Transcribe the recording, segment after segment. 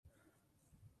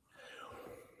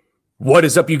What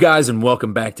is up, you guys, and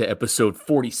welcome back to episode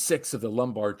 46 of the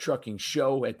Lombard Trucking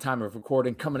Show. At time of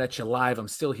recording, coming at you live. I'm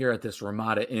still here at this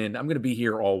Ramada Inn. I'm going to be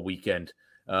here all weekend.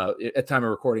 At time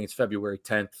of recording, it's February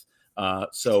 10th.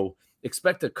 So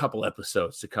expect a couple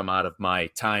episodes to come out of my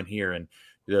time here in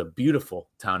the beautiful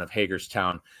town of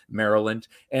Hagerstown, Maryland.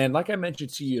 And like I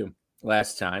mentioned to you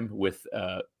last time with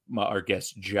our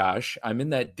guest Josh, I'm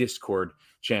in that Discord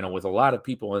channel with a lot of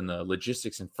people in the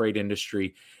logistics and freight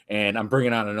industry, and I'm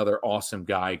bringing on another awesome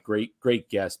guy, great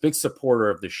guest, big supporter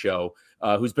of the show,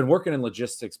 who's been working in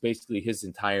logistics basically his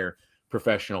entire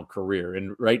professional career.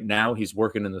 And right now he's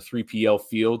working in the 3PL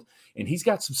field, and he's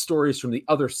got some stories from the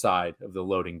other side of the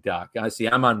loading dock. I see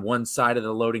I'm on one side of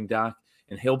the loading dock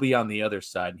and he'll be on the other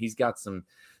side. He's got some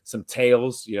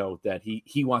tales, that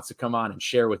he wants to come on and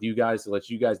share with you guys to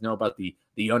let you guys know about the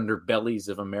underbellies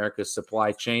of America's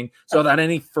supply chain. So without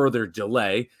any further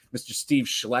delay, Mr. Steve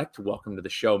Schlecht, welcome to the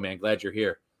show, man. Glad you're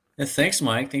here. Yeah, thanks,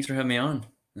 Mike. Thanks for having me on.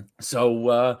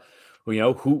 So,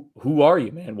 who are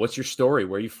you, man? What's your story?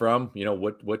 Where are you from?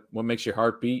 What makes your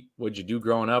heart beat? What'd you do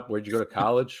growing up? Where'd you go to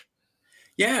college?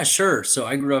 Yeah, sure. So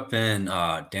I grew up in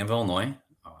Danville, Illinois,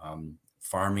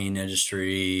 farming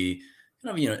industry.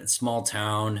 Small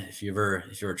town. If you're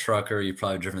a trucker, you've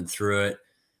probably driven through it.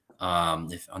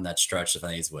 If on that stretch, I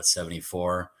think it's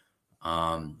 74.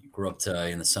 Grew up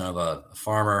in the son of a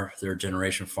farmer, third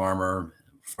generation farmer,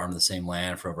 farmed the same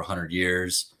land for over 100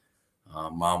 years.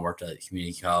 Mom worked at a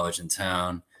community college in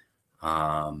town.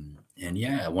 I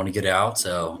want to get out.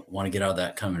 So want to get out of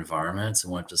that kind of environment. So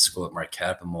I went to school at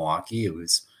Marquette in Milwaukee. It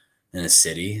was in a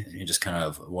city. You just kind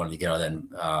of wanted to get out of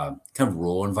that kind of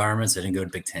rural environments. I didn't go to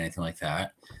Big Ten, anything like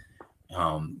that.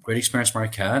 Great experience at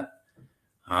Marquette.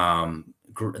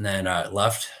 And then I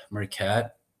left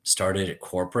Marquette, started at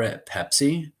corporate at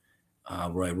Pepsi,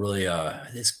 where I really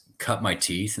just cut my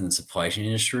teeth in the supply chain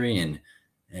industry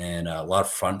and a lot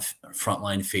of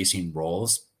frontline facing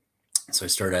roles. So I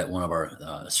started at one of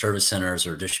our service centers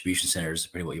or distribution centers,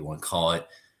 depending what you want to call it.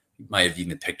 Might have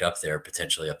even picked up there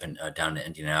potentially up in down to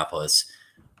Indianapolis.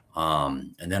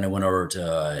 And then I went over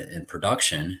to in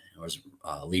production. I was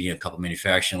leading a couple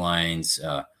manufacturing lines,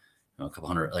 a couple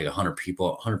hundred, like 100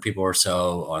 people or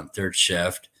so on third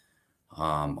shift.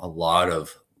 A lot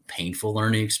of painful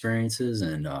learning experiences.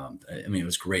 And it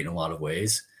was great in a lot of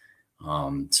ways.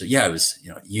 It was,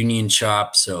 union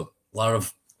shop. So a lot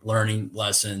of learning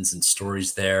lessons and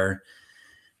stories there.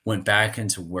 Went back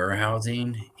into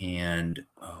warehousing and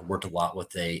worked a lot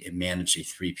with managed a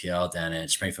 3PL down in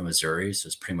Springfield, Missouri. So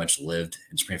it's pretty much lived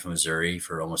in Springfield, Missouri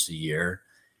for almost a year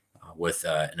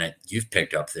you've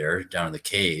picked up there down in the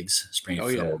caves,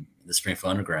 Springfield, the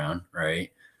Springfield Underground, right?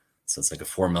 So it's like a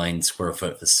 4 million square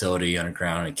foot facility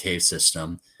underground, a cave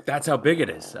system. That's how big it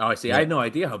is. Oh, I see. Yeah. I had no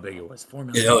idea how big it was. 4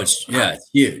 million. It's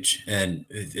huge and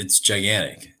it's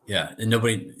gigantic. Yeah. And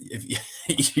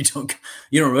if you don't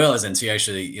realize it until you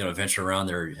actually, venture around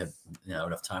there, you have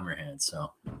enough time on your hands.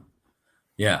 So,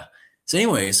 yeah. So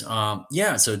anyways,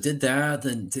 so did that,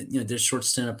 then did a short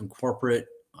stint up in corporate,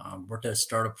 worked at a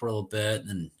startup for a little bit,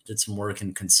 and did some work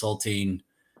in consulting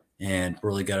and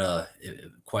really got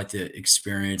quite the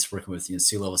experience working with,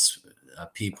 C-level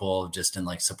people just in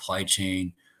like supply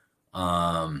chain.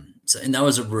 And that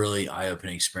was a really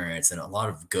eye-opening experience and a lot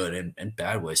of good and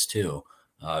bad ways too.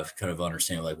 Kind of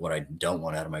understanding like what I don't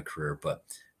want out of my career. But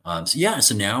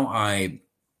so now I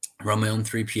run my own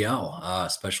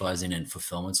 3PL, specializing in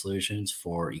fulfillment solutions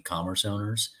for e-commerce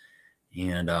owners.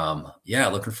 And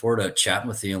looking forward to chatting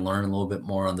with you and learning a little bit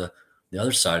more on the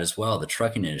other side as well, the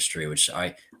trucking industry, which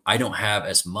I don't have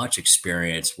as much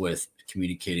experience with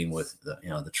communicating with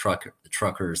the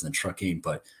truckers and the trucking,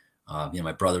 but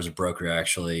my brother's a broker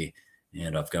actually,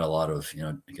 and I've got a lot of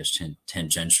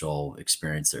tangential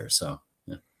experience there. So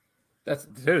yeah.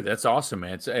 That's awesome,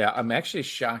 man. So, I'm actually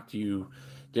shocked you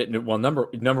didn't. Well, number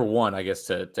one, I guess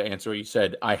to answer what you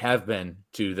said, I have been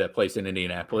to that place in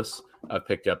Indianapolis. I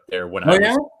picked up there when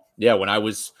I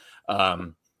was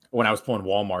pulling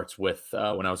Walmarts with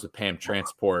when I was with Pam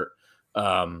Transport.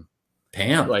 Pam.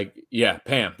 Pam.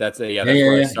 That's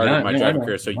where I started my driving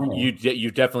career. So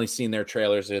you've definitely seen their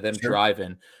trailers. They're them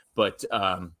driving, but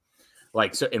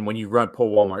and when you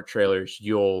pull Walmart trailers,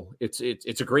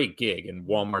 it's a great gig, and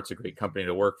Walmart's a great company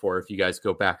to work for. If you guys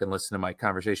go back and listen to my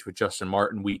conversation with Justin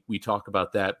Martin, we talk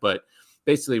about that. But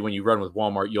basically, when you run with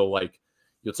Walmart,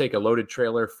 you'll take a loaded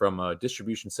trailer from a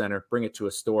distribution center, bring it to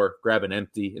a store, grab an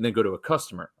empty, and then go to a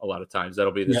customer. A lot of times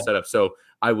that'll be the setup. So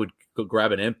I would go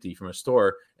grab an empty from a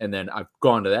store, and then I've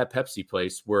gone to that Pepsi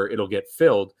place where it'll get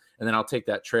filled, and then I'll take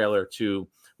that trailer to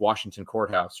Washington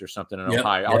Courthouse or something in Yep,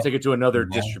 Ohio. I'll yep. take it to another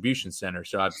Yeah. distribution center.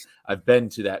 So I've been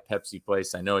to that Pepsi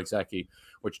place. I know exactly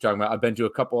what you're talking about. I've been to a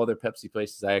couple other Pepsi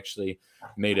places. I actually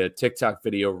made a TikTok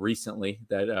video recently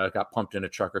that got pumped in a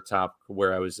trucker top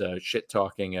where I was shit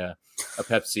talking a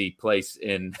Pepsi place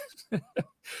in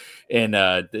in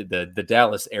the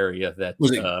Dallas area that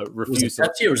Was it refused it.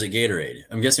 Pepsi or was it Gatorade?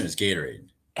 I'm guessing it was Gatorade.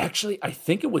 Actually, I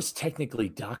think it was technically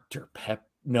Dr. Pepper.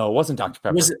 No, it wasn't Dr.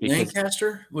 Was Pepper it because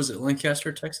Lancaster? Was it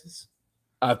Lancaster, Texas?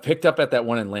 I picked up at that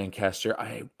one in Lancaster.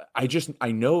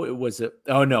 I know it was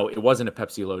oh no, it wasn't a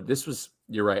Pepsi load. This was,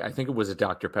 you're right. I think it was a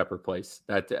Dr. Pepper place.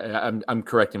 That I'm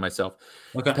correcting myself.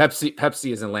 Okay.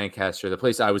 Pepsi is in Lancaster. The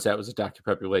place I was at was a Dr.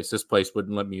 Pepper place. This place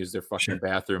wouldn't let me use their fucking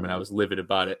bathroom, and I was livid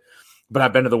about it. But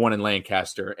I've been to the one in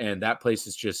Lancaster, and that place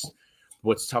is just,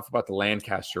 what's tough about the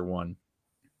Lancaster one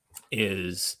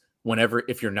is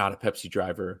if you're not a Pepsi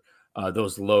driver,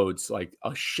 those loads, like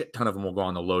a shit ton of them will go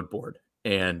on the load board,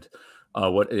 and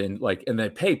they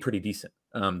pay pretty decent.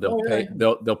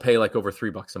 They'll pay like over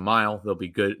 $3 a mile. They'll be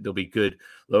good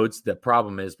loads. The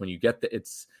problem is when you get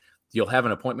you'll have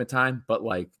an appointment time, but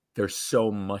like there's so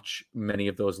many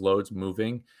of those loads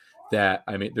moving that,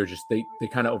 I mean, they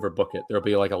kind of overbook it. There'll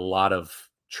be like a lot of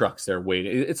trucks there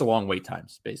waiting. It's a long wait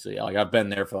times, basically. Like I've been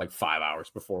there for like 5 hours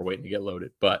before waiting to get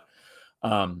loaded, but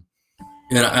I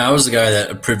was the guy that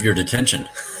approved your detention.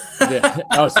 yeah.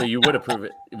 Oh, so you would approve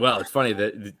it? Well, it's funny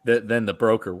that then the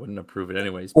broker wouldn't approve it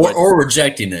anyways, or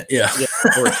rejecting it. Yeah,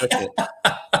 or rejecting it.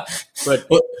 But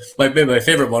my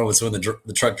favorite one was when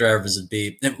the truck drivers would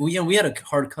be. We had a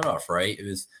hard cutoff, right? It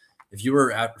was if you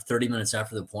were at 30 minutes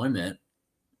after the appointment,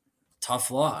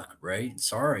 tough luck, right?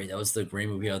 Sorry, that was the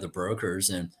agreement we had with the brokers,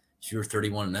 and if you were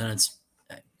 31 minutes,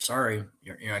 sorry,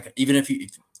 you're not, even if you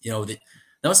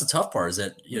that was the tough part is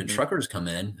that truckers come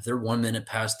in, if they're 1 minute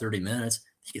past 30 minutes,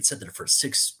 you get set there for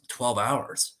 12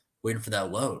 hours waiting for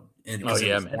that load. And because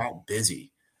it was that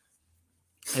busy.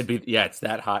 It's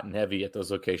that hot and heavy at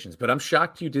those locations. But I'm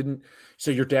shocked you didn't.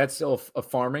 So your dad's still a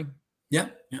farming? Yeah.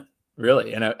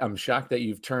 Really? And I'm shocked that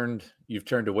you've turned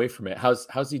away from it.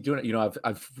 How's he doing it?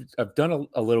 I've done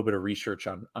a little bit of research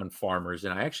on farmers,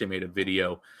 and I actually made a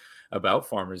video about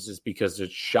farmers just because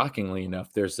it's, shockingly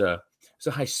enough, there's a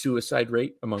high suicide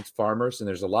rate amongst farmers, and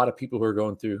there's a lot of people who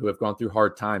have gone through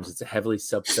hard times. It's a heavily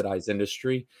subsidized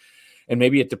industry, and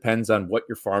maybe it depends on what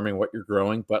you're farming, what you're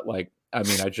growing. But like, I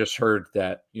mean, I just heard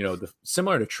that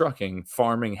similar to trucking,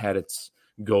 farming had its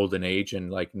golden age,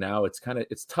 and like now it's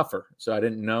tougher. So I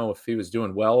didn't know if he was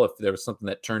doing well, if there was something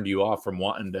that turned you off from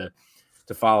wanting to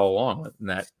follow along with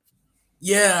that.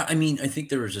 Yeah, I mean, I think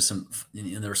there was just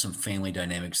there were some family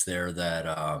dynamics there that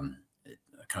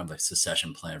kind of like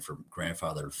succession plan for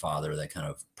grandfather and father that kind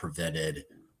of prevented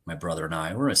my brother and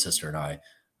I, or my sister and I,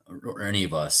 or any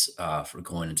of us from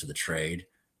going into the trade.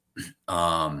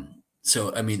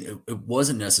 So, I mean, it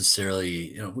wasn't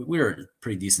necessarily, we were at a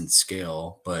pretty decent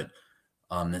scale, but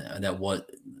that what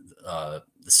the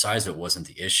size of it wasn't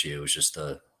the issue. It was just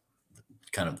the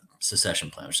kind of succession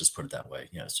plan. Let's just put it that way.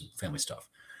 Some family stuff.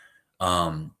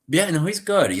 He's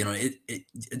good.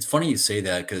 It's funny you say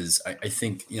that because I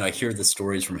think, I hear the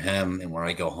stories from him, and when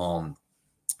I go home,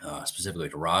 specifically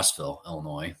to Rossville,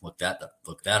 Illinois, look that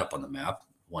up on the map,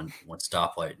 one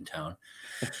stoplight in town.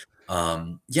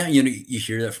 You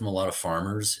hear that from a lot of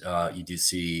farmers. You do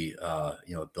see,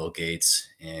 Bill Gates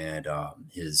and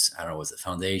his, I don't know, was it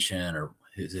foundation or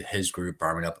his group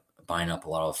buying up a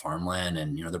lot of farmland,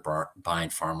 and they're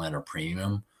buying farmland or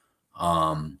premium.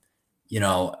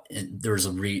 There's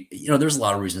there's a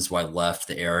lot of reasons why I left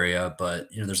the area, but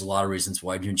there's a lot of reasons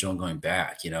why I enjoy going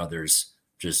back. There's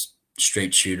just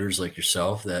straight shooters like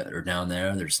yourself that are down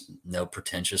there. There's no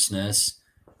pretentiousness.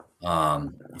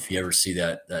 If you ever see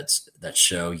that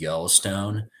show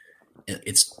Yellowstone,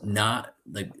 it's not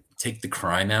like, take the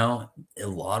crime out. In a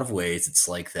lot of ways, it's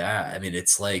like that. I mean,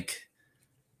 it's like,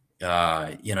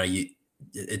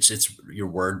 it's your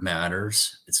word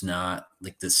matters. It's not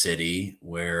like the city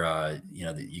where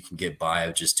you can get by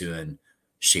with just doing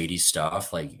shady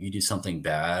stuff. Like you do something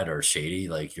bad or shady,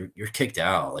 like you're kicked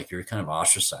out, like you're kind of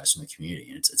ostracized from the community.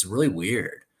 And it's really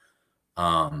weird.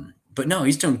 But no,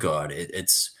 he's doing good.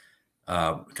 It's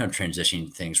kind of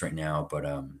transitioning things right now, but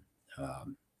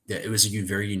it was a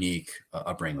very unique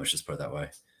upbringing. Let's just put it that way.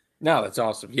 No, that's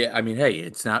awesome. Yeah, I mean, hey,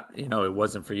 it's not, it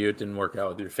wasn't for you. It didn't work out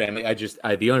with your family.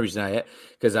 The only reason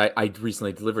because I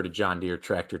recently delivered a John Deere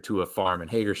tractor to a farm in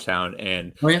Hagerstown,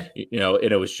 and and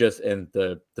it was just, and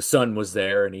the son was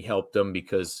there, and he helped them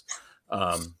because,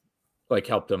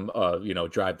 helped them,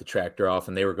 drive the tractor off,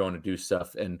 and they were going to do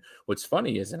stuff. And what's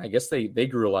funny is, and I guess they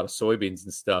grew a lot of soybeans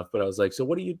and stuff, but I was like, so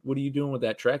what are you doing with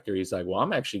that tractor? He's like, well,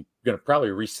 I'm actually going to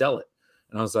probably resell it.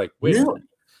 And I was like, wait a Really? minute.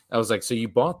 I was like, so you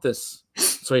bought this?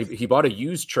 So he bought a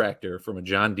used tractor from a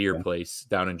John Deere Yeah, place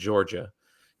down in Georgia,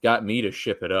 got me to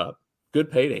ship it up.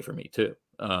 Good payday for me too.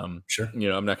 sure.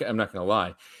 I'm not gonna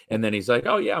lie. And then he's like,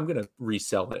 oh yeah, I'm gonna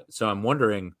resell it. So I'm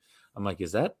wondering, I'm like,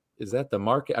 is that the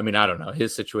market? I mean, I don't know.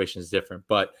 His situation is different,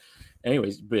 but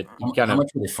anyways, but he kind How of,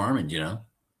 much were they farming? Do you know?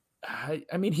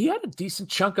 I mean, he had a decent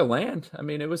chunk of land. I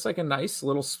mean, it was like a nice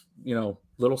little,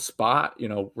 little spot,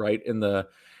 right in the,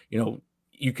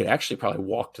 you could actually probably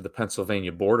walk to the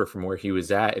Pennsylvania border from where he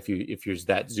was at if you're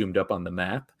that zoomed up on the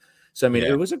map. So I mean,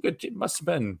 Yeah. it must have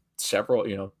been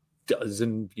several,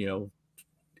 dozen,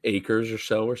 acres or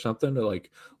so or something to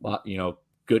like lot,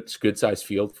 good sized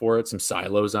field for it. Some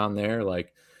silos on there,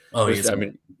 like Oh, it he was. gets I some,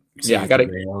 mean, so yeah, you I get some gotta.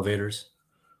 grain elevators.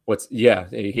 Yeah,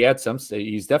 he had some.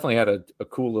 He's definitely had a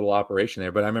cool little operation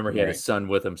there. But I remember he had Right. his son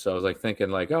with him, so I was like thinking,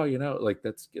 like, oh, like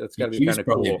that's got to be He was kind of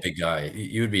probably a cool. big guy.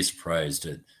 You would be surprised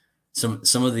at some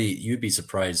of the you'd be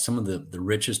surprised some of the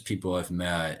richest people I've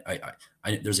met.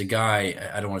 There's a guy,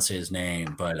 I don't want to say his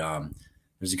name, but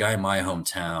there's a guy in my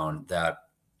hometown that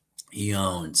he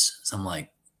owns some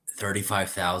like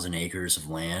 35,000 acres of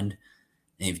land.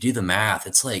 And if you do the math,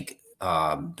 it's like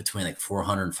between like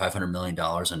 400 and 500 million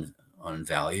dollars on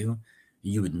value.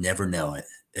 You would never know it.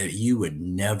 You would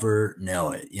never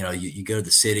know it. You go to the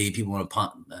city, people want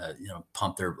to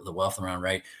pump the wealth around,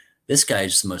 right? This guy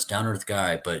is just the most down to earth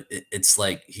guy, but it's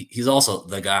like he's also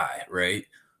the guy, right?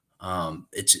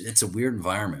 It's a weird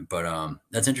environment, but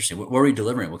that's interesting. What were you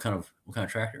delivering? What kind of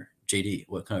tractor? JD,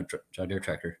 what kind of John Deere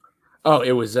tractor? Oh,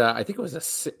 it was. I think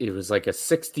it was like a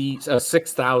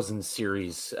 6,000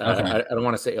 series. Okay, I don't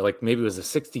want to say like maybe it was a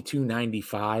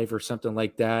 6295 or something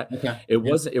like that. okay, It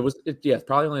yeah. wasn't. It was. Yeah,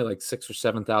 probably only like 6 or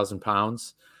 7,000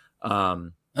 pounds.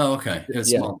 Um, Oh, okay.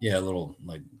 It's yeah, small. Yeah, a little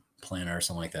like planner or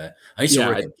something like that. I used to yeah.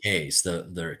 work at Case,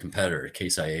 their competitor,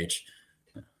 Case IH.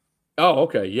 Oh,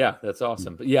 okay. Yeah, that's Mm.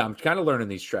 awesome. But yeah, I'm kind of learning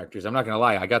these tractors. I'm not gonna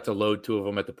lie. I got to load two of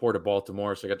them at the Port of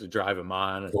Baltimore, so I got to drive them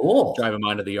on and Cool. drive them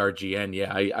onto the RGN.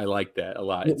 Yeah, I like that a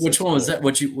lot. Which It's one was cool. that?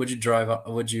 Would you drive?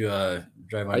 Would you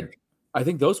drive on I your? I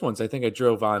think those ones. I think I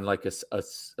drove on like a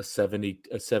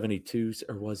 72,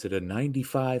 or was it a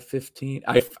 9515?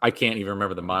 I can't even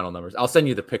remember the model numbers. I'll send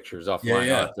you the pictures Yeah, offline.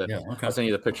 yeah, yeah. I'll Okay. send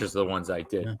you the pictures of the ones I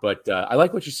did. Yeah. But I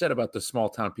like what you said about the small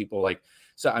town people. Like,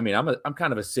 so I mean, I'm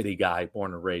kind of a city guy,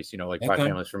 born and raised. Like my Okay.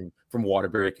 family's from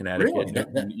Waterbury, Connecticut. Really?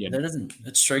 And, That doesn't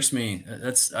that strikes me.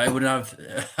 That's I would have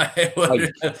I would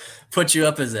like have put you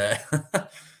up as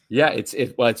that. Yeah,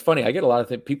 well, it's funny. I get a lot of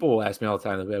things. People will ask me all the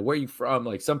time, they'll be like, "Where are you from?"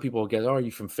 Like some people will get, "Oh, are you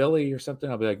from Philly or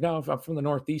something?" I'll be like, "No, I'm from the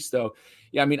Northeast, though."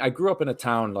 Yeah, I mean, I grew up in a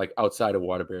town like outside of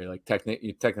Waterbury. Like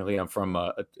technically, I'm from.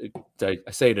 I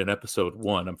say it in episode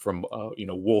one. I'm from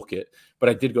Wolcott, but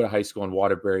I did go to high school in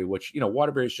Waterbury, which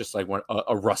Waterbury is just like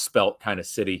a Rust Belt kind of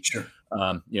city. Sure.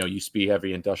 Used to be a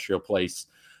heavy industrial place.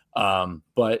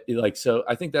 But like, so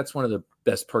I think that's one of the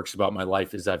best perks about my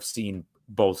life is I've seen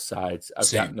both sides.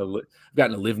 Same. I've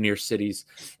gotten to live near cities,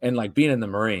 and like being in the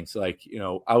Marines, like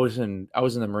I was in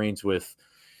the Marines with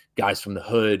guys from the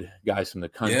hood, guys from the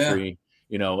Yeah. country,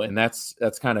 and that's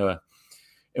kind of,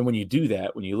 and when you do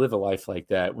that, when you live a life like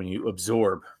that, when you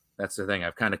absorb, that's the thing.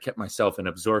 I've kind of kept myself in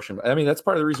absorption. I mean, that's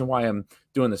part of the reason why I'm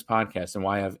doing this podcast and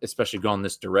why I've especially gone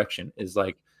this direction is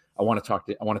like I want to talk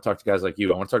to guys like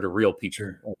you. I want to talk to real people.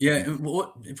 Sure. Yeah. And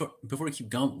before we keep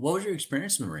going, what was your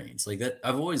experience in the Marines? Like that,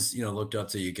 I've always, looked up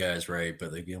to you guys, right?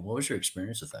 But like, what was your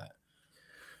experience with that?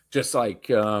 Just like,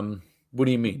 what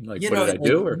do you mean? Like, what did I Like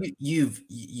do? Or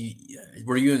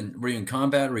were you in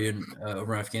combat? Were you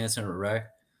over in Afghanistan or Iraq?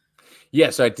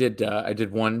 yes, I did. I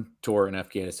did one tour in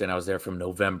Afghanistan. I was there from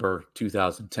November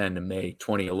 2010 to May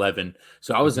 2011.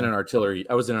 So I was in Okay. an artillery.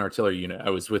 I was in an artillery unit. I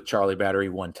was with Charlie Battery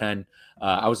 110.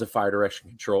 I was a fire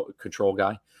direction control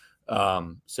guy.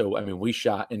 So I mean, we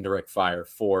shot indirect fire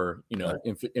for Got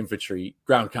it. infantry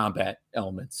ground combat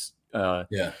elements.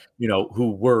 Yeah.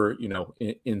 Who were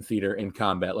in theater in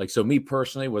combat. Like, so me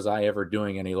personally, was I ever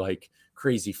doing any like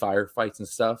crazy firefights and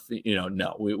stuff?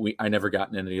 No. I never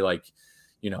gotten into any like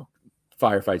you know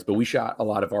firefights, but we shot a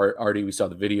lot of art. Already, we saw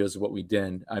the videos of what we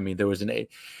did. I mean, there was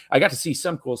I got to see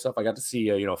some cool stuff. I got to see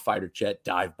a fighter jet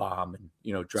dive bomb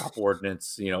and drop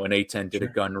ordnance. An A-10 did a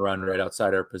Sure. gun run right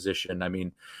outside our position. I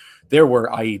mean, there were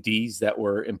IEDs that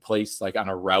were in place like on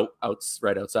a route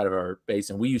right outside of our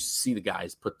base, and we used to see the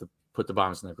guys put the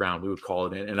bombs in the ground. We would call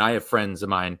it in. And I have friends of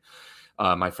mine.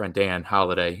 My friend Dan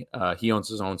Holiday, he owns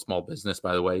his own small business,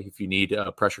 by the way. If you need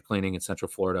pressure cleaning in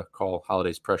Central Florida, call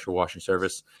Holiday's Pressure Washing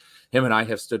Service. Him and I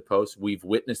have stood posts. We've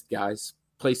witnessed guys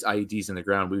place IEDs in the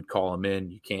ground. We would call them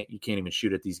in. You can't even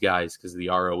shoot at these guys because of the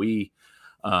ROE.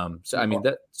 So I mean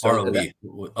that ROE.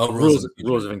 Oh, rules of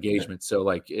rules engagement. of Yeah. engagement. So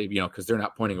like, because they're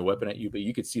not pointing a weapon at you, but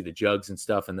you could see the jugs and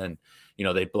stuff, and then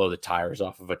they'd blow the tires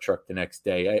off of a truck the next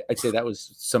day. I'd say that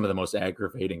was some of the most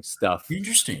aggravating stuff.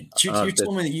 Interesting. So you That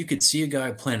told me that you could see a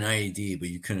guy playing IED, but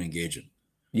you couldn't engage him.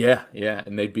 yeah,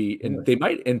 and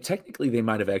Really? and technically they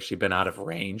might have actually been out of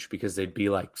range because they'd be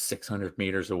like 600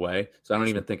 meters away. So I don't Sure.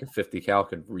 even think a 50 cal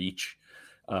could reach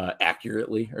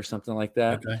accurately or something like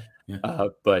that. Okay. Yeah.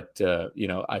 But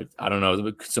I don't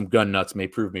know. Some gun nuts may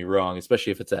prove me wrong,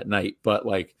 especially if it's at night. But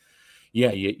like,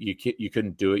 yeah, you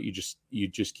couldn't do it. You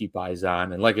just keep eyes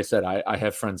on. And like I said, I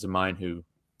have friends of mine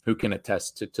who can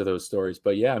attest to those stories.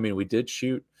 But yeah, I mean, we did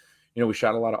shoot. We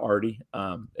shot a lot of arty.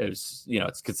 It was,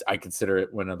 I consider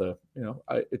it one of the,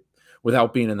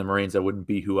 without being in the Marines, I wouldn't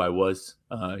be who I was.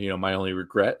 My only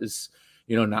regret is,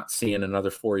 not seeing another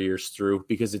 4 years through,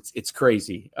 because it's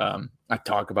crazy. I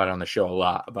talk about it on the show a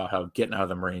lot about how getting out of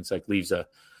the Marines like leaves a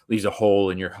hole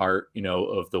in your heart,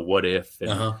 of the what if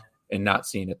Uh-huh. and not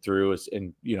seeing it through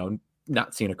and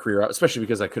not seeing a career out, especially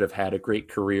because I could have had a great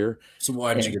career. So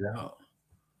why did And you get out?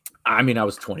 I mean, I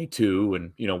was 22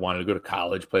 and, wanted to go to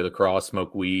college, play lacrosse,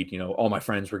 smoke weed. All my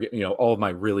friends were getting, all of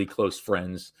my really close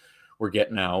friends were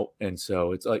getting out. And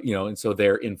so it's like, and so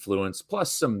their influence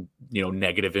plus some,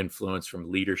 negative influence from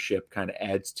leadership kind of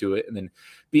adds to it. And then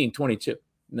being 22,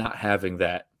 not having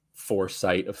that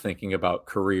foresight of thinking about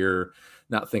career,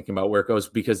 not thinking about where it goes,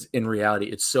 because in reality,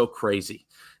 it's so crazy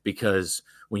because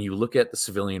when you look at the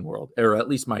civilian world, or at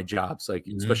least my jobs, like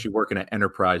especially working at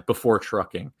Enterprise before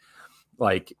trucking,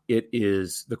 like it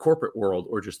is the corporate world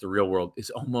or just the real world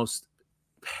is almost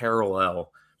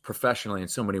parallel professionally in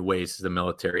so many ways to the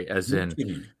military, as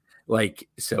in like,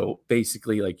 so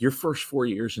basically like your first 4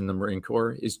 years in the Marine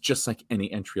Corps is just like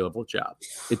any entry level job.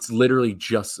 It's literally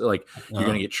just like you're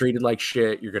going to get treated like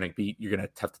shit. You're going to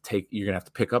have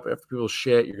to pick up after people's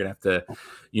shit. You're going to have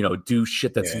to, do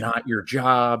shit that's not your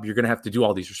job. You're going to have to do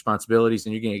all these responsibilities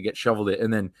and you're going to get shoveled it.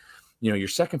 And then, your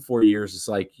second 4 years is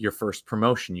like your first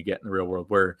promotion you get in the real world,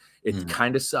 where it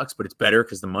kind of sucks, but it's better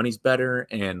because the money's better.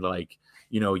 And like,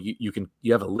 you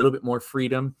have a little bit more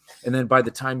freedom. And then by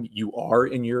the time you are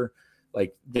in your,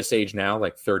 like this age now,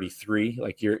 like 33,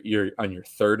 like you're on your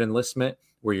third enlistment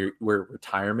where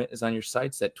retirement is on your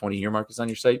sights, that 20-year mark is on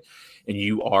your sight, and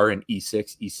you are an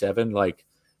E6, E7, like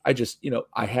I just,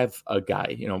 I have a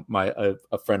guy,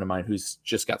 a friend of mine who's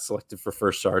just got selected for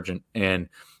first sergeant, and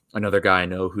another guy I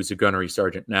know who's a gunnery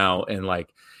sergeant now. And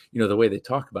like, the way they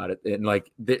talk about it, and like,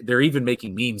 they're even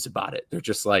making memes about it. They're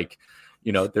just like,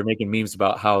 they're making memes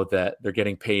about how that they're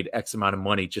getting paid X amount of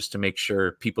money just to make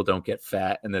sure people don't get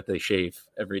fat and that they shave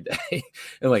every day.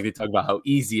 And like, they talk about how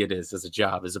easy it is as a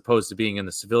job, as opposed to being in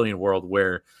the civilian world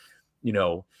where,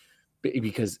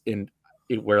 because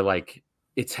where like,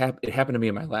 it happened to me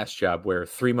in my last job where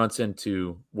 3 months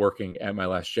into working at my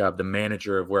last job, the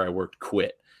manager of where I worked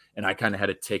quit. And I kind of had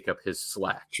to take up his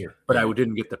slack, but I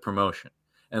didn't get the promotion.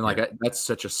 And like, that's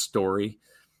such a story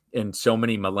in so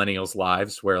many millennials'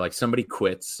 lives where like somebody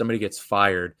quits, somebody gets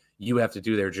fired, you have to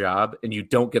do their job and you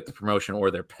don't get the promotion or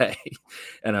their pay.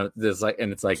 And it's like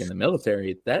in the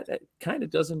military, that kind of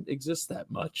doesn't exist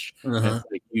that much. And it's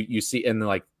like you see, and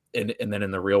like, and then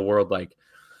in the real world, like,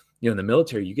 in the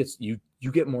military,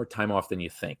 you get more time off than you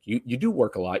think. You do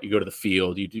work a lot. You go to the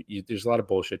field, there's a lot of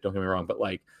bullshit. Don't get me wrong, but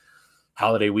like,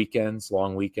 holiday weekends,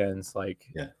 long weekends, like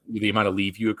the amount of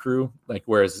leave you accrue, like,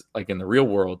 whereas like in the real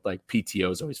world, like PTO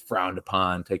is always frowned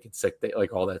upon, taking sick day,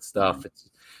 like all that stuff. It's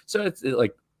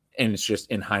like, and it's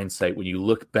just in hindsight, when you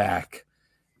look back,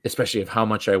 especially of how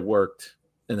much I worked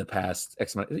in the past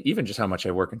X amount, even just how much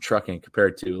I work in trucking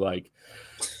compared to like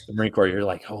the Marine Corps, you're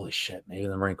like, holy shit, maybe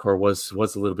the Marine Corps was a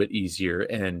little bit easier,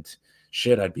 and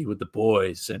shit, I'd be with the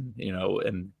boys and,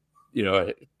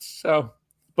 so.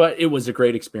 But it was a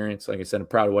great experience. Like I said, I'm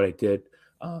proud of what I did.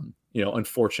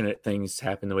 Unfortunate things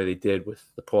happened the way they did with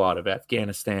the pullout of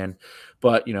Afghanistan,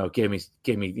 but, gave me,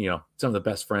 some of the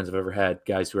best friends I've ever had,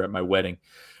 guys who are at my wedding.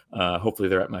 Hopefully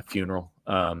they're at my funeral.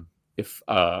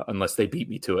 Unless they beat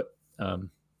me to it.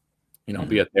 I'll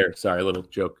be up there. Sorry, a little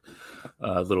joke,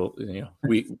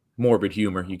 morbid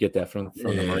humor. You get that from the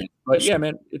Marine. But yeah,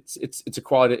 man, it's a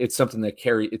quality. It's something that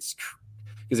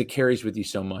because it carries with you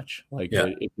so much. Like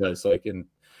it does. Like, and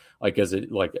like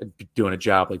doing a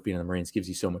job like being in the Marines gives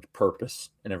you so much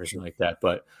purpose and everything like that.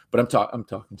 But I'm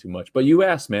talking too much. But you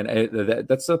asked, man,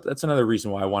 that's another reason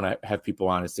why I want to have people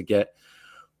on, is to get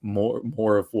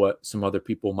more of what some other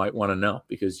people might want to know,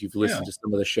 because you've listened to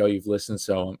some of the show, you've listened.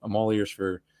 So I'm all ears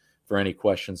for any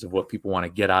questions of what people want to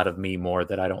get out of me more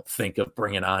that I don't think of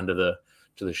bringing on to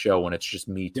the show when it's just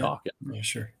me talking. Yeah,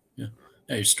 sure. Yeah.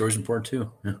 Yeah. Your story's important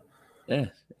too. Yeah. Yeah.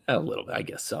 A little bit, I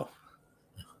guess so.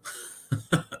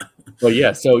 Well,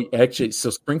 yeah. So actually, so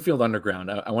Springfield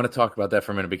Underground, I want to talk about that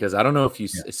for a minute because I don't know if you,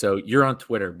 Yeah. so you're on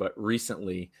Twitter, but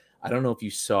recently, I don't know if you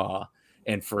saw,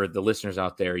 and for the listeners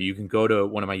out there, you can go to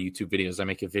one of my YouTube videos. I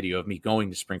make a video of me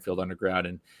going to Springfield Underground,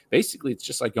 and basically, it's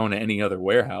just like going to any other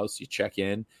warehouse. You check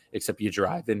in, except you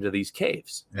drive into these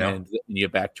caves, Yeah. and you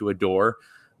back to a door,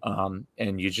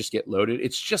 and you just get loaded.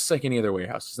 It's just like any other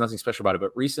warehouse. There's nothing special about it.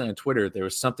 But recently on Twitter, there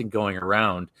was something going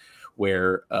around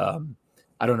where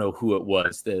I don't know who it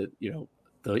was. The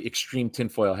extreme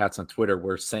tinfoil hats on Twitter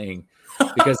were saying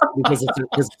because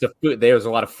it's a food. There's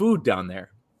a lot of food down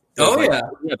there. There's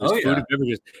there's food and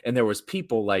beverages, and there was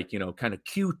people like kind of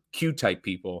Q type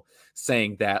people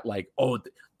saying that like, oh,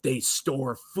 they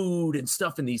store food and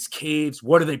stuff in these caves.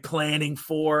 What are they planning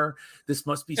for? This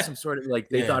must be some sort of like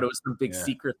they thought it was some big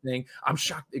secret thing. I'm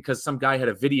shocked because some guy had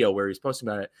a video where he's posting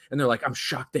about it, and they're like, I'm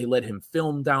shocked they let him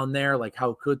film down there. Like,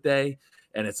 how could they?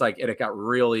 And it's like, and it got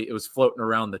really, it was floating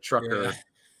around the trucker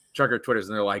Twitters,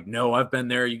 and they're like, no, I've been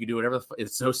there. You can do whatever.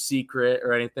 It's no secret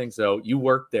or anything. So you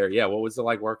worked there. Yeah. What was it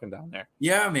like working down there?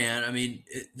 Yeah, man. I mean,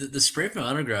 the Springfield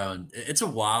Underground, it's a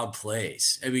wild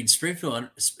place. I mean, Springfield,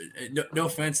 no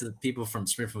offense to the people from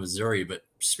Springfield, Missouri, but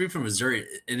Springfield, Missouri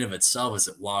in of itself is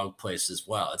a wild place as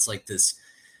well. It's like this,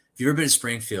 if you've ever been to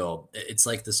Springfield, it's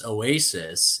like this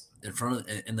oasis in front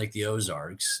of, in like the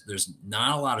Ozarks. There's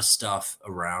not a lot of stuff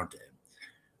around it.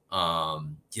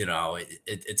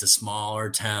 It's a smaller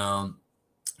town.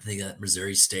 They got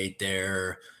Missouri State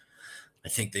there. I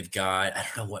think they've got, I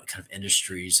don't know what kind of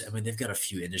industries. I mean, they've got a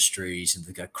few industries, and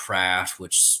they've got craft,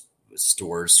 which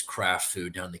stores craft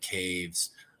food down the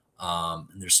caves.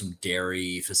 And there's some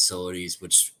dairy facilities,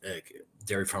 which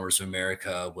Dairy Farmers of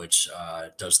America, which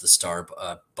does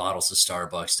the bottles of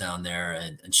Starbucks down there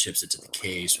and ships it to the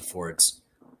caves before it's.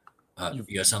 You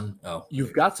got some? Oh,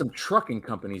 you've got some trucking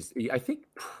companies. I think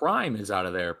Prime is out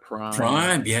of there.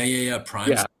 Prime. Yeah.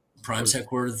 Prime's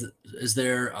headquarters is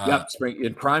there. Yep,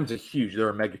 and Prime's a huge. They're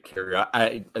a mega carrier.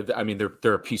 I mean,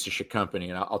 they're a piece of shit company,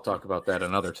 and I'll talk about that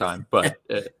another time. But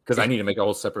because I need to make a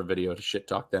whole separate video to shit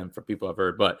talk them for people I've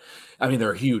heard. But I mean,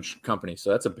 they're a huge company,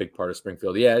 so that's a big part of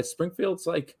Springfield. Yeah, Springfield's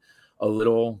like a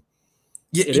little.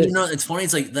 Yeah, it's funny.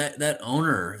 It's like that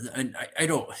owner, and I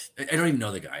don't even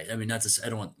know the guy. I mean, not to, I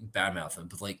don't want to badmouth him,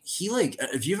 but like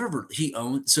if you've ever, he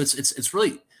owns, so it's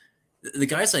really, the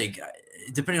guy's like,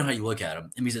 depending on how you look at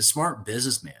him, I mean, he's a smart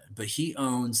businessman, but he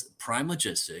owns Prime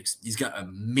Logistics. He's got a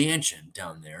mansion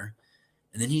down there,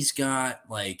 and then he's got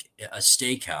like a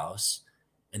steakhouse,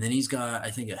 and then he's got,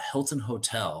 I think, a Hilton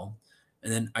hotel.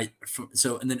 And then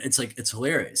it's like, it's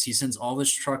hilarious. He sends all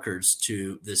his truckers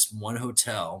to this one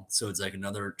hotel. So it's like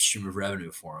another stream of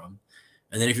revenue for him.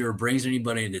 And then if he ever brings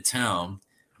anybody into town,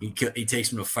 he takes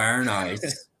them to Fire and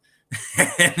Ice.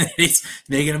 And he's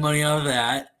making money out of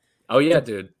that. Oh yeah,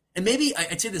 dude. And maybe I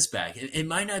take this back. It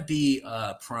might not be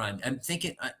Prime. I'm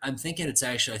thinking it's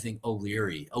actually, I think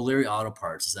O'Leary Auto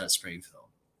Parts is at Springfield.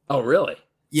 Oh really?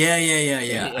 Yeah.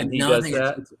 And he does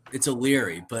that? It's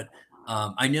O'Leary, but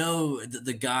I know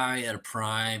the guy at a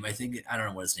Prime, I think, I don't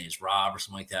know what his name is, Rob or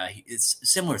something like that. It's a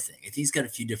similar thing. He's got a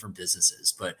few different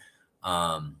businesses, but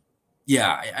I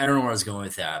don't know where I was going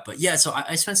with that. But yeah, so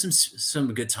I spent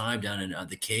some good time down in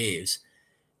the caves,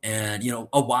 and,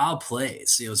 a wild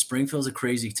place. Springfield's a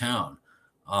crazy town.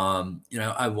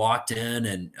 I walked in,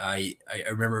 and I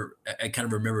remember, I kind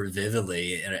of remember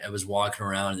vividly, and I was walking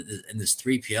around, and this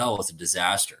 3PL was a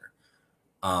disaster.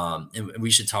 And we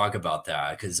should talk about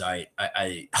that, because I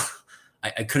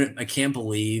can't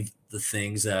believe the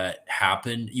things that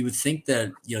happened. You would think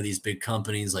that, these big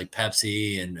companies like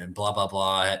Pepsi and blah, blah,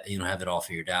 blah, have it all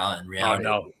figured out. In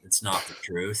reality, it's not the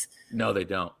truth. No, they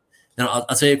don't. Now,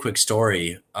 I'll tell you a quick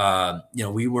story.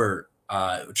 We were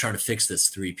trying to fix this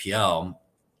 3PL.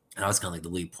 And I was kind of like the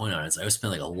lead point on it. So I was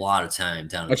spending like a lot of time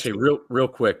down. Actually, real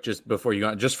quick, just before you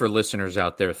go, just for listeners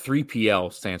out there,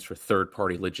 3PL stands for third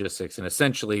party logistics. And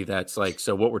essentially that's like,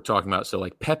 so what we're talking about. So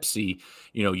like Pepsi,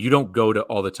 you don't go to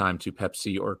all the time to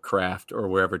Pepsi or Kraft or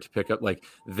wherever to pick up, like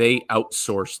they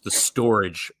outsource the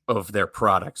storage of their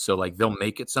products. So like they'll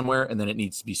make it somewhere, and then it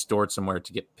needs to be stored somewhere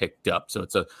to get picked up. So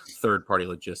it's a third party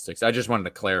logistics. I just wanted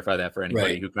to clarify that for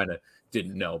anybody who kind of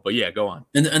didn't know, but yeah, go on.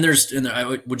 And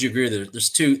would you agree that there's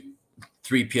two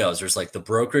 3PLs? There's like the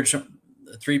brokerage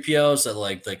 3PLs that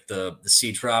like the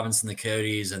C.H. Robinson, the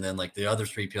Cody's, and then like the other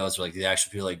 3PLs are like the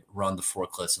actual people like run the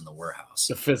forklifts in the warehouse,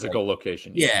 the physical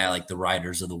location. Yeah, like the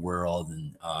Riders of the world,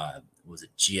 and was it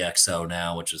GXO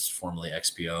now, which is formerly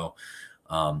XPO.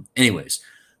 So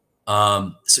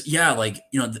yeah, like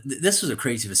this was a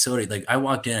crazy facility. Like I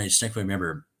walked in, I distinctly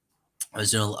remember I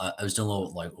was doing a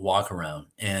little like walk around,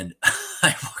 and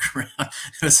I walk around.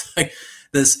 It was like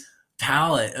this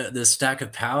pallet, this stack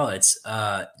of pallets.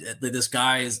 This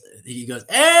guy he goes,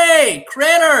 "Hey,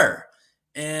 critter!"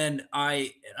 And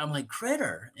I'm like,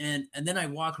 "Critter!" And then I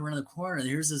walk around the corner, and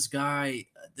here's this guy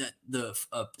that the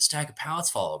stack of pallets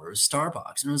fall over. It was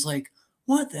Starbucks, and I was like,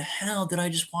 "What the hell did I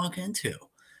just walk into?"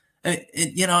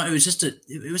 It was just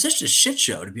a shit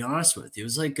show, to be honest with you. It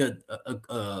was like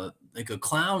a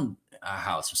clown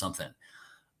house or something.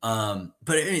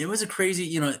 But it was a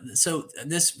crazy, so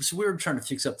we were trying to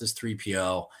fix up this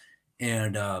 3PL,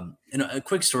 and a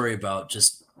quick story about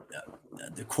just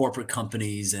the corporate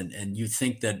companies, and you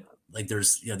think that like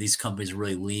there's these companies are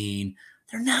really lean.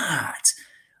 They're not.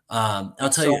 I'll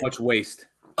tell So you. much waste.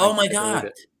 Oh my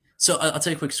God. So I'll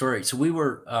tell you a quick story. So we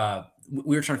were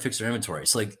trying to fix their inventory.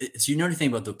 So so you know anything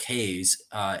about the caves,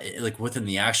 like within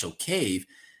the actual cave,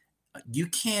 you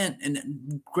can't,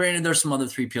 and granted, there's some other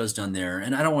 3PLs down there,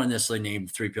 and I don't want to necessarily name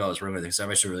 3PLs because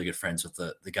I'm actually really good friends with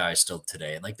the guys still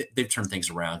today, and like they've turned things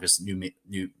around because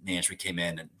new management came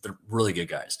in, and they're really good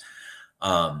guys.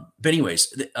 But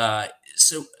anyways,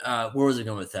 so where was I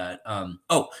going with that?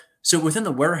 So within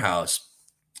the warehouse,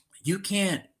 you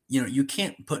can't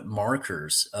put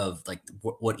markers of like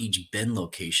what each bin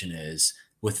location is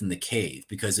within the cave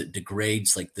because it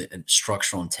degrades like the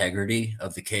structural integrity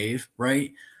of the cave,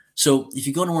 right? So if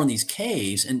you go to one of these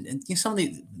caves, and some of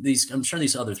these, I'm sure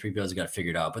these other 3PLs have got it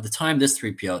figured out, but at the time this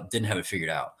 3PL didn't have it figured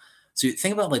out. So you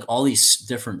think about like all these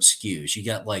different SKUs. You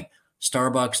got like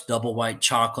Starbucks double white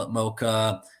chocolate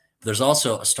mocha. There's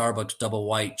also a Starbucks double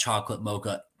white chocolate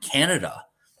mocha Canada.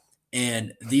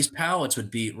 And these pallets would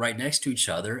be right next to each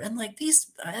other. And like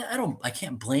these, I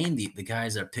can't blame the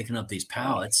guys that are picking up these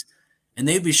pallets, and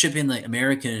they'd be shipping the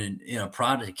American,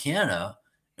 product to Canada.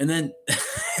 And then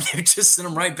they just send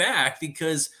them right back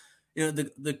because,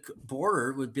 the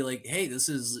border would be like, hey, this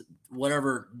is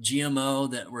whatever GMO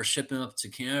that we're shipping up to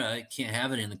Canada. I can't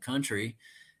have it in the country.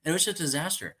 And it was just a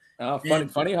disaster.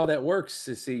 Funny how that works.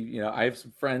 To see, I have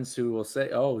some friends who will say,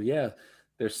 oh yeah,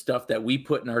 there's stuff that we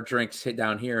put in our drinks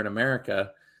down here in America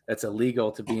that's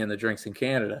illegal to be in the drinks in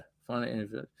Canada. Funny.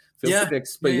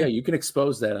 But you can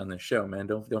expose that on the show, man.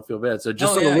 Don't feel bad. So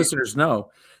just the listeners know,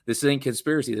 this ain't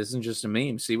conspiracy. This isn't just a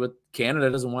meme. See what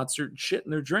Canada doesn't want certain shit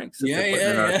in their drinks.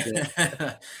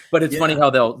 But it's funny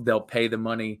how they'll pay the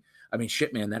money. I mean,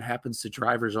 shit, man, that happens to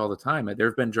drivers all the time. There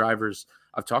have been drivers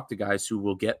I've talked to guys who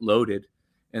will get loaded,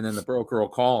 and then the broker will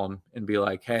call them and be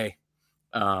like, "Hey,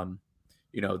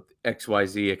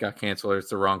 XYZ, it got canceled, or it's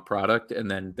the wrong product,"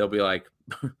 and then they'll be like,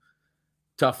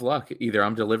 tough luck. Either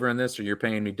I'm delivering this or you're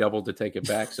paying me double to take it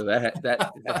back. So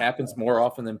that happens more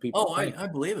often than people think. I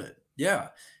believe it. Yeah.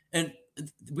 And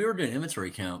we were doing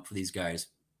inventory count for these guys,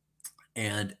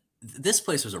 and this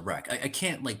place was a wreck. I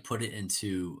can't put it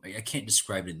into, I can't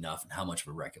describe it enough how much of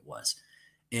a wreck it was.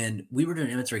 And we were doing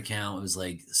inventory count. It was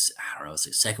like, I don't know, it's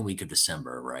like second week of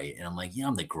December, right? And I'm like,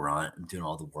 I'm the grunt. I'm doing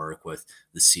all the work with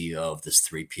the CEO of this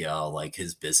 3PL. Like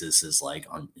his business is like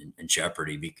in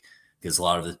jeopardy because a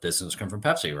lot of his business come from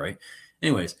Pepsi, right?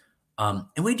 Anyways, and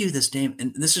we do this damn,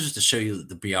 and this is just to show you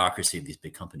the bureaucracy of these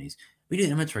big companies. We do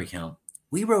inventory count.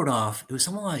 We wrote off, it was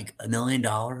something like $1 million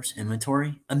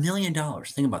inventory. $1 million.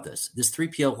 Think about this. This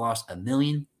 3PL lost $1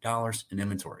 million in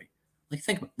inventory. Like,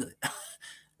 think about it.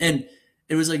 And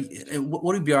it was like,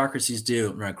 what do bureaucracies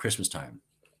do around Christmas time?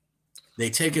 They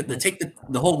take the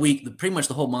whole week, pretty much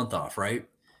the whole month off, right?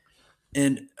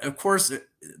 And of course,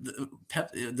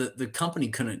 the company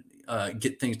couldn't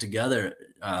get things together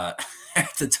at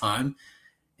the time.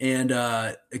 And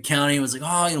accounting was like,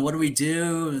 oh, what do we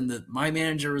do? And my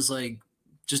manager was like,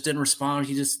 just didn't respond.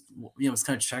 He just, was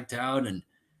kind of checked out. And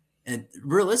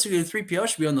realistically, the 3PL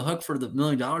should be on the hook for the $1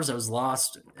 million that was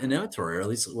lost in inventory, or at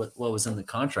least what was in the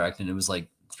contract. And it was like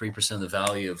 3% of the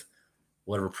value of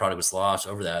whatever product was lost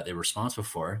over that they were responsible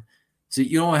for. So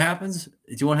you know what happens? Do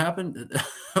you know what happened?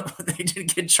 They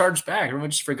didn't get charged back. Everyone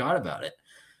just forgot about it.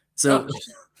 So,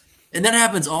 and that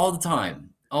happens all the time.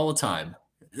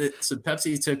 So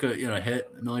Pepsi took a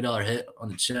 $1 million hit on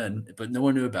the chin, but no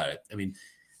one knew about it. I mean,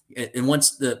 and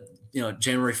once the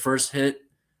January 1st hit,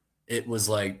 it was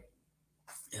like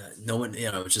no one,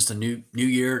 it was just a new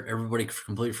year. Everybody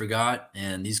completely forgot,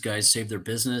 and these guys saved their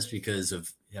business because of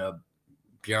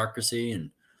bureaucracy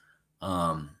and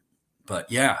but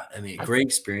yeah, I mean, great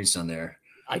experience on there.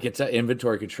 I get that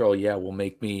inventory control. Yeah, will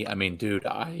make me. I mean, dude,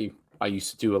 I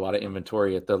used to do a lot of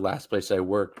inventory at the last place I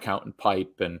worked, counting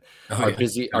pipe, and our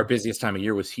busiest time of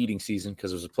year was heating season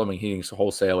because it was a plumbing heating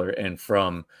wholesaler. And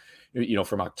from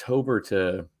October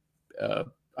to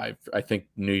I think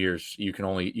New Year's, you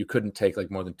couldn't take like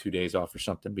more than 2 days off or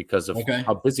something because of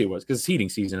how busy it was, because it's heating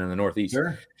season in the Northeast.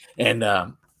 Sure. And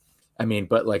I mean,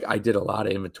 but like I did a lot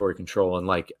of inventory control, and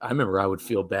like I remember I would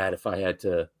feel bad if I had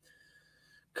to,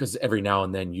 because every now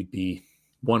and then you'd be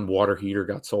one water heater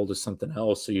got sold as something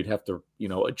else, so you'd have to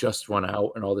adjust run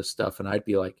out and all this stuff, and I'd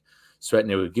be like sweating.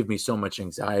 It would give me so much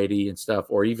anxiety and stuff,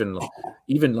 or even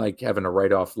like having to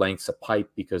write off lengths of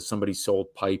pipe because somebody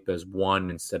sold pipe as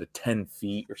 1 instead of 10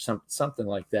 feet or something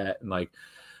like that, and like.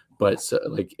 But so,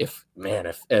 like, if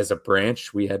as a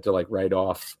branch we had to like write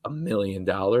off $1 million,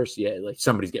 yeah, like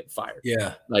somebody's getting fired,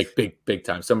 Yeah. like big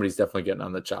time. Somebody's definitely getting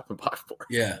on the chopping block for it.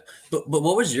 Yeah. But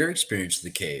what was your experience of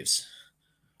the caves?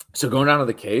 So going down to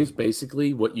the caves,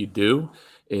 basically what you do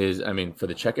is, I mean, for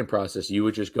the check-in process, you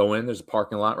would just go in. There's a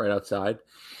parking lot right outside.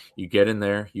 You get in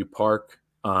there, you park.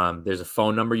 There's a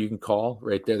phone number you can call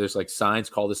right there. There's like signs,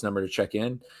 call this number to check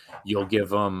in. You'll give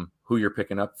them who you're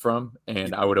picking up from.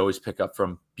 And I would always pick up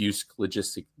from Busk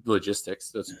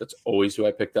Logistics. That's always who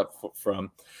I picked up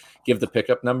from. Give the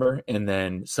pickup number, and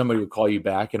then somebody would call you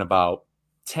back in about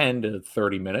 10 to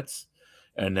 30 minutes.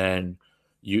 And then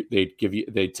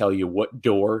they'd tell you what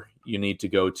door you need to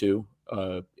go to.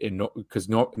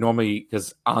 Normally,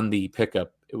 because on the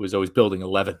pickup, it was always building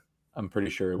 11. I'm pretty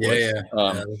sure it was. Yeah.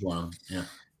 That was one of them. Yeah.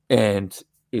 And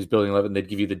it was building 11. They'd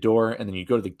give you the door, and then you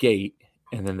go to the gate,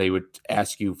 and then they would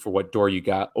ask you for what door you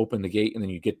got, open the gate, and then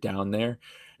you get down there.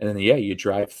 And then, you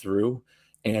drive through.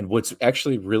 And what's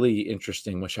actually really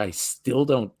interesting, which I still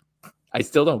don't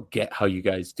get how you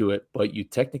guys do it, but you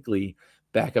technically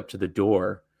back up to the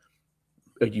door.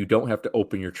 You don't have to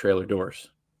open your trailer doors.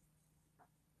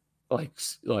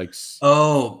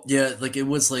 Oh yeah, like it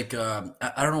was like I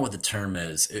don't know what the term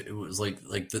is. It was like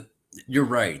you're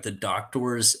right. The dock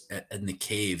doors in the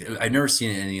cave. I've never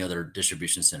seen it in any other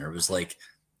distribution center. It was like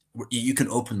you can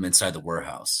open them inside the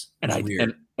warehouse. And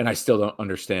I still don't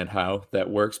understand how that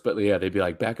works. But yeah, they'd be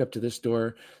like, back up to this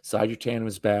door, slide your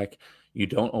tandems back. You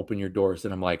don't open your doors.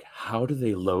 And I'm like, how do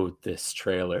they load this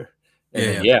trailer?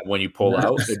 And then, when you pull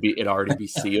out, it'd already be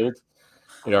sealed.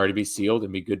 It'd already be sealed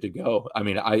and be good to go. I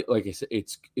mean, like I said,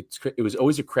 it was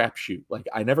always a crapshoot. Like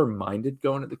I never minded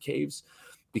going to the caves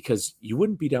because you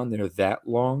wouldn't be down there that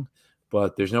long,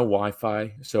 but there's no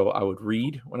Wi-Fi. So I would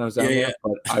read when I was down there,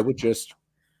 but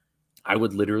I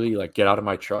would literally like get out of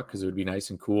my truck because it would be nice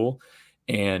and cool.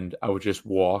 And I would just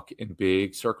walk in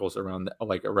big circles around,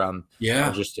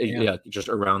 just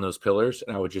around those pillars.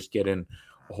 And I would just get in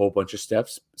a whole bunch of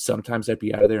steps. Sometimes I'd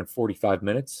be out of there in 45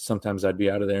 minutes. Sometimes I'd be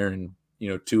out of there in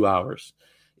 2 hours.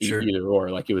 Sure. Either or.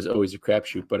 Like it was always a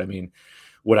crapshoot. But I mean,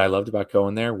 what I loved about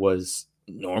going there was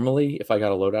normally if I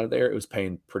got a load out of there, it was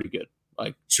paying pretty good.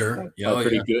 Like sure,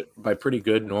 by pretty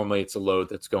good. Normally it's a load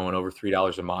that's going over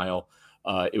 $3 a mile.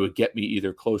 It would get me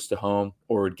either close to home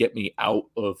or it would get me out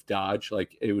of Dodge.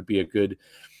 Like it would be a good.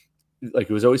 Like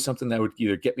it was always something that would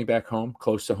either get me back home,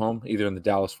 close to home, either in the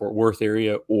Dallas-Fort Worth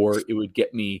area, or it would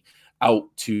get me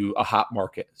out to a hot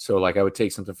market. So like I would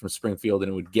take something from Springfield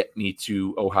and it would get me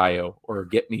to Ohio or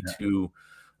get me to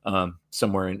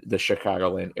somewhere in the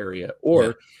Chicagoland area,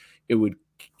 or it would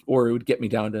get me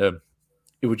down to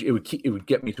it would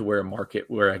get me to where a market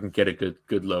where I can get a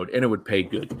good load and it would pay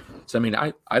good. So I mean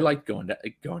I liked going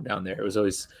down there. It was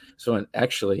always so. And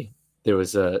actually there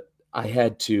was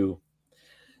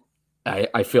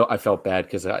I felt bad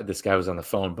because this guy was on the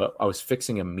phone, but I was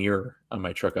fixing a mirror on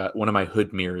my truck. One of my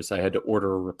hood mirrors, I had to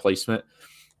order a replacement,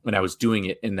 and I was doing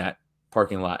it in that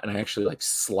parking lot. And I actually like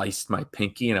sliced my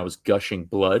pinky, and I was gushing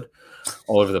blood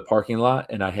all over the parking lot.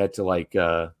 And I had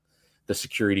to the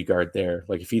security guard there,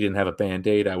 like if he didn't have a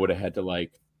Band-Aid, I would have had to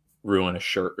like ruin a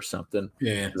shirt or something.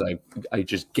 Yeah. I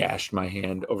just gashed my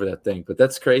hand over that thing. But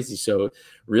that's crazy. So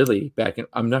really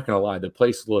I'm not going to lie, the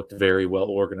place looked very well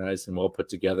organized and well put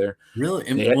together. Really?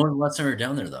 And when was the last time you were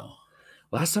down there though?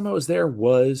 Last time I was there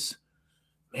was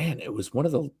one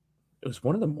of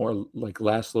the more like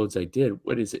last loads I did.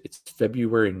 What is it? It's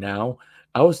February now.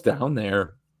 I was down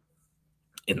there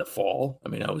in the fall. I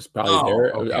mean, I was probably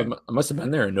there. Okay. I must have been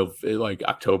there in like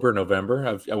October,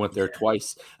 November. I went there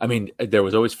twice. I mean, there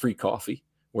was always free coffee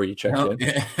where you checked in.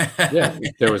 Yeah,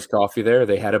 there was coffee there.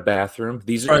 They had a bathroom.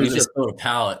 These are just a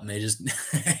pallet, and they just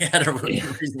had a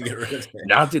reason to get rid of it.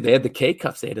 No, dude, they had the K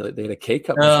cups. They had a K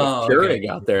cup Keurig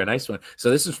out there, a nice one.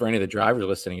 So this is for any of the drivers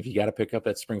listening. If you got to pick up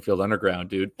at Springfield Underground,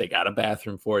 dude, they got a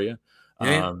bathroom for you.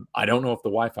 Yeah. I don't know if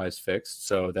the Wi-Fi is fixed,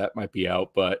 so that might be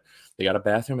out, but they got a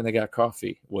bathroom and they got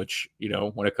coffee, which,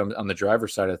 when it comes on the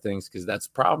driver's side of things, because that's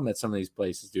the problem that some of these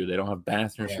places do. They don't have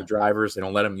bathrooms for drivers. They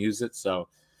don't let them use it. So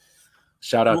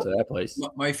shout out to that place.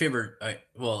 My favorite,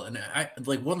 one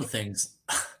of the things,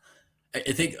 I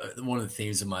think one of the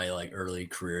themes of my like early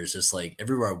career is just like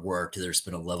everywhere I worked, there's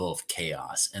been a level of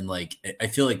chaos. And like, I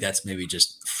feel like that's maybe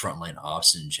just frontline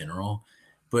ops in general.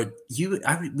 But we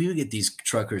would get these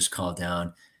truckers called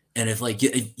down, and if like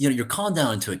you're calling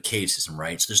down into a cave system,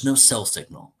 right? So there's no cell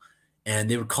signal, and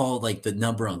they would call like the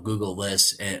number on Google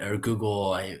lists or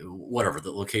Google whatever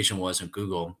the location was on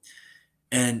Google,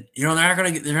 and they're not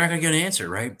gonna get an answer,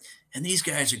 right? And these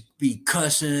guys would be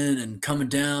cussing and coming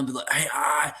down, be like,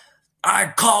 "Hey, I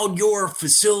called your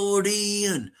facility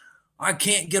and I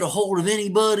can't get a hold of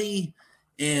anybody."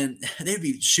 And they'd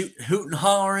be hooting,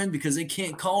 hollering because they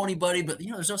can't call anybody, but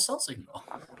there's no cell signal.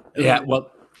 Yeah,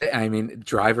 well, I mean,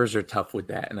 drivers are tough with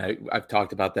that, and I've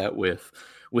talked about that with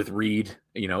Reed,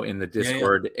 in the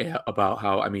Discord about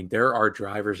how, I mean, there are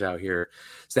drivers out here.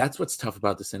 So that's what's tough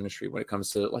about this industry when it comes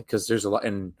to because there's a lot,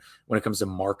 and when it comes to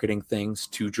marketing things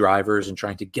to drivers and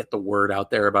trying to get the word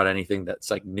out there about anything that's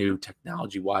like new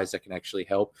technology wise that can actually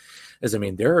help. I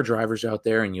mean, there are drivers out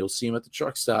there, and you'll see them at the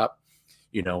truck stop,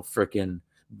 freaking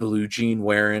blue jean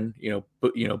wearing,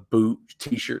 boot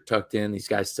t-shirt tucked in. These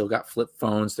guys still got flip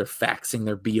phones. They're faxing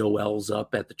their BOLs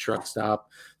up at the truck stop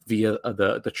via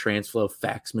the TransFlow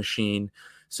fax machine.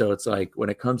 So it's like when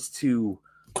it comes to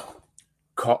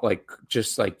when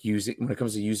it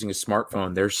comes to using a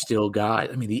smartphone, there's still guys.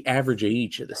 I mean, the average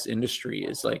age of this industry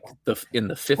is like in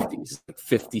the 50s, like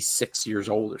 56 years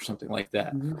old or something like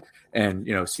that. Mm-hmm.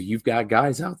 And so you've got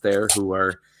guys out there who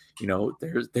are,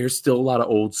 there's still a lot of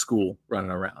old school running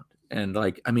around. And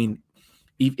like, I mean,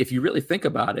 if you really think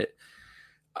about it,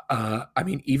 I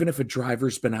mean, even if a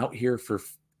driver's been out here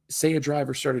say a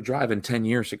driver started driving 10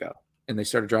 years ago and they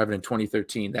started driving in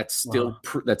 2013, that's still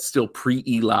that's still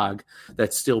pre-ELOG,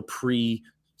 that's still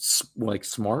like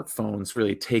smartphones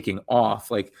really taking off.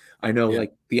 Like I know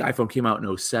like the iPhone came out in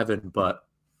 2007, but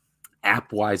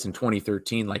app wise in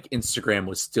 2013, like Instagram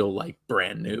was still like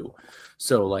brand new.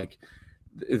 So like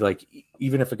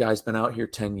even if a guy's been out here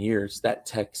 10 years, that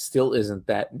tech still isn't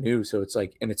that new. So it's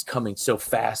like, and it's coming so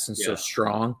fast and so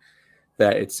strong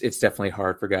that it's definitely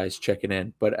hard for guys checking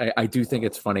in. But I do think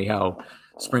it's funny how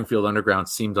Springfield Underground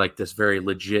seemed like this very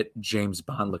legit James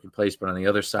Bond looking place, but on the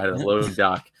other side of the loading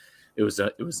dock,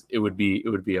 it would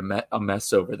be a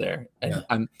mess over there. And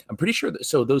I'm pretty sure that,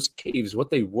 so those caves,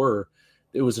 what they were,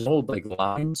 it was an old like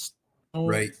limestone.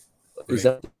 Right. Is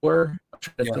that where?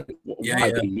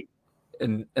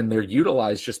 And they're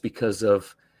utilized just because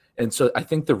of, and so I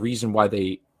think the reason why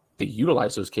they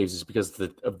utilize those caves is because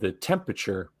of the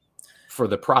temperature for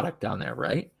the product down there,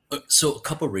 right? So a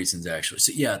couple of reasons actually.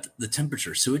 So the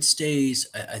temperature. So it stays,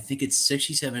 I think it's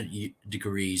 67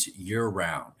 degrees year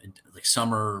round, like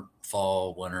summer,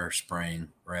 fall, winter, spring,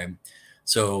 right?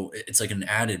 So it's like an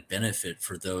added benefit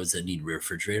for those that need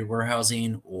refrigerated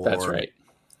warehousing That's right.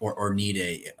 or need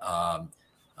a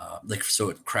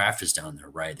so Kraft is down there,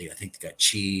 right? I think they got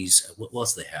cheese. What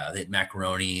else do they have? They had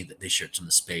macaroni. They shared some of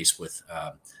the space with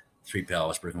 3PL I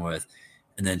was working with,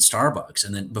 and then Starbucks.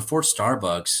 And then before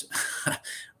Starbucks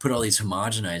put all these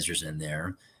homogenizers in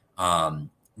there,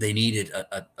 they needed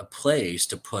a place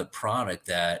to put product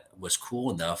that was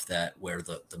cool enough that where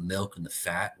the milk and the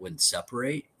fat wouldn't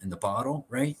separate in the bottle,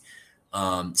 right?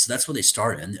 So that's where they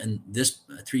started. And this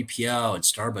 3PL and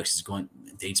Starbucks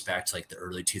dates back to like the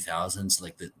early 2000s,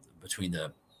 like between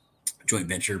the joint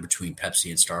venture between Pepsi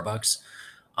and Starbucks.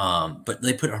 But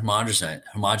they put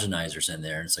homogenizers in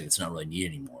there, and it's like it's not really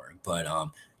needed anymore. But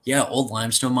old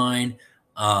limestone mine,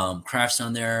 Kraft's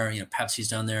down there, Pepsi's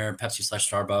down there,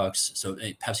 Pepsi/Starbucks. So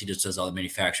Pepsi just does all the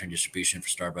manufacturing distribution for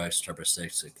Starbucks. Starbucks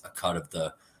takes a cut of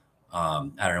the I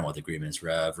don't know what the agreement is,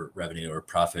 revenue or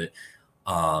profit.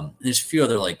 There's a few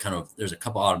other there's a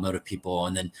couple automotive people,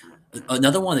 and then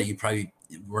another one that you probably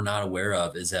were not aware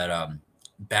of is that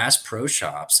Bass Pro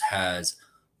Shops has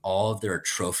all of their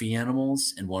trophy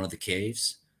animals in one of the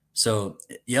caves. So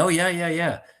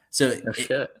So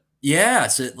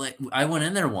so like I went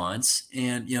in there once,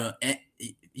 and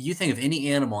you think of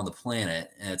any animal on the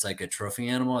planet, and it's like a trophy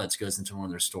animal that goes into one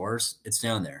of their stores, it's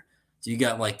down there. So you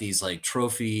got like these like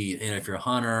trophy, if you're a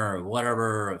hunter or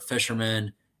whatever, a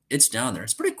fisherman, it's down there.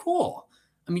 It's pretty cool.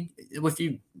 I mean, if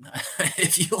you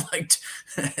liked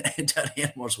dead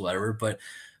animals, whatever, but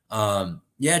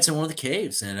it's in one of the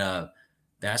caves, and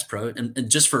Bass Pro, and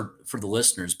just for the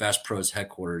listeners, Bass Pro's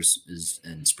headquarters is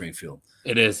in Springfield.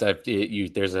 It is.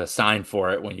 There's a sign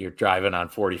for it when you're driving on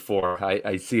 44.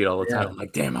 I see it all the time. I'm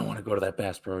like, damn, I want to go to that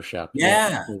Bass Pro Shop.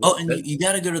 Yeah. Oh, and you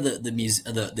got to go to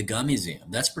the gun museum.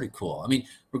 That's pretty cool. I mean,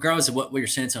 regardless of what your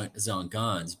stance is on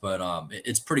guns, but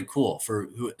it's pretty cool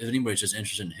if anybody's just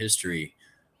interested in history.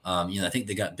 I think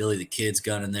they got Billy the Kid's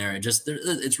gun in there, and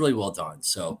it's really well done.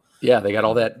 So. Yeah, they got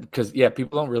all that because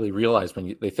people don't really realize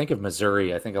when they think of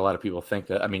Missouri. I think a lot of people think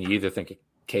that. I mean, you either think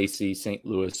Casey, St.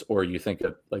 Louis, or you think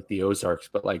of like the Ozarks,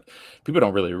 but like people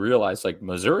don't really realize like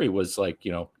Missouri was like,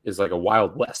 is like a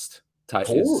Wild West type is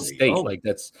Totally. state. Oh, Like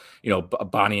that's,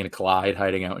 Bonnie and Clyde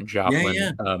hiding out in yeah, Joplin.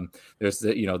 yeah. There's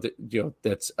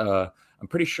that's I'm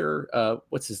pretty sure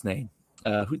what's his name?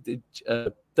 Who did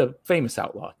the famous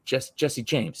outlaw, Jesse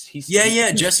James. Yeah,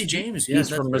 yeah. Jesse James. Yeah, He's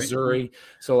that's from right. Missouri.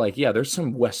 So like, yeah, there's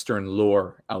some Western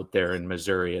lore out there in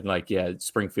Missouri, and like, yeah,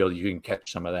 Springfield, you can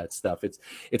catch some of that stuff.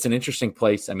 It's an interesting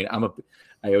place. I mean,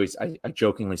 I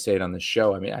jokingly say it on this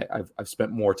show. I mean, I've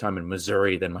spent more time in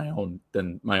Missouri than my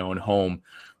own home.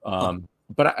 Huh.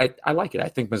 But I like it. I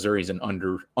think Missouri is an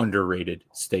underrated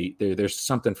state. There's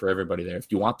something for everybody there.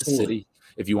 Totally.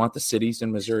 If you want the cities in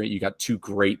Missouri, you got two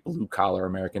great blue collar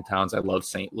American towns. I love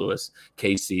St. Louis,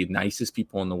 KC, nicest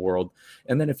people in the world.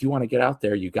 And then if you want to get out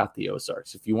there, you got the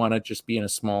Ozarks. If you want to just be in a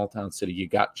small town city, you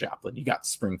got Joplin, you got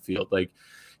Springfield. Like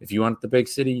if you want the big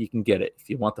city, you can get it. If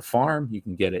you want the farm, you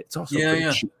can get it. It's also Yeah, pretty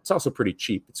yeah. cheap. It's also pretty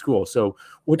cheap. It's cool. So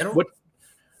I don't.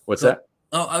 what's Go. that?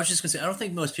 Oh, I was just gonna say, I don't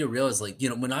think most people realize, like,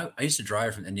 when I used to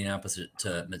drive from Indianapolis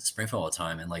to Springfield all the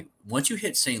time, and like once you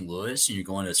hit St. Louis and you're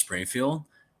going to Springfield,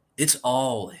 it's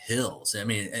all hills. I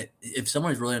mean, if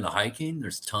someone's really into hiking,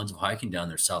 there's tons of hiking down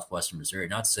there, southwestern Missouri.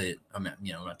 Not to say, I mean,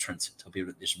 I'm not trying to tell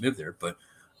people that they should move there, but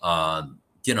I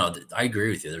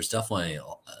agree with you. There's definitely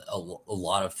a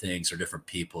lot of things or different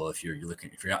people if you're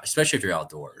looking, if you're not, especially if you're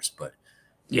outdoors. But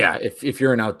Yeah, if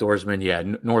you're an outdoorsman, yeah,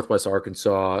 Northwest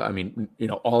Arkansas. I mean,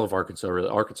 all of Arkansas, really,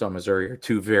 Arkansas and Missouri are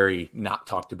two very not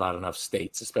talked about enough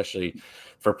states, especially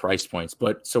for price points.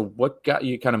 But so, what got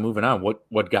you kind of moving on?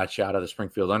 What got you out of the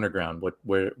Springfield Underground?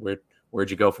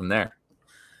 Where'd you go from there?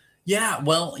 yeah,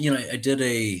 well, I did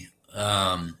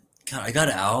God, I got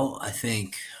out. I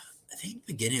think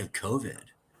beginning of COVID.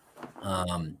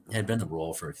 Had been the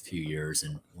role for a few years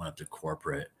and went up to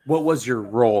corporate. What was your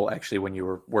role actually when you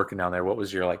were working down there? What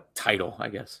was your like title, I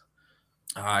guess?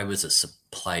 I was a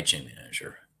supply chain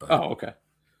manager, but Oh, okay.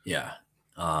 yeah.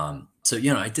 So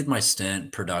I did my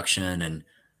stint production, and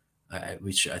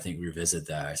we should, I think, revisit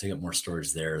that. I got more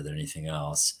stories there than anything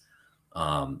else.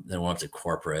 Then went up to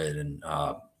corporate, and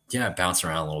yeah, bounced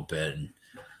around a little bit and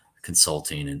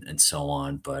consulting and so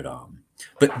on.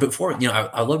 But before,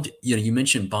 I loved, you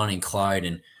mentioned Bonnie and Clyde,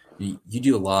 and you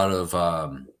do a lot of,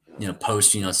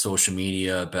 posting on social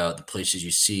media about the places you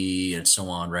see and so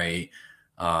on, right?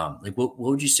 Like what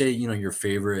would you say, your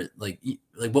favorite, like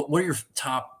what are your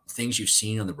top things you've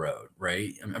seen on the road,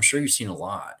 right? I'm sure you've seen a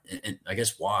lot, and I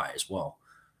guess why as well.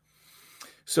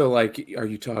 So, like, are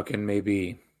you talking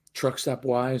maybe truck stop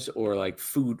wise, or like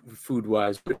food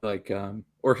wise, but like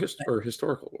or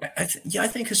historical? Yeah, I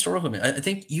think historical. I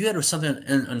think you had something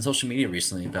on social media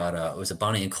recently about was it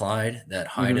Bonnie and Clyde, that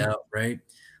Mhm. hideout, right?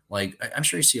 Like I'm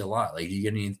sure you see a lot. Like, do you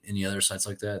get any other sites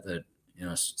like that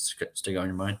stick on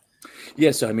your mind?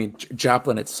 Yeah, so I mean,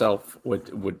 Joplin itself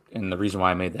and the reason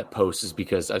why I made that post is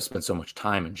because I've spent so much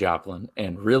time in Joplin,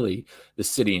 and really, the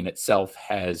city in itself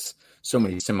has so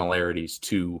many similarities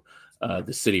to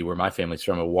the city where my family's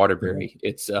from, Mhm. Waterbury.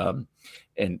 It's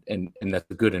and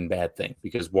that's a good and bad thing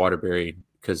because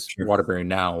Sure. Waterbury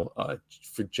now,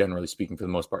 for generally speaking, for the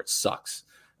most part, sucks.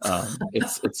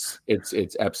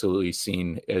 It's absolutely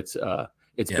seen its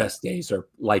Yeah. best days are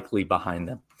likely behind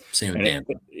them. Same with And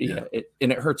Dan. Yeah.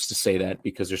 it hurts to say that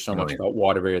because there's so Oh much yeah. about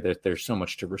Waterbury that there's so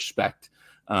much to respect.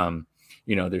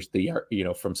 There's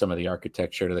from some of the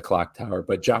architecture to the clock tower,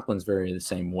 but Joplin's very the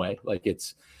same way. Like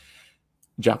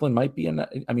Joplin might be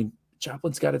I mean,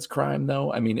 Joplin's got its crime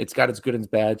though. I mean, it's got its good and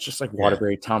bad, just like Yeah.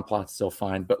 Waterbury. Town plot's still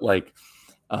fine, but like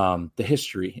the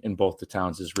history in both the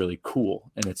towns is really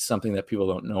cool, and it's something that people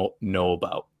don't know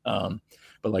about.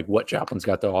 But like what Joplin's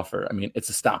got to offer, I mean, it's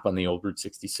a stop on the old Route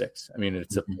 66. I mean,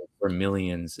 it's a Mhm. where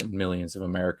millions and millions of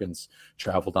Americans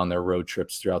traveled on their road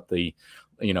trips throughout the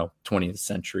 20th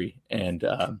century, and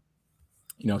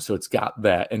so it's got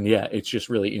that, and yeah, it's just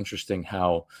really interesting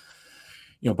how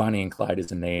Bonnie and Clyde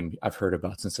is a name I've heard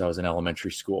about since I was in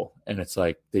elementary school. And it's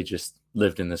like they just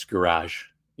lived in this garage,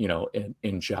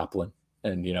 in Joplin.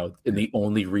 And the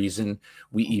only reason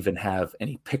we even have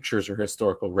any pictures or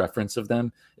historical reference of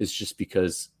them is just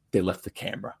because they left the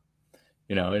camera,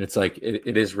 and it's like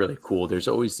it is really cool. There's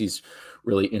always these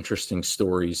really interesting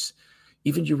stories.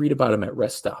 Even you read about them at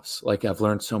rest stops. Like I've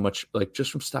learned so much, like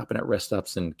just from stopping at rest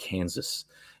stops in Kansas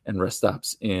and rest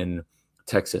stops in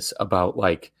Texas about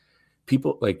like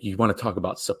people like you want to talk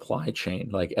about supply chain.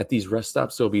 Like at these rest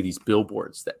stops, there'll be these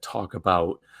billboards that talk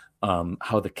about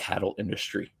how the cattle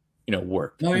industry,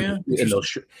 worked, Oh and yeah. and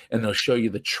Interesting. they'll show you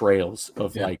the trails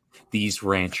of Yeah. like these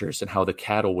ranchers and how the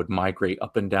cattle would migrate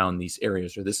up and down these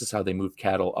areas, or this is how they move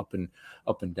cattle up and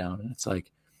down. And it's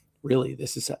like, really,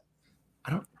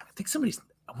 I think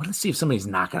I want to see if somebody's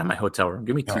knocking on my hotel room.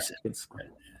 Give me 2 seconds.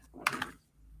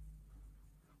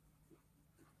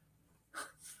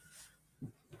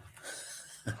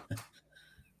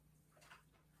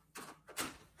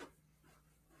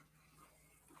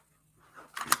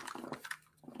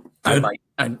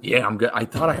 I'm good. I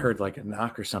thought I heard like a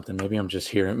knock or something. Maybe I'm just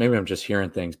hearing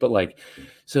things. But like,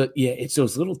 so yeah, it's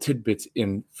those little tidbits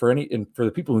for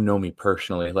the people who know me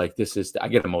personally, like I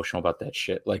get emotional about that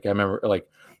shit. Like I remember like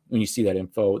when you see that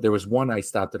info, there was one I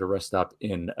stopped at a rest stop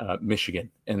in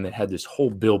Michigan, and they had this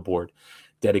whole billboard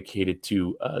dedicated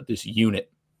to this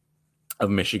unit of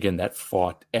Michigan that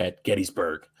fought at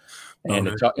Gettysburg.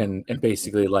 And and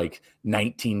basically like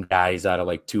 19 guys out of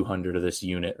like 200 of this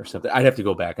unit or something. I'd have to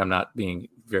go back. I'm not being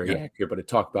very accurate, but it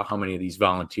talked about how many of these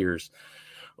volunteers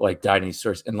like died in these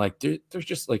stories. And like, there's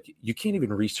just like, you can't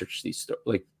even research these stories.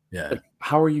 Like,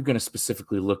 how are you going to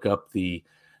specifically look up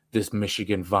this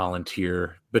Michigan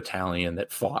volunteer battalion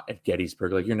that fought at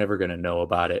Gettysburg? Like, you're never going to know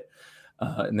about it.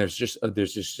 And there's just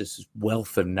this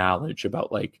wealth of knowledge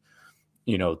about like,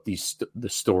 you know, the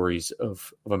stories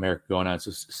of America going on.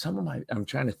 So I'm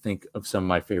trying to think of some of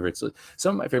my favorites,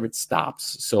 some of my favorite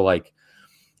stops. So like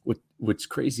what's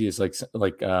crazy is like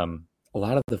a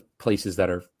lot of the places that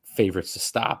are favorites to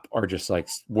stop are just like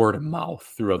word of mouth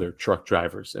through other truck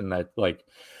drivers. And that like,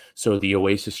 so the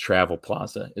Oasis Travel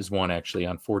Plaza is one actually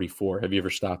on 44. Have you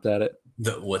ever stopped at it?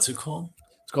 What's it called?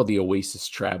 It's called the Oasis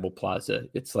Travel Plaza.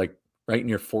 It's like right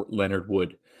near Fort Leonard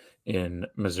Wood in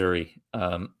Missouri,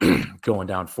 going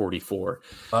down 44.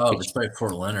 Oh, it's by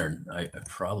Fort Leonard. I've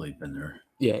probably been there.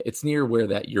 Yeah, it's near where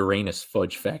that Uranus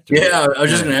fudge factory is. Yeah, I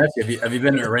was just going to ask you, have you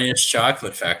been to Uranus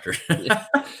Chocolate Factory? Yeah.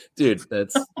 Dude,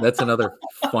 that's another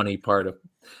funny part of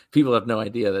people have no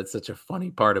idea. That's such a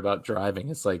funny part about driving.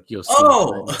 It's like you'll see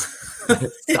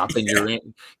stop in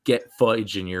Uranus, get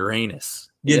fudge in Uranus.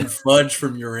 Getting fudge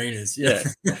from Uranus. Yeah.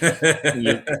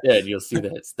 You'll see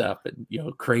that stuff, and you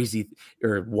know, crazy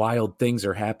or wild things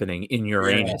are happening in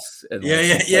Uranus.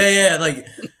 Yeah. Like,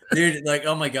 dude, like,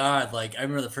 oh my God. Like, I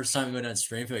remember the first time we went down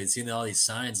Springfield, you'd seen all these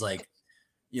signs like,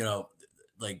 you know,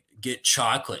 like get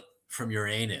chocolate from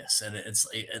Uranus. And it's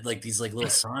like these like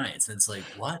little signs. And it's like,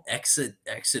 what? Exit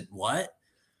what?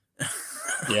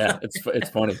 Yeah, it's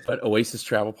funny. But Oasis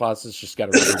Travel Plaza's just got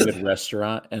a really good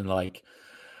restaurant, and like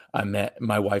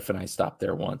my wife and I stopped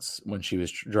there once when she was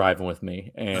driving with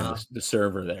me, and the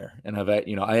server there. And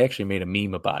I actually made a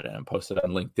meme about it and posted it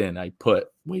on LinkedIn. I put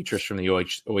waitress from the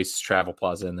Oasis Travel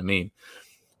Plaza in the meme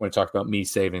when I talked about me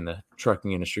saving the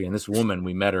trucking industry. And this woman,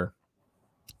 we met her.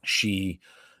 She,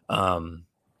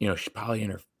 she's probably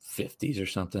in her 50s or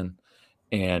something.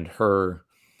 And her,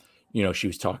 she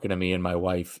was talking to me and my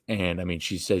wife. And I mean,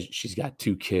 she says she's got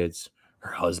 2 kids.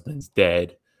 Her husband's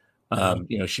dead.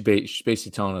 She's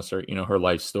basically telling us her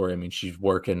life story. I mean, she's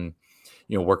working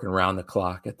around the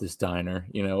clock at this diner,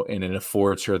 and it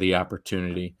affords her the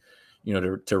opportunity,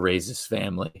 to raise this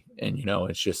family. And,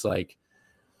 it's just like,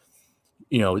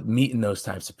 meeting those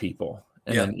types of people.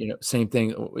 And then, same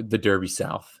thing with the Derby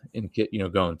South and,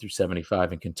 going through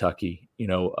 75 in Kentucky,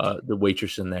 the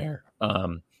waitress in there,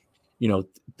 the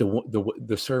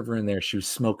server in there, she was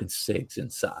smoking cigs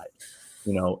inside,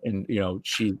 and,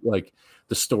 she like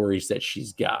the stories that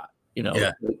she's got,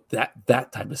 that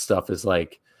type of stuff is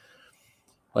like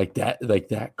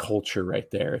that culture right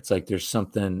there. It's like, there's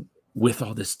something with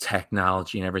all this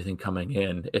technology and everything coming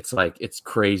in. It's like, it's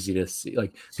crazy to see,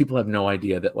 like, people have no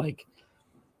idea that like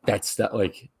that stuff,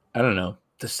 like, I don't know,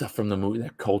 the stuff from the movie,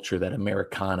 that culture, that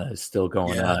Americana is still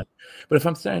going on. But if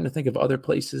I'm starting to think of other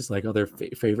places, like other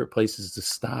favorite places to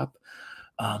stop,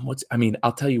 I'll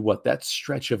tell you what, that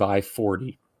stretch of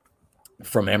I-40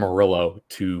 from Amarillo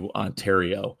to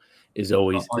Ontario is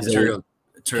always Ontario,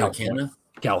 Canada?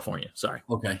 California. Sorry.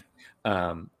 Okay.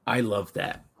 I love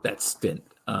that stint.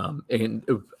 And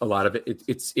a lot of it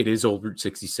is old Route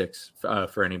 66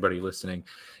 for anybody listening.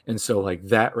 And so like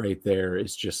that right there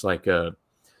is just like because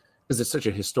it's such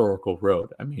a historical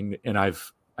road. I mean, and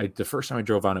the first time I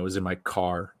drove on it was in my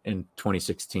car in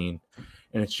 2016,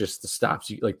 and it's just the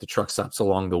stops, like the truck stops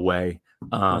along the way.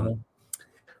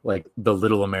 Like the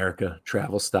Little America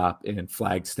travel stop in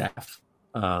Flagstaff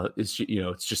is,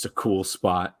 it's just a cool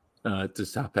spot to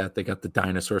stop at. They got the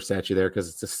dinosaur statue there because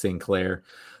it's a Sinclair.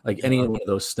 Like any one of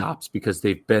those stops, because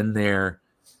they've been there.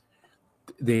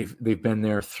 They've been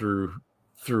there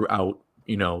throughout,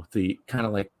 the kind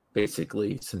of like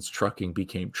basically since trucking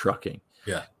became trucking.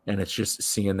 Yeah. And it's just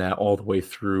seeing that all the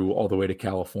way to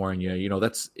California.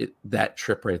 That's it. That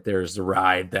trip right there is the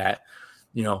ride that,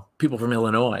 people from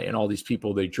Illinois and all these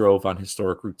people, they drove on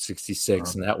historic Route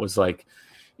 66. And that was like,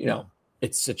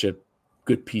 it's such a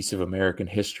good piece of American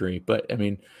history. But I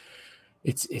mean,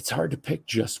 it's hard to pick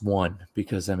just one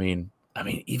because I mean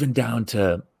even down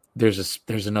to there's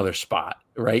another spot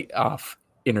right off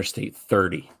Interstate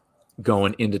 30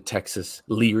 going into Texas,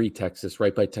 Leary, Texas,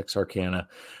 right by Texarkana.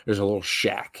 There's a little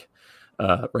shack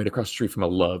right across the street from a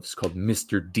Love's called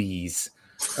Mr. D's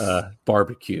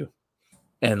barbecue.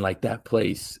 And like that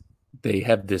place, they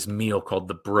have this meal called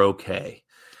the broquet.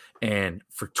 And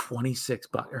for 26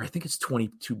 bucks, or I think it's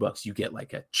 22 bucks, you get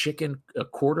like a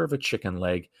quarter of a chicken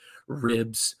leg,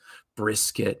 ribs,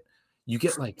 brisket. You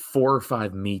get like 4 or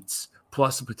 5 meats,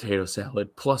 plus a potato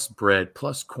salad, plus bread,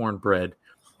 plus cornbread.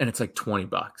 And it's like 20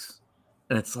 bucks.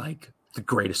 And it's like the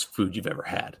greatest food you've ever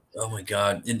had. Oh my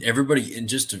God. And everybody, and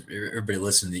just to everybody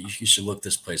listening, you should look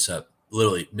this place up.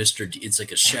 Literally, Mr. D, it's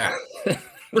like a shack.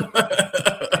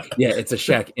 Yeah, it's a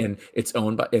shack and it's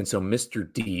owned by, and so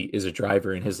Mr. D is a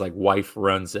driver and his like wife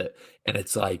runs it. And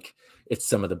it's like, it's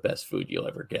some of the best food you'll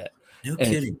ever get. No And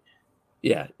kidding.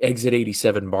 yeah, Exit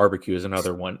 87 Barbecue is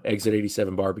another one. Exit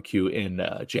 87 Barbecue in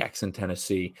Jackson,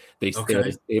 Tennessee.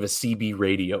 Okay. They have a CB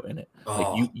radio in it. Like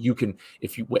Oh, you can,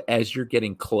 if you, as you're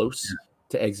getting close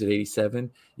to Exit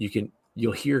 87,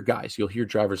 you'll hear drivers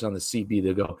on the CB.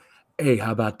 They'll go, "Hey,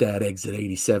 how about that Exit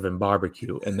 87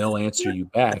 Barbecue?" And they'll answer you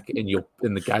back, and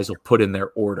the guys will put in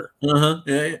their order. uh-huh.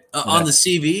 Yeah, yeah. On the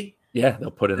CV. Yeah,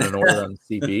 they'll put in an order on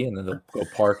the CB, and then they'll go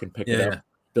park and pick it Yeah. up.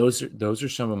 Those are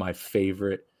some of my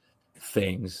favorite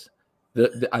things.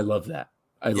 I love that.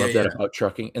 I love that about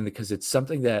trucking, and because it's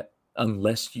something that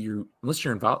unless you're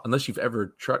involved, unless you've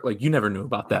ever trucked, like you never knew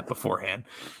about that beforehand.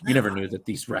 You never knew that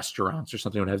these restaurants or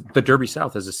something would have. The Derby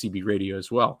South has a CB radio as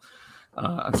well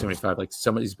on 75. Like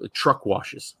some of these truck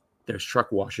washes. There's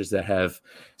truck washes that have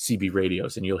CB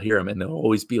radios, and you'll hear them, and there'll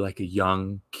always be like a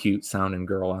young, cute sounding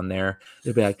girl on there.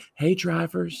 They'll be like, "Hey,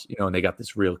 drivers," and they got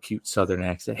this real cute Southern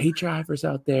accent. "Hey, drivers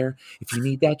out there, if you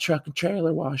need that truck and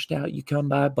trailer washed out, you come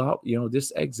by,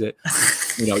 this exit."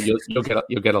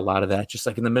 You'll get a lot of that, just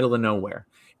like in the middle of nowhere.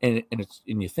 And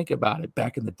you think about it,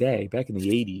 back in the day, back in the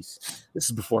 80s, this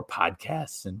is before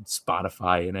podcasts and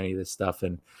Spotify and any of this stuff,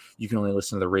 and you can only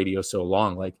listen to the radio so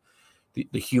long, like.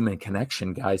 The human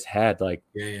connection guys had, like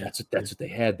that's what they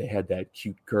had. They had that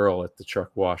cute girl at the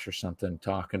truck wash or something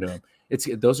talking to them.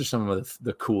 Those are some of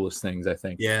the coolest things I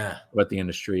think about the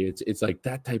industry. It's like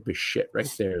that type of shit right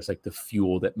there is like the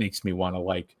fuel that makes me want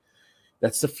to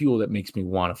that's the fuel that makes me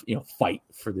want to fight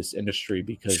for this industry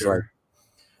because like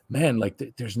man, like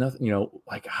there's nothing,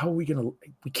 like how are we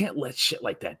we can't let shit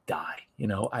like that die.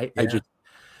 I just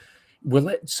we're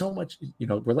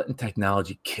letting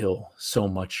technology kill so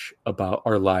much about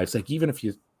our lives. Like, even if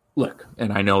you look,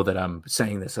 and I know that I'm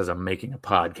saying this as I'm making a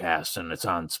podcast and it's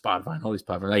on Spotify and all these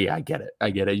platforms. Yeah, I get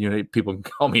it. People can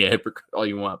call me a hypocrite all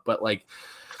you want, but like,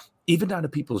 even down to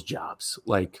people's jobs.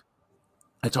 Like,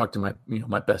 I talked to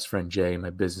my best friend Jay, my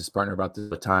business partner, about this all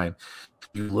the time.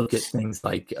 You look at things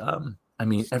like,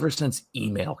 ever since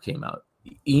email came out,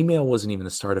 email wasn't even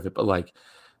the start of it, but like,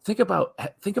 think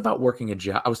about working a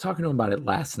job. I was talking to him about it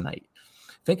last night.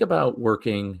 Think about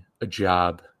working a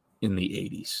job in the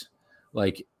 80s.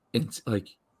 Like, it's like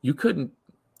you couldn't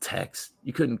text,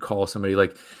 you couldn't call somebody.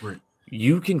 Like,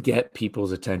 you can get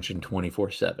people's attention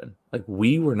 24/7. Like,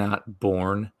 we were not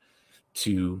born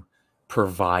to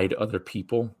provide other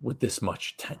people with this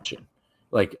much attention.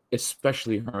 Like,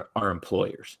 especially our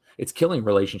employers. It's killing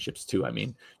relationships too. I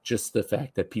mean, just the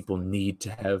fact that people need to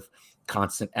have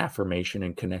constant affirmation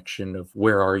and connection of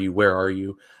where are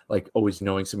you, like always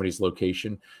knowing somebody's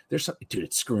location. There's something, dude,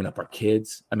 it's screwing up our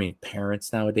kids. I mean,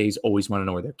 parents nowadays always want to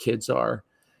know where their kids are.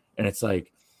 And it's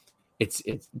like, it's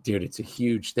a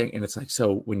huge thing. And it's like,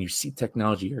 so when you see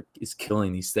technology is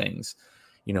killing these things,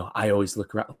 I always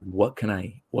look around, what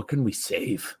can we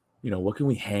save? What can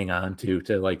we hang on to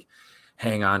like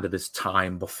hang on to this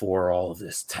time before all of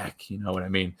this tech, you know what I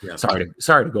mean? Yeah. Sorry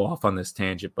to go off on this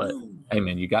tangent, but hey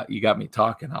man, you got me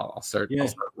talking. I'll start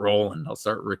rolling. I'll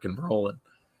start Rick and rolling.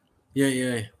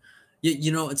 Yeah.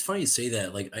 It's funny you say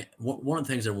that. Like, one of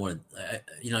the things I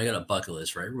got a bucket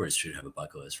list, right? Everybody should have a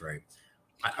bucket list, right?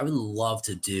 I would love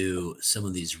to do some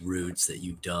of these routes that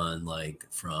you've done, like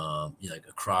from like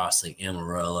across like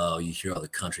Amarillo. You hear all the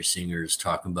country singers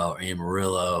talking about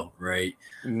Amarillo, right?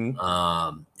 Mm-hmm.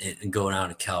 And going out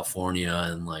to California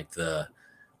and like what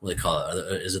do they call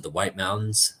it? Is it the White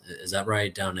Mountains? Is that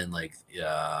right? Down in like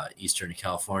Eastern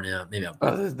California? Maybe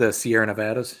the Sierra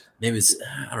Nevadas. Maybe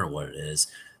I don't know what it is,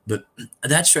 but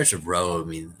that stretch of road. I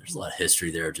mean, there's a lot of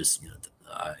history there. Just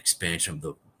the expansion of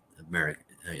the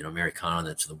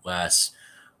Americana to the west.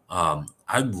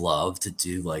 I'd love to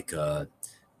do like a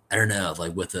I don't know,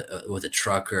 like with a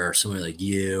trucker or somebody like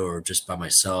you, or just by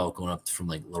myself going up from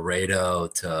like Laredo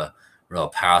to El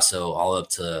Paso, all up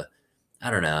to, I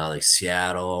don't know, like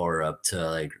Seattle, or up to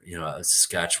like,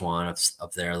 Saskatchewan,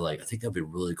 up there. Like, I think that'd be a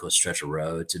really cool stretch of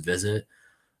road to visit.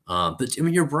 But I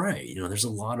mean, you're right. There's a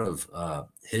lot of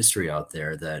history out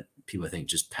there that people, I think,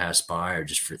 just pass by, or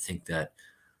just think that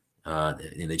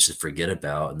they just forget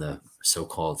about in the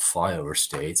so-called flyover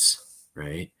states,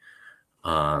 right?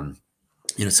 Um,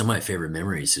 some of my favorite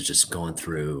memories is just going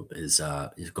through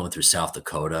South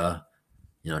Dakota,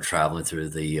 traveling through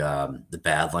the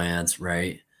Badlands,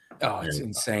 right? Oh, it's And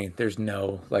insane. There's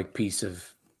no like piece of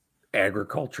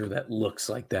agriculture that looks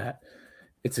like that.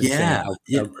 It's insane yeah, how,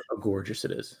 yeah, how gorgeous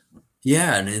it is.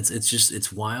 yeah, and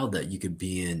it's wild that you could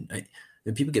be in.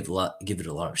 And people give it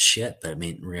a lot of shit, but I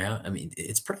mean,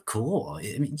 it's pretty cool.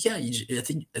 I mean, yeah, I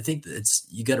think that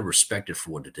you got to respect it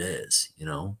for what it is,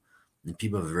 And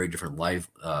people have a very different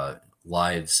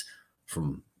lives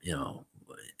from in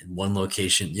one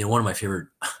location. One of my favorite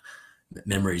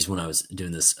memories when I was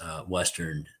doing this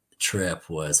Western trip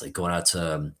was like going out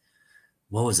to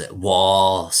what was it,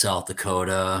 Wall, South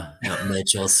Dakota,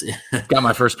 Mitchell. Got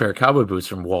my first pair of cowboy boots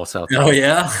from Wall, South Oh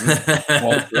Dakota.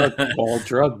 yeah, Wall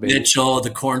drug, baby. Mitchell, the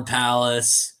Corn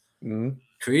Palace, Mhm.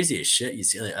 crazy as shit. You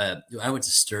see, like, I went to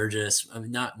Sturgis. I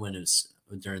mean, not when it was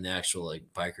during the actual like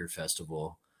biker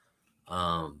festival.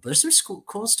 But there's some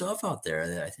cool stuff out there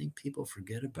that I think people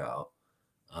forget about.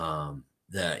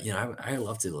 That I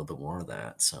love to do a little bit more of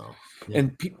that. So yeah,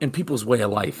 And people's way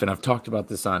of life. And I've talked about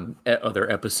this on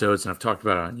other episodes, and I've talked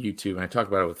about it on YouTube, and I talk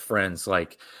about it with friends,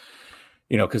 like,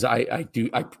 because I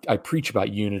preach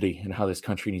about unity and how this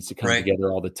country needs to come right.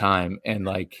 together all the time. And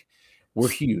like, we're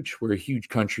a huge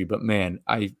country, but man,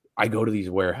 I go to these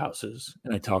warehouses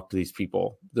and I talk to these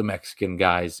people, the Mexican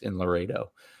guys in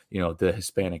Laredo, the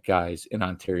Hispanic guys in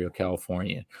Ontario,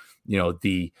 California,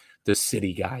 the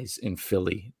city guys in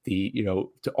Philly, to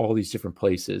all these different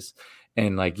places.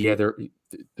 And like, yeah,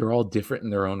 they're all different in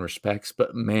their own respects,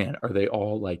 but man, are they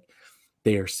all like,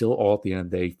 they are still all at the end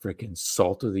of the day freaking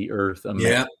salt of the earth Yeah.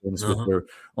 Americans with Uh-huh. their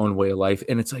own way of life.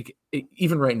 And it's like,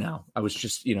 even right now, I was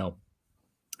just,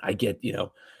 I get,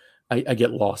 I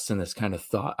get lost in this kind of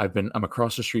thought. I'm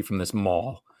across the street from this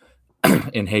mall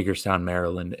in Hagerstown,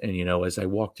 Maryland. And, as I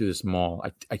walk through this mall,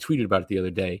 I tweeted about it the other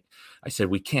day. I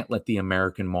said, we can't let the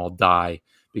American mall die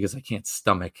because I can't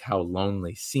stomach how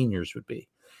lonely seniors would be.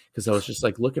 Because I was just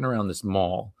like looking around this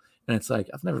mall, and it's like,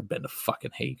 I've never been to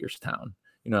fucking Hagerstown.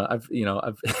 I've the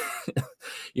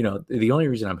only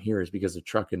reason I'm here is because of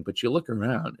trucking, but you look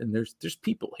around and there's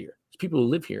people here. There's people who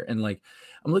live here. And like,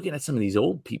 I'm looking at some of these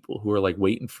old people who are like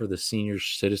waiting for the senior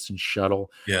citizen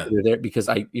shuttle. Yeah. They're there because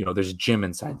there's a gym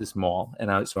inside this mall.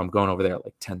 And so I'm going over there at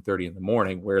like 10:30 in the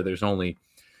morning, where there's only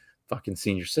fucking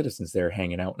senior citizens there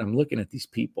hanging out. And I'm looking at these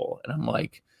people and I'm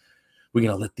like, we're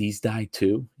going to let these die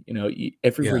too.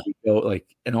 Everywhere Yeah. you go, like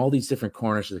in all these different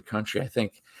corners of the country, I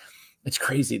think it's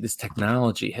crazy. This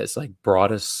technology has like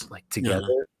brought us like together,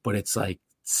 Uh-huh. but it's like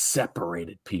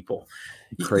separated people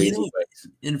in You crazy know, ways.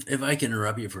 and if I can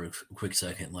interrupt you for a quick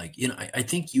second, like, I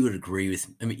think you would agree with,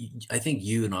 I mean, I think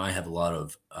you and I have a lot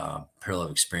of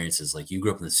parallel experiences. Like, you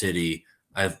grew up in the city.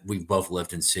 We both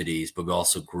lived in cities, but we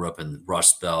also grew up in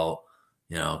Rust Belt,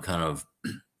 kind of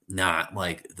not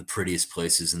like the prettiest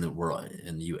places in the world.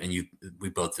 We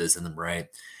both visit them, right?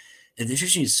 And it's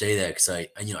interesting you say that, because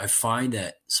I find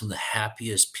that some of the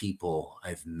happiest people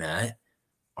I've met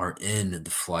are in the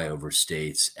flyover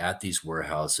states at these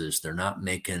warehouses. They're not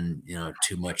making,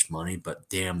 too much money, but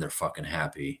damn, they're fucking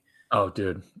happy. Oh,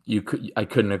 dude, I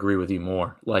couldn't agree with you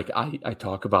more. Like I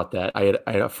talk about that. I had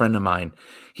a friend of mine.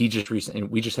 He just recently,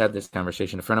 we just had this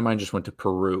conversation. A friend of mine just went to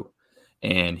Peru,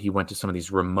 and he went to some of these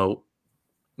remote,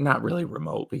 not really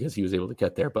remote because he was able to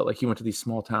get there, but like he went to these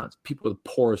small towns. People are the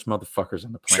poorest motherfuckers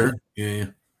on the planet. Sure. Yeah.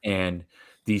 And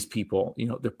these people,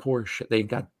 they're poor as shit. They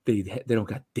don't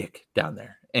got dick down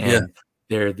there, Yeah. and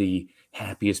they're the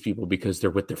happiest people because they're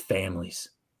with their families,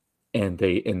 and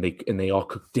they all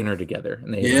cook dinner together,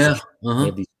 and they have Yeah. they Uh-huh.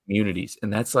 have these communities,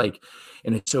 and that's like,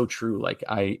 and it's so true. Like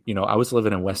I was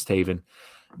living in West Haven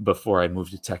before I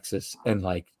moved to Texas, and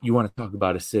like, you want to talk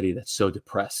about a city that's so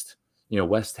depressed.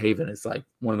 West Haven is like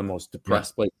one of the most Yeah.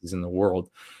 depressed places in the world,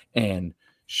 and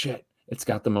shit, it's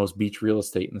got the most beach real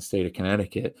estate in the state of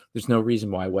Connecticut. There's no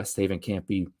reason why West Haven can't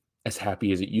be as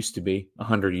happy as it used to be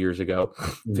 100 years ago,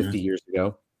 Mhm. 50 years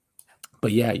ago.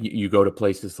 But yeah, you go to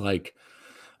places like,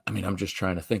 I mean, I'm just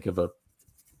trying to think of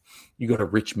you go to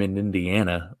Richmond,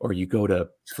 Indiana, or you go to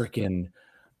freaking,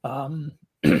 um,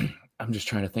 I'm just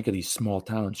trying to think of these small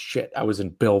towns. Shit, I was in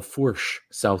Belle Fourche,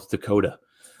 South Dakota.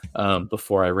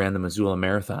 before I ran the Missoula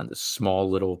Marathon, this small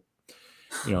little,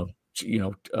 you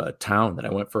know, town that I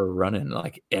went for a run in.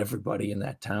 Like everybody in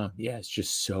that town, yeah, it's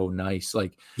just so nice.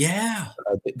 Like Yeah.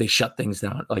 they shut things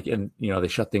down, like, and they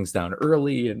shut things down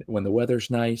early, and when the weather's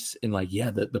nice, and like, yeah,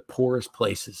 the poorest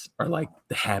places are like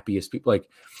the happiest people. Like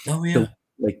Oh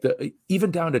the yeah. even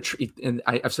down to and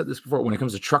I've said this before, when it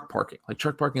comes to truck parking, like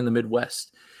truck parking in the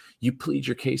Midwest, you plead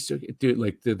your case to, dude,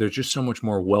 like they're just so much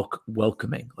more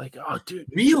welcoming. Like, oh, dude,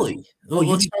 Really? oh, Well,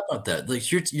 you let's need. talk about that.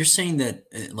 Like you're saying that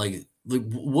like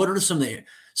what are some of the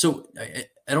so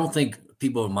I don't think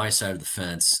people on my side of the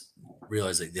fence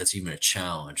realize that that's even a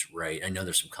challenge, right? I know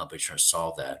there's some companies trying to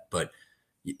solve that, but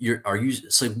are you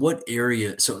it's like what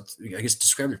area so I guess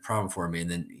describe the problem for me,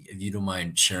 and then if you don't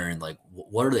mind sharing, like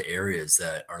what are the areas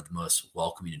that are the most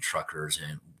welcoming to truckers,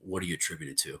 and what do you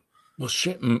attribute it to? Well,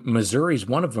 shit, Missouri's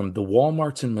one of them. The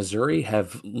Walmarts in Missouri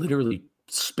have literally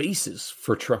spaces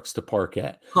for trucks to park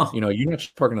at. Huh. You're not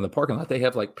just parking in the parking lot. They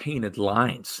have like painted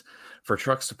lines for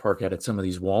trucks to park at some of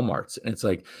these Walmarts. And it's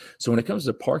like, so when it comes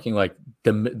to parking, like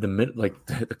like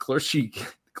the closer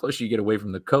you get away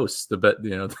from the coast, the better,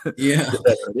 Yeah. the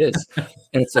better it is.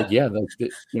 And it's like, yeah,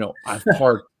 like I've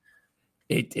parked.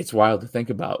 It's wild to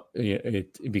think about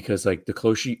it, because like the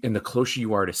closer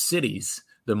you are to cities,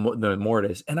 the more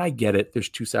it is. And I get it. There's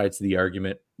two sides to the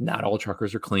argument. Not all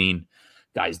truckers are clean.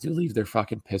 Guys do leave their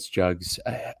fucking piss jugs.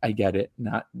 I get it.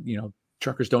 Not,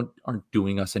 truckers aren't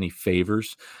doing us any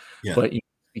favors, Yeah. but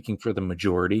speaking for the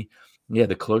majority, yeah,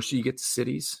 the closer you get to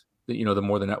cities, the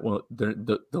more than that, well,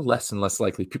 the less and less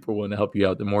likely people are willing to help you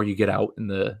out. The more you get out in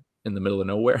the middle of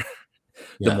nowhere,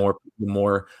 the Yeah.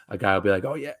 more a guy will be like,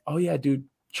 oh yeah, dude,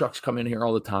 trucks come in here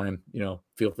all the time.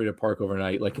 Feel free to park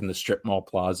overnight, like in the strip mall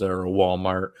plaza or a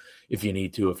Walmart if you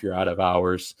need to, if you're out of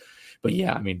hours. But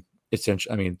yeah, I mean,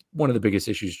 essentially, I mean, one of the biggest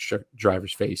issues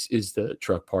drivers face is the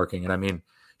truck parking, and I mean,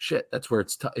 shit, that's where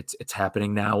it's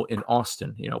happening now in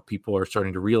Austin. People are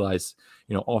starting to realize,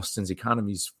 Austin's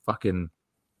economy's fucking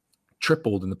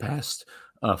tripled in the past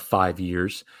 5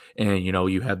 years, and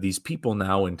you have these people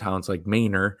now in towns like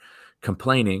Manor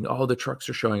complaining, oh, the trucks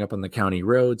are showing up on the county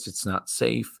roads, it's not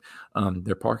safe,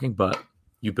 they're parking. But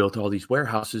you built all these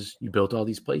warehouses, you built all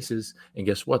these places, and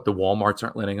guess what? The Walmarts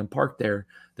aren't letting them park there.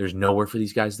 There's nowhere for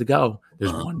these guys to go.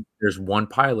 Uh-huh. There's one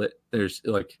pilot. There's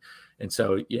like, and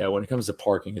so yeah, when it comes to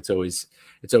parking, it's always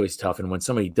tough. And when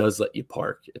somebody does let you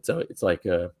park, it's like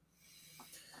a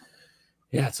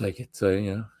yeah, it's a It's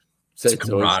a it's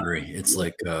always, camaraderie. It's yeah,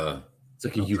 like it's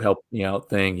like a you okay. help me out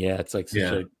thing. Yeah, it's like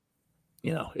such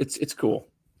Yeah. a, it's cool,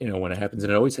 when it happens.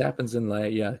 And it always happens in,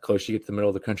 like, yeah, close you get to the middle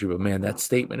of the country. But man, that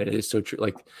statement, it is so true.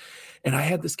 Like, and I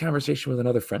had this conversation with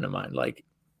another friend of mine, like,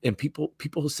 and people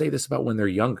say this about when they're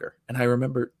younger. And I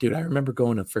remember, dude, I remember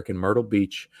going to freaking Myrtle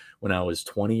Beach when I was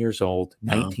 20 years old,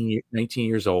 Uh-huh. 19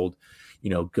 years old,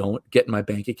 going, getting my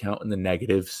bank account in the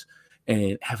negatives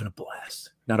and having a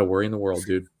blast. Not a worry in the world,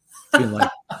 dude. Being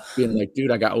like,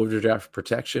 dude, I got overdraft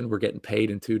protection. We're getting paid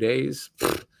in 2 days.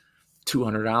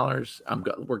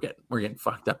 $200. We're getting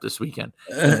fucked up this weekend.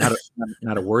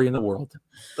 Not a worry in the world.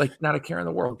 Like, not a care in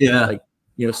the world. Yeah. Like,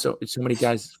 so many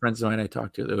guys, friends of mine I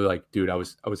talked to, they were like, dude, I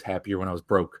was happier when I was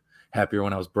broke. Happier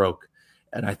when I was broke.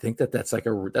 And I think that's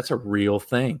a real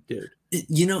thing, dude.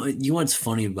 What's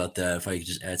funny about that, if I could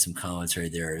just add some commentary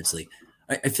there, it's like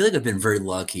I feel like I've been very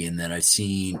lucky in that I've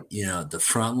seen, the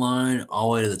front line all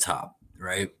the way to the top,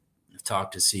 right? I've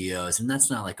talked to CEOs, and that's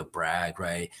not like a brag,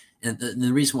 right? And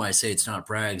the reason why I say it's not a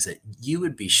brag is that you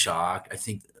would be shocked. I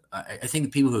think the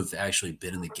people who have actually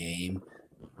been in the game,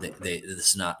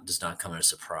 this does not come as a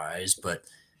surprise, but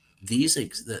these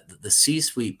like the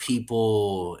C-suite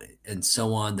people and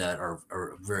so on that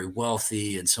are very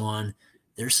wealthy and so on,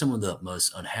 they're some of the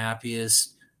most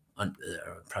unhappiest,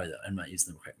 probably I'm not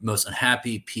using the word, most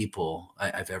unhappy people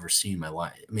I've ever seen in my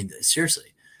life. I mean,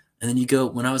 seriously. And then you go,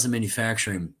 when I was in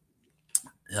manufacturing,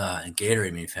 in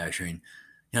Gatorade manufacturing,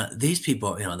 these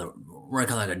people, they're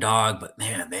working like a dog, but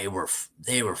man, they were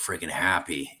freaking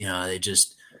happy. They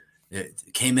just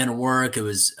came into work. It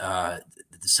was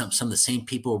some of the same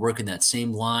people were working that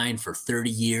same line for 30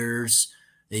 years.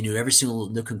 They knew every single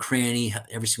nook and cranny,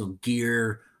 every single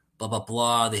gear, blah, blah,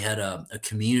 blah. They had a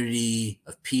community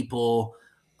of people.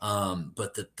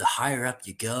 But the higher up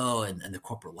you go and the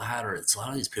corporate ladder, it's a lot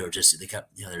of these people are just, they got,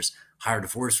 there's higher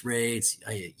divorce rates,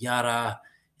 yada.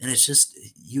 And it's just,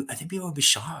 I think people would be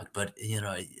shocked, but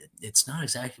it's not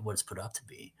exactly what it's put up to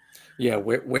be. Yeah,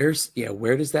 where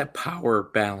does that power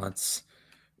balance?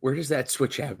 Where does that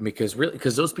switch happen? Because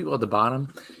those people at the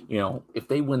bottom, if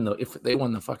they won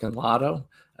the fucking lotto,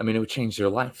 I mean, it would change their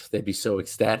life. They'd be so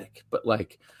ecstatic. But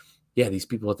like, yeah, these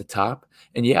people at the top.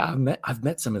 And yeah, I've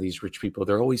met some of these rich people.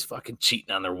 They're always fucking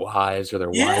cheating on their wives, or their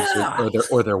wives Yeah.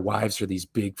 or their wives are these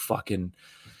big fucking,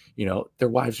 their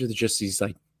wives are just these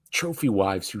like trophy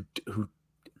wives who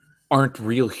aren't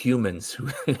real humans, who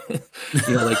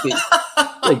like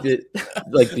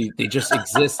they just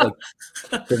exist. Like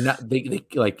they're not, they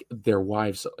like their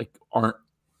wives like aren't,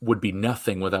 would be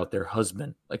nothing without their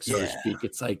husband, like, so to Yeah. speak.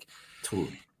 It's like,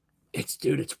 Totally. it's,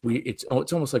 dude, it's weird. It's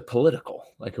almost like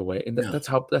political, like, a way. And Yeah. that's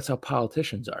how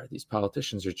politicians are. These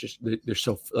politicians are just, they're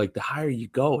so, like, the higher you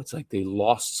go, it's like they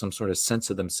lost some sort of sense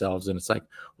of themselves, and it's like,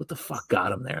 what the fuck got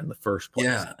them there in the first place?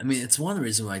 Yeah. I mean, it's one of the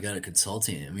reasons why I got a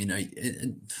consulting. I mean,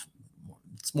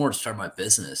 it's more to start my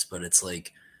business, but it's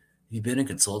like, you've been in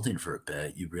consulting for a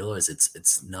bit, you realize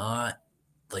it's not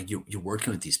like you're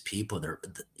working with these people.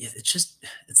 It's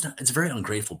a very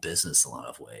ungrateful business in a lot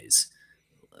of ways.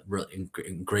 Really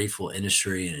ungrateful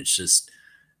industry, and it's just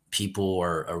people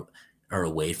are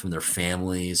away from their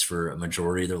families for a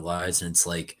majority of their lives, and it's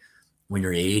like when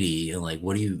you're 80 and like,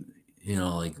 what do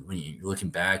like when you're looking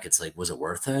back, it's like, was it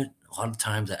worth it? A lot of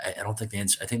times, I don't think the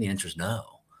answer. I think the answer is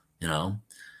no. You know,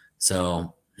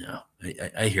 so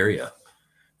I hear you.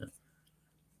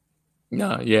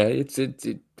 No, yeah,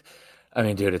 I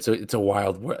mean, dude, it's a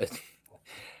wild world.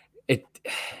 It,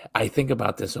 I think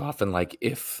about this often, like,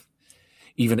 if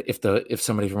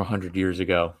somebody from 100 years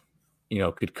ago,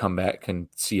 could come back and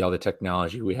see all the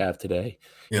technology we have today,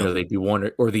 Yeah. they'd be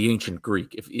wondering, or the ancient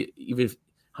Greek, even if,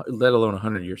 let alone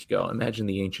 100 years ago, imagine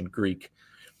the ancient Greek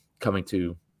coming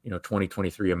to,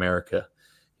 2023 America.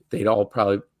 They'd all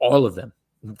of them,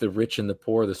 the rich and the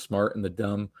poor, the smart and the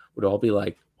dumb, would all be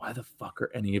like, why the fuck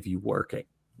are any of you working?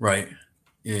 Right.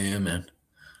 Yeah, man.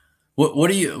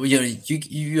 What do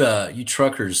you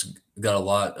truckers got a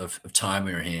lot of time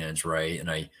on your hands, right? And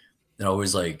I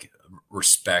always like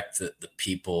respect the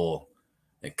people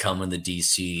that come in the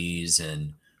DCs,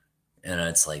 and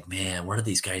it's like, man, where are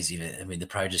these guys even? I mean, they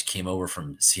probably just came over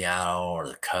from Seattle or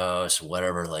the coast or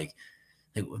whatever. Like,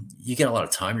 you get a lot of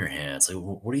time in your hands. Like,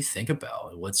 what do you think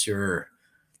about? What's your,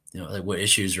 like, what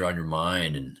issues are on your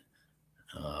mind? And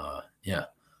yeah.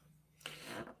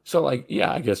 So, like,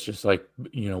 yeah, I guess just like,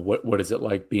 what is it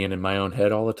like being in my own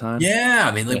head all the time? Yeah,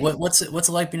 I mean, like, Yeah. what's it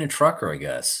like being a trucker, I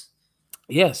guess?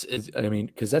 Yes, I mean,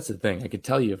 because that's the thing. I could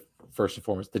tell you, first and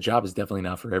foremost, the job is definitely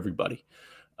not for everybody.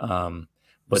 There's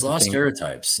But a the lot of thing,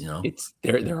 stereotypes, it's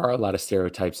there are a lot of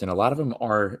stereotypes, and a lot of them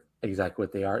are exactly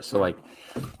what they are. So, like,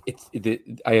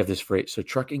 I have this phrase. So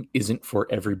trucking isn't for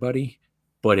everybody,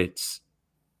 but it's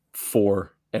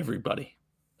for everybody.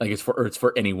 Like, it's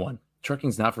for anyone.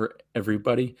 Trucking's not for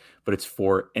everybody, but it's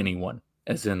for anyone,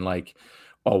 as in, like,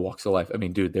 all walks of life. I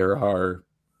mean, dude, there are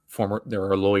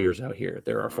lawyers out here.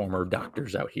 There are former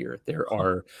doctors out here. There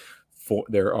are,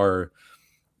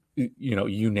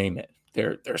 you name it.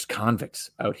 There's convicts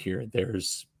out here.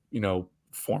 There's,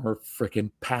 former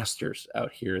freaking pastors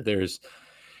out here. There's,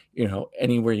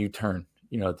 anywhere you turn,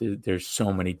 there's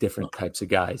so many different types of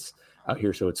guys out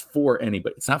here. So it's for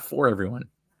anybody. It's not for everyone,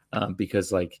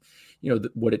 because, like,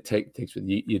 what it takes with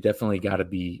you definitely got to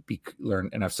be learn.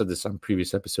 And I've said this on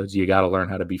previous episodes. You got to learn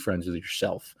how to be friends with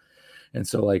yourself. And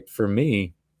so, like, for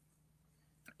me,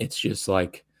 it's just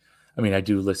like, I mean, I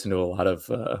listen to a lot of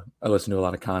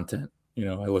content.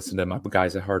 I listen to my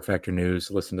guys at Hard Factor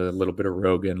News, listen to a little bit of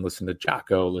Rogan, listen to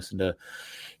Jocko, listen to,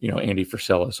 Andy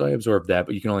Frisella. So I absorb that,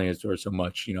 but you can only absorb so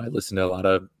much. I listen to a lot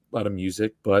of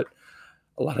music, but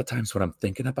a lot of times when I'm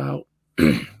thinking about,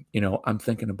 I'm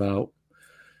thinking about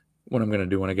what I'm going to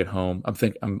do when I get home.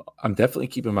 I'm definitely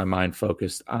keeping my mind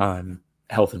focused on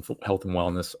health and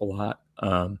wellness a lot.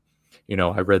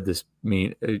 I read this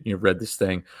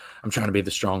thing. I'm trying to be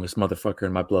the strongest motherfucker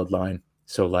in my bloodline.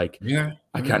 So, like, Yeah.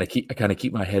 I kind of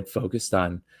keep my head focused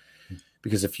on,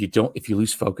 because if you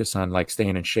lose focus on, like,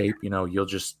 staying in shape, you'll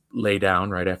just lay down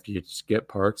right after you get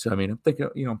parked. So, I mean, I'm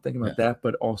thinking about that,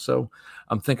 but also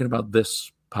I'm thinking about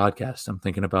this podcast. I'm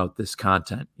thinking about this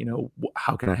content.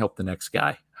 How can I help the next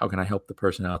guy? How can I help the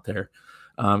person out there?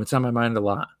 It's on my mind a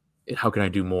lot. How can I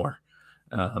do more?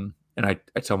 And I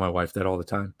tell my wife that all the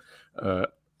time.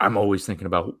 I'm always thinking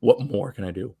about, what more can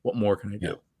I do? What more can I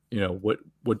do?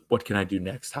 What can I do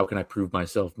next? How can I prove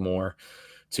myself more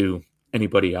to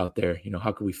anybody out there?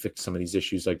 How can we fix some of these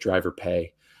issues, like driver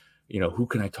pay? Who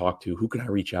can I talk to? Who can I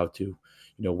reach out to?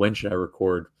 When should I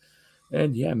record?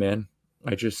 And yeah, man,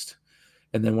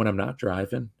 and then when I'm not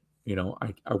driving,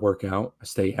 I work out, I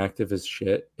stay active as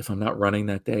shit. If I'm not running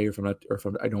that day, or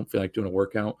I don't feel like doing a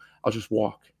workout, I'll just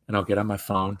walk, and I'll get on my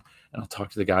phone, and I'll talk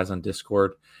to the guys on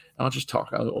Discord, and I'll just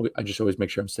talk. I just always make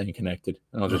sure I'm staying connected,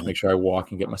 and I'll just make sure I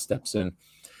walk and get my steps in.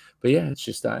 But yeah, it's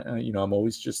just, I'm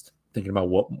always just thinking about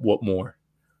what more,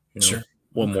 Sure.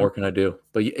 what Okay. more can I do?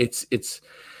 But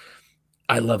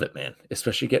I love it, man.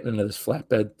 Especially getting into this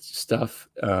flatbed stuff.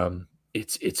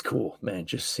 It's cool, man.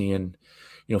 Just seeing,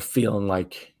 feeling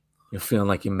like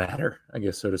you matter, I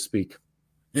guess, so to speak.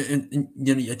 I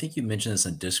think you mentioned this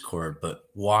in Discord, but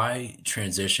why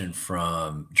transition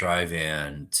from dry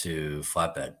van to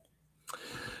flatbed?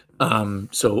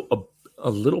 So a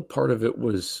little part of it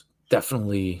was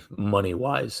definitely money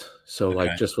wise. So like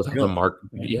Okay. just with how the Really? market,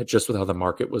 Okay. yeah, just with how the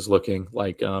market was looking,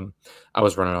 like I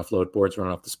was running off load boards,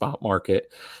 running off the spot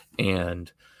market,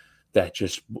 and that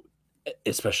just,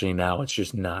 especially now, it's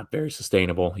just not very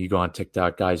sustainable. You go on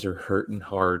TikTok, guys are hurting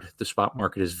hard. The spot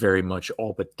market is very much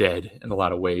all but dead in a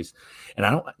lot of ways, and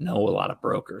I don't know a lot of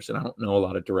brokers, and I don't know a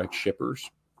lot of direct shippers.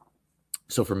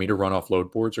 So for me to run off load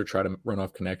boards or try to run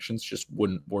off connections just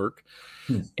wouldn't work.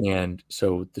 Hmm. And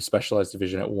so the specialized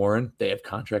division at Warren, they have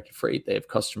contracted freight, they have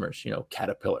customers,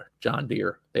 Caterpillar, John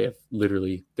Deere. They have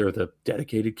literally, they're the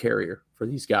dedicated carrier for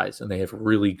these guys, and they have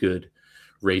really good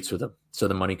rates with them. So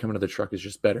the money coming to the truck is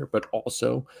just better. But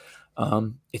also,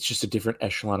 it's just a different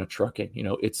echelon of trucking.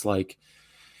 It's like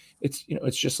it's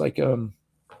just like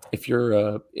if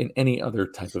you're in any other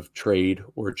type of trade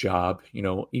or job,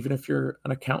 even if you're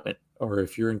an accountant or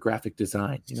if you're in graphic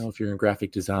design, if you're in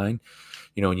graphic design,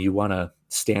 and you want to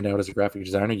stand out as a graphic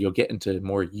designer, you'll get into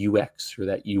more UX or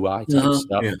that UI type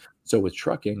stuff. Yeah. So with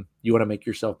trucking, you want to make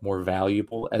yourself more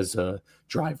valuable as a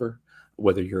driver,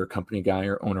 whether you're a company guy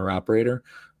or owner operator.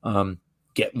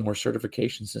 Get more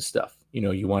certifications and stuff.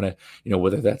 You want to,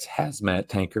 whether that's hazmat,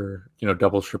 tanker,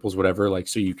 doubles, triples, whatever, like,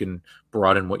 so you can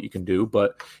broaden what you can do.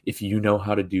 But if you know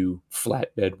how to do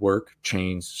flatbed work,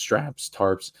 chains, straps,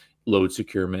 tarps, load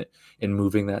securement, and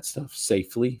moving that stuff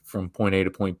safely from point A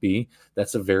to point B,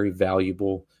 that's a very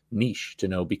valuable niche to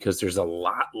know, because there's a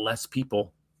lot less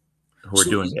people who are So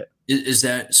doing it. is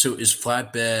that so? Is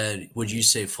flatbed? Would you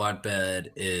say flatbed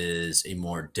is a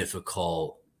more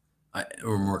difficult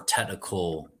or more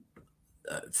technical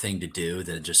thing to do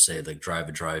than just say like drive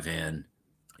a drive in?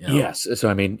 Yes. So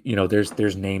I mean,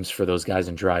 there's names for those guys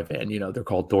in dry van. They're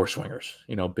called door swingers.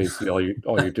 Basically all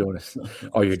you're doing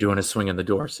is swinging the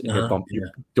doors, and you're Yeah.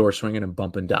 door swinging and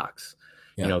bumping docks.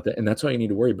 Yeah. And that's all you need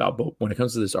to worry about. But when it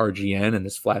comes to this RGN and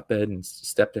this flatbed and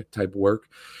step deck type work,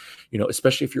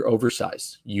 especially if you're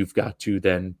oversized, you've got to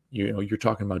then, you're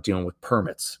talking about dealing with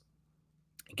permits,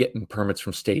 getting permits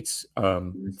from states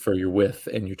for your width,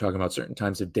 and you're talking about certain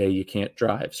times of day you can't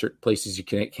drive, certain places you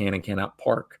can and cannot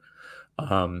park.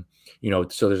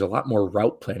 So there's a lot more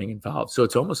route planning involved. So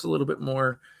it's almost a little bit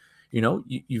more,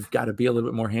 you've got to be a little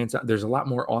bit more hands-on. There's a lot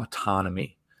more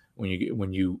autonomy when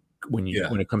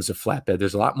it comes to flatbed.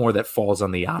 There's a lot more that falls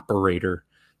on the operator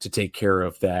to take care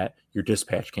of that your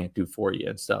dispatch can't do for you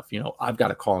and stuff. I've got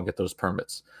to call and get those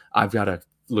permits. I've got to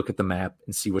look at the map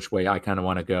and see which way I kind of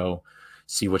want to go,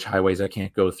 see which highways I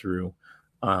can't go through,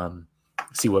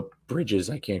 see what bridges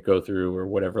I can't go through or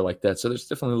whatever like that. So there's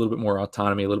definitely a little bit more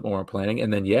autonomy, a little bit more planning.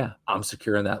 And then, yeah, I'm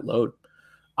securing that load.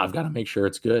 I've got to make sure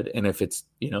it's good. And if it's,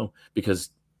 because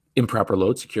improper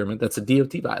load securement, that's a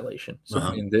DOT violation. So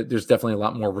I mean, there's definitely a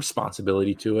lot more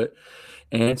responsibility to it.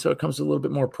 And so it comes with a little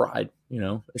bit more pride,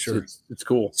 Sure. it's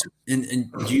cool. So,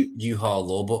 and you haul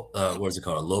what is it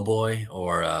called? A low boy,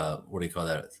 or what do you call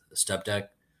that? A step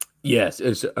deck? Yes,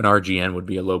 it's an RGN would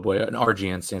be a low boy. An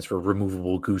RGN stands for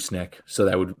removable gooseneck. So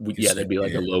that would, yeah, that'd be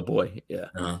like a low boy.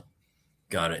 Yeah.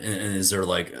 Got it. And is there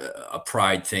like a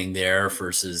pride thing there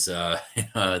versus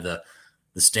the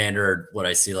standard, what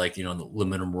I see, like, the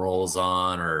aluminum rolls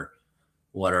on or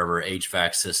whatever,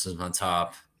 HVAC system on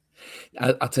top?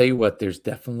 I'll tell you what, there's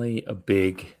definitely a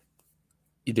big,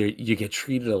 you get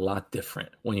treated a lot different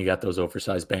when you got those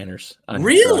oversized banners on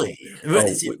your truck.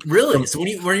 Really? Really? So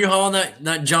when you're hauling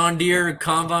that John Deere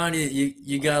combine,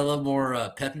 you got a little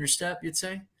more pep in your step, you'd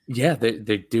say? Yeah, they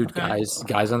dude, Okay.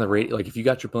 guys on the radio, like if you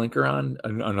got your blinker on,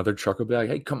 another truck will be like,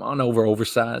 "Hey, come on over,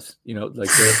 oversized." Like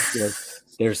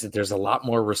there's a lot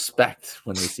more respect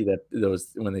when they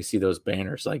see those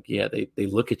banners. Like, yeah, they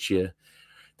look at you,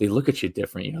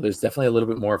 different. There's definitely a little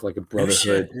bit more of like a No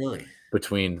shit, brotherhood really?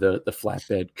 between the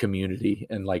flatbed community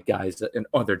and like guys and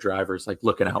other drivers like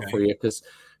looking out for Okay. you,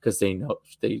 because they know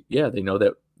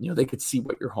that they could see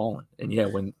what you're hauling. And yeah,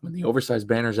 when the oversized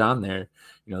banner's on there,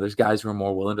 there's guys who are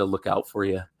more willing to look out for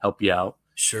you, help you out.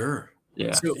 Sure.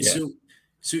 Yeah, So, yeah. so,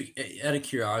 so, out of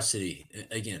curiosity,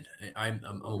 again, I'm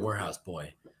a warehouse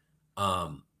boy.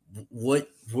 Where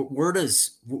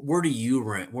do you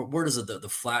rank? Where does the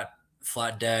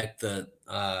flat deck,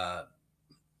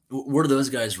 where do those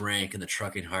guys rank in the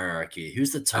trucking hierarchy?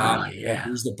 Who's the top? Yeah.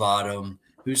 Who's the bottom?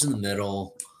 Who's in the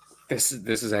middle?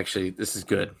 This is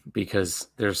good because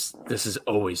this is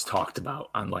always talked about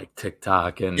on like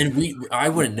TikTok and And I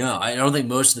wouldn't know. I don't think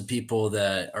most of the people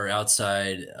that are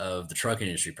outside of the trucking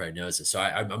industry probably knows this. So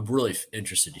I'm really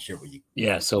interested to hear what you.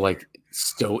 yeah.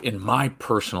 So in my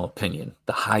personal opinion,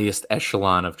 the highest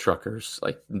echelon of truckers,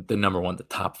 like the number one, the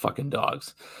top fucking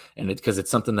dogs, and it's because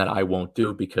it's something that I won't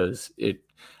do because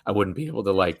I wouldn't be able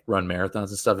to like run marathons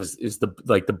and stuff. Is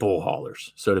the bull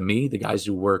haulers. So to me, the guys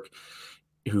who work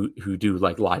who do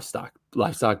like livestock,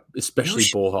 No especially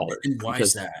shit. bull haulers, And why is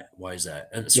because that? Why is that?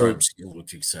 Sorry, I'm well, just getting a little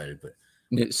too excited,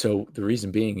 but so the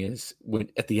reason being is when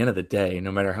at the end of the day,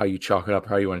 no matter how you chalk it up,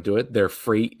 how you want to do it, their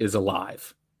freight is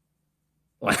alive.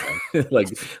 Like,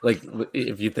 like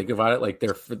if you think about it,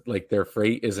 like their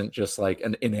freight isn't just like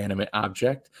an inanimate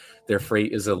object. Their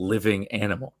freight is a living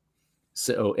animal.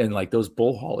 So, and like those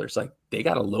bull haulers, like they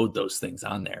got to load those things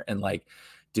on there. And like,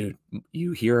 dude,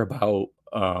 you hear about,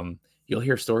 you'll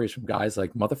hear stories from guys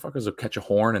like motherfuckers will catch a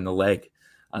horn in the leg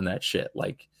on that shit.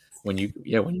 Like when you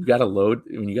got to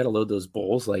load those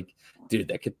bulls, like, dude,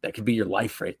 that could be your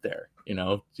life right there.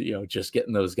 Just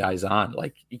getting those guys on,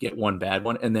 like you get one bad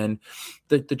one. And then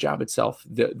the job itself,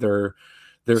 they're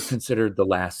considered the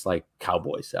last like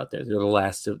cowboys out there. They're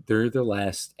the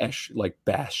last like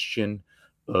bastion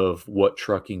of what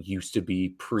trucking used to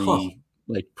be huh.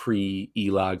 pre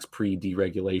e-logs, pre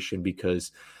deregulation,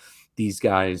 because these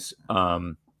guys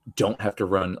don't have to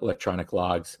run electronic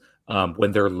logs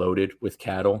when they're loaded with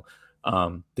cattle.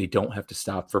 They don't have to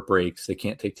stop for breaks. They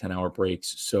can't take 10-hour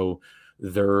breaks. So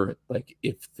they're like,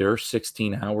 if they're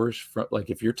 16 hours from, like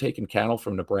if you're taking cattle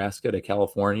from Nebraska to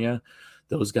California,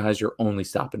 those guys are only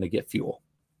stopping to get fuel,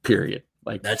 period.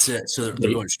 Like That's it. So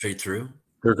they're going straight through.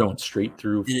 they're going straight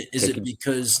through. Is it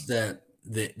because that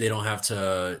they don't have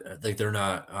to, like they're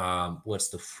not what's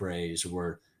the phrase,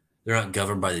 where they're not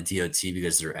governed by the DOT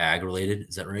because they're ag related?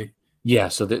 Is that right? Yeah,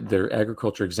 so they're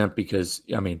agriculture exempt because,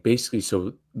 I mean, basically,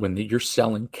 so when you're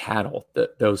selling cattle,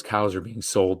 those cows are being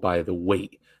sold by the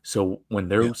weight. So when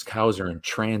Yeah. those cows are in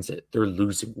transit, they're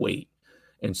losing weight.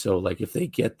 And so like if they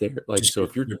get there, like, Just so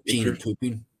they're if peeing you're and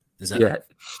pooping. Is that yeah,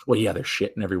 well, yeah, they're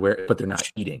shitting everywhere, but they're not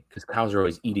eating because cows are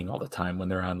always eating all the time when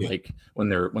they're on yeah. like when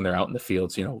they're out in the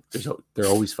fields. They're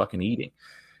always fucking eating.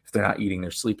 If they're not eating,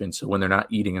 they're sleeping. So when they're not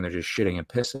eating and they're just shitting and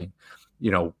pissing,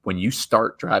 when you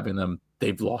start driving them,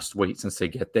 they've lost weight since they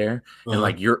get there, and Uh-huh.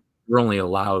 like you're only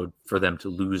allowed for them to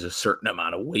lose a certain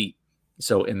amount of weight.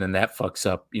 So and then that fucks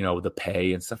up the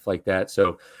pay and stuff like that.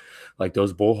 So like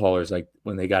those bull haulers, like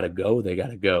when they gotta go, they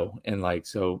gotta go. And like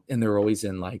so, and they're always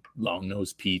in like long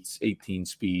nose Pete's 18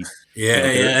 speed.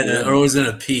 Yeah, yeah, They're they're always in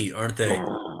a P, aren't they?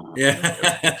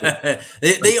 Yeah,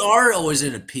 they are always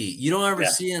in a P. You don't ever yeah.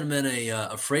 see them in a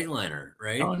Freightliner,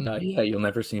 right? Oh no, yeah, you'll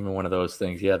never see them in one of those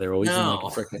things. Yeah, they're always in like a No.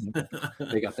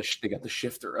 freaking. They got the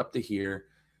shifter up to here,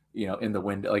 in the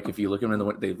window. Like if you look at them in the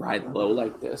window, they ride low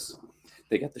like this.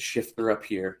 They got the shifter up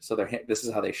here, so this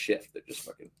is how they shift. They're just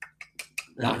fucking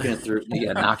knocking it through.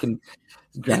 Yeah, knocking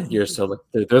ground gears. So like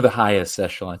they're the highest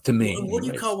echelon to me. What do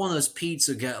you Anyways. call one of those Pete's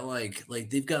that got like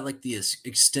they've got like the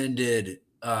extended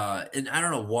and I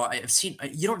don't know why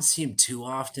you don't see them too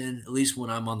often, at least when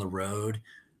I'm on the road,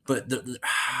 but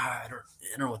I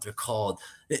don't know what they're called.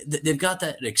 They've got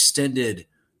that extended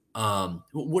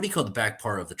what do you call the back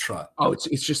part of the truck? Oh, it's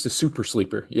just a super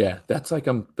sleeper. Yeah, that's like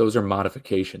those are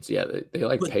modifications. Yeah, they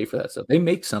like But pay for that stuff. They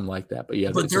make some like that, but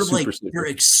yeah, but it's a they're like super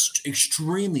they're sleeper.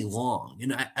 extremely long,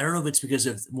 and I don't know if it's because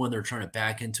of when they're trying to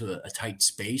back into a tight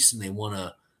space and they want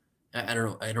to. I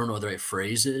don't know what the right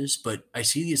phrase is, but I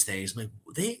see these things I'm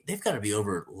like they've got to be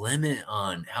over limit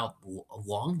on how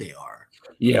long they are.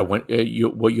 Yeah, when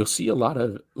what you'll see a lot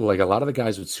of the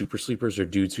guys with super sleepers are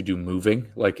dudes who do moving,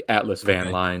 like Atlas Van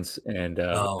Okay. Lines and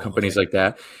Oh, okay. companies like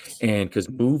that. And because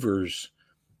movers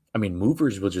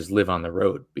will just live on the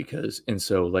road and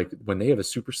so like when they have a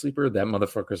super sleeper, that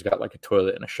motherfucker's got like a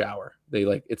toilet and a shower.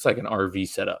 It's like an RV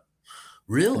setup.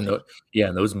 And Really?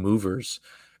 and those movers,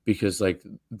 because like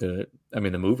the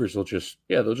movers they'll just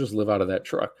live out of that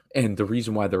truck. And the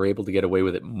reason why they're able to get away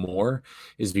with it more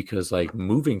is because like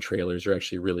moving trailers are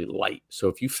actually really light.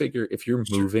 So Sure. if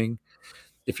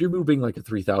you're moving like a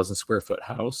 3,000 square foot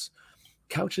house,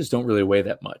 couches don't really weigh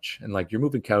that much. And like you're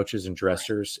moving couches and Right.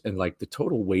 dressers, and like the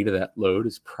total weight of that load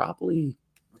is probably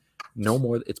no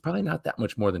more. It's probably not that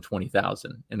much more than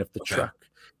 20,000. Okay.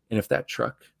 And if that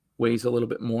truck weighs a little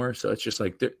bit more, so it's just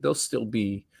like they'll still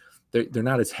be, they're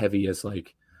not as heavy as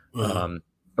like Uh, um,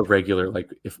 a regular, like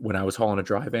if when I was hauling a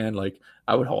dry van, like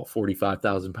I would haul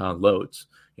 45,000 pound loads.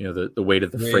 The weight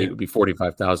of the yeah. freight would be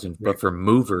 45,000. Right. But for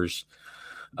movers,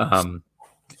 um,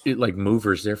 like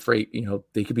movers, their freight,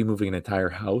 they could be moving an entire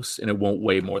house and it won't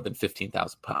weigh more than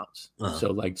 15,000 pounds. Uh,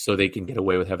 So they can get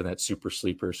away with having that super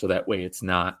sleeper. So that way it's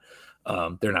not,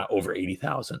 they're not over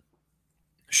 80,000.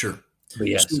 sure. But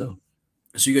yeah, So, so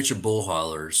so you got your bull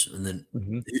haulers, and then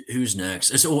mhm. who's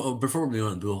next? So before we go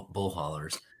on the bull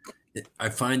haulers, I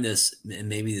find this, and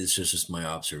maybe this is just my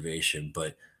observation,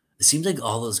 but it seems like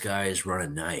all those guys run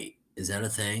at night. Is that a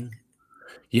thing?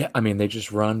 Yeah, I mean, they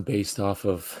just run based off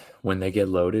of when they get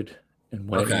loaded and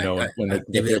Okay, when they can get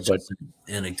maybe there. that's But just an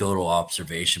anecdotal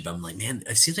observation, but I'm like, man,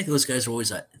 it seems like those guys are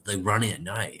always like running at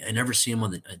night. I never see them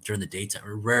on the during the daytime,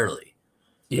 or rarely.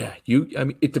 yeah, I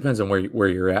mean, it depends on where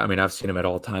you're at. I mean, I've seen them at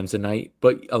all times at night,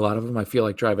 but a lot of them I feel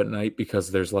like drive at night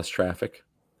because there's less traffic.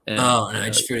 And Oh, and I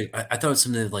just figured I thought it was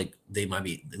something like they might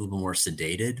be a little bit more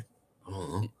sedated. I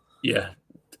don't know.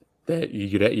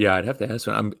 yeah, I'd have to ask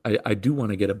one. I do want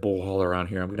to get a bull hauler around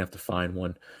here. I'm gonna have to find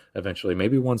one eventually.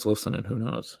 Maybe one's listening. Who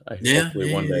knows? Yeah, Hopefully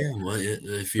yeah, one day. yeah. Well,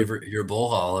 if But you're a bull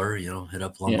hauler, hit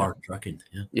up yeah, Lombard Trucking.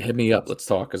 Yeah. you hit me up. Let's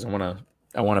talk because I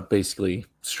want to basically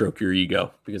stroke your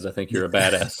ego because I think you're a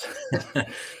badass. But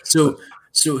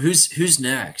so who's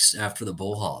next after the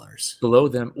bull haulers? below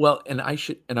them, well, and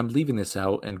I'm leaving this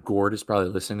out, and Gord is probably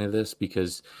listening to this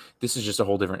because this is just a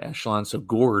whole different echelon. So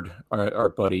Gord, our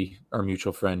buddy, our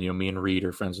mutual friend, me and Reed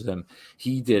are friends with him.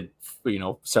 He did,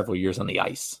 several years on the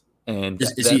ice, and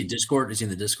Is he in Discord? Is he in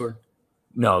the Discord?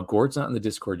 no, Gord's not in the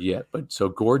Discord yet, but so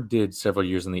Gord did several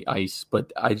years on the ice,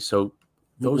 but those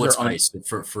What's are ice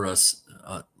for us?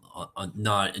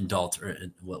 Not adult.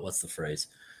 What's the phrase?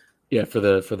 yeah, for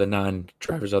the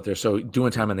non-drivers out there. So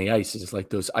doing time on the ice is like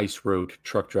those ice road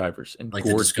truck drivers, and Like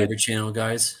the Gord did. Discovery Channel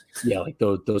guys? Yeah, like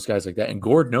those guys like that. And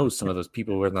Gord knows some of those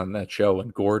people who were on that show.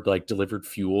 And Gord like delivered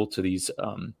fuel to these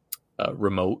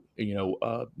remote,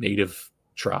 native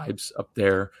tribes up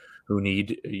there who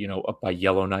need, up by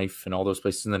Yellowknife and all those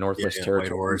places in the Yeah, Northwest yeah. White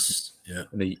Territories Horse. Yeah.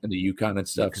 and the Yukon and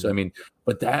stuff. So I Yukon. mean,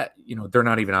 but that, they're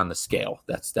not even on the scale.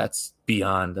 That's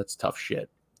beyond. That's tough shit.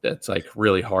 That's like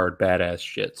really hard, badass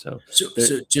shit. So So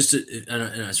just and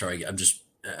I'm sorry, I'm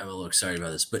a little excited about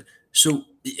this, but so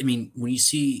I mean, when you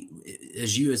see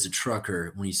as a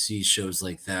trucker, when you see shows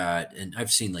like that, and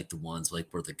I've seen like the ones like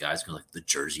where the guys go like the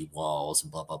Jersey Walls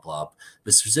and blah blah blah,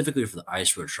 but specifically for the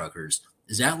ice road truckers,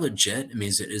 is that legit? I mean,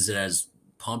 is it as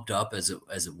pumped up as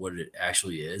it what it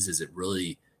actually is? Is it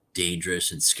really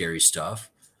dangerous and scary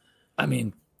stuff? I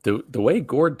mean, the way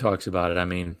Gord talks about it, I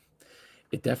mean,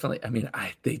 it definitely. I mean,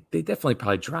 they definitely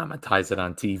probably dramatize it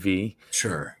on TV,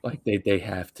 Sure. like they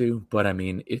have to. But I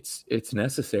mean, it's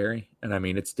necessary, and I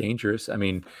mean, it's dangerous. I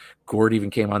mean, Gord even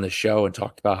came on the show and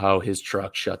talked about how his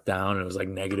truck shut down and it was like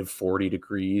 -40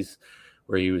 degrees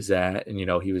where he was at, and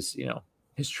he was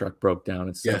his truck broke down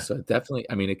and stuff. Yeah. So definitely,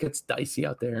 I mean, it gets dicey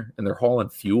out there, and they're hauling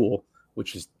fuel,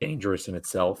 which is dangerous in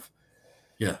itself.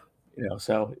 Yeah.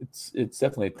 So it's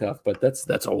definitely tough, but that's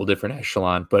a whole different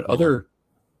echelon. But Uh-huh.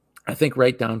 I think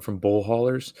right down from bull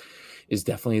haulers is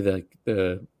definitely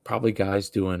the probably guys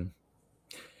doing.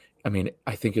 I mean,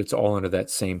 I think it's all under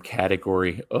that same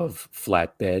category of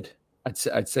flatbed.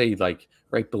 I'd say like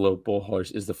right below bull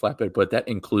haulers is the flatbed, but that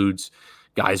includes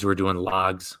guys who are doing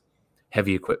logs,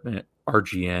 heavy equipment,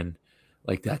 RGN.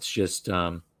 Like that's just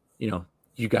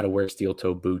you got to wear steel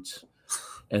toe boots,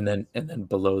 and then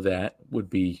below that would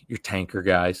be your tanker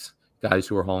guys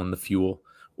who are hauling the fuel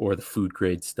or the food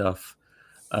grade stuff.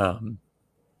 Um,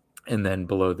 and then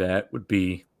below that would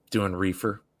be doing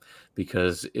reefer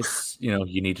because it's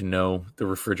you need to know the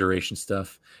refrigeration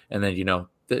stuff, and then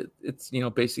it's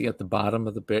basically at the bottom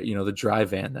of the dry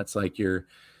van. That's like your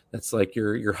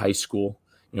high school.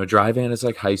 Dry van is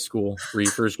like high school.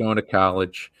 Reefer's going to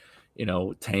college.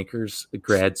 Tankers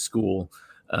grad school.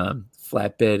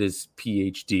 Flatbed is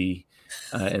PhD,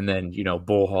 and then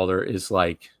bull hauler is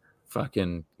like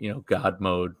fucking god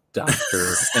mode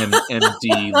doctor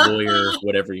MD lawyer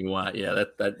whatever you want. Yeah,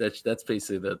 that's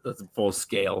basically the full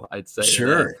scale, I'd say, of that.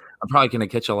 Sure. I'm probably going to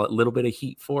catch a little bit of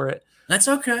heat for it, That's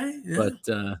okay. Yeah.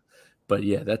 but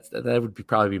yeah, that would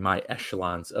probably be my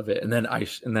echelons of it. And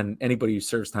then anybody who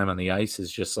serves time on the ice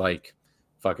is just like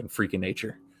fucking freaking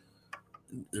nature.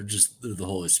 They're the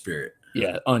Holy Spirit.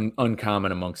 Yeah,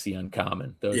 uncommon amongst the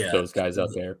uncommon. Yeah. Those guys out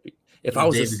there. If I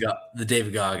The was the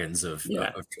David Goggins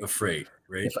yeah, of freight,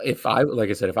 right? if I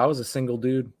like I said, if I was a single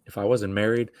dude, if I wasn't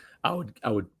married, I would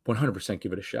 100%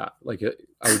 give it a shot. Like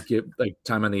I would give like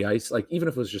time on the ice, like even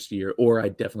if it was just a year, or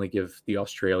I'd definitely give the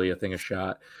Australia thing a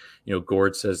shot.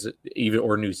 Gord says even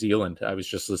or New Zealand. I was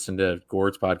just listening to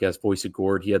Gord's podcast, Voice of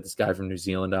Gord. He had this guy from New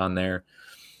Zealand on there.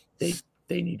 They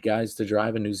need guys to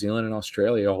drive in New Zealand and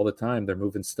Australia all the time. They're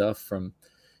moving stuff from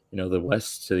the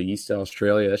west to the east of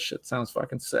Australia. That shit sounds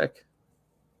fucking sick.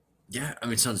 Yeah, I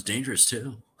mean, it sounds dangerous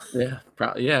too. Yeah,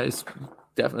 probably. Yeah, it's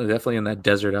definitely in that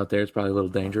desert out there. It's probably a little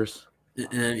dangerous.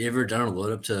 And have you ever done a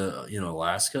load up to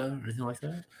Alaska or anything like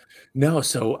that? No,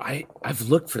 so I've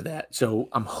looked for that. So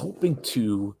I'm hoping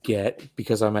to get,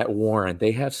 because I'm at Warren,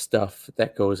 they have stuff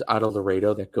that goes out of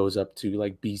Laredo that goes up to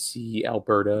like BC,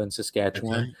 Alberta, and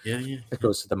Saskatchewan Okay. Yeah, yeah, that yeah.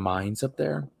 goes to the mines up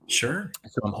there. Sure.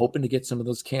 So I'm hoping to get some of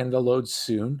those Canada loads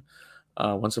soon,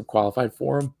 once I'm qualified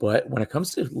for them. But when it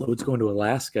comes to loads going to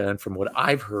Alaska, and from what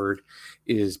I've heard,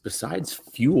 is besides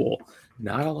fuel,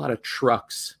 not a lot of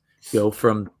trucks go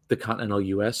from the continental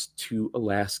U.S. to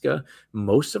Alaska.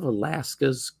 Most of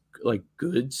Alaska's like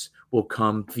goods um, will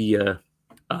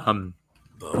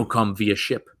Boat. come via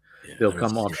ship. Yeah, They'll out of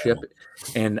come off ship.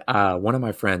 Seattle. And one of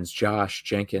my friends, Josh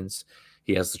Jenkins,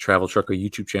 he has the Travel Trucker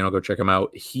YouTube channel. Go check him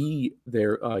out. He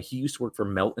used to work for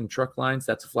Melton Truck Lines.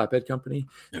 That's a flatbed company.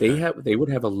 Okay. They would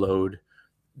have a load.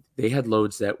 They had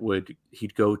loads that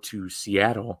he'd go to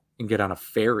Seattle and get on a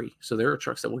ferry. So there are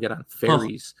trucks that will get on Huh.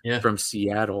 ferries Yeah. from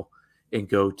Seattle and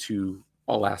go to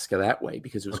Alaska that way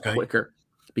because it was Okay. quicker.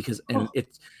 Because Huh. and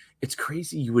it's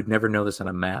crazy. You would never know this on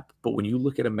a map, but when you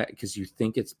look at a map, because you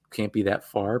think it can't be that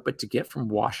far, but to get from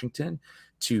Washington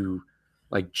to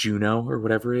like Juneau or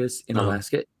whatever it is in Uh-huh.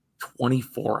 Alaska,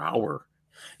 24-hour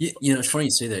It's funny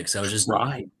you say that because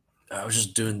ride. I was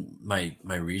just doing my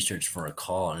research for a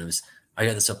call, and I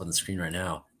got this up on the screen right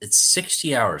now. It's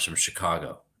 60 hours from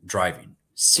Chicago driving.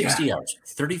 Yeah, 60 hours,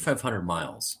 3,500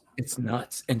 miles. it's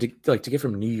nuts. And to get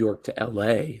from New York to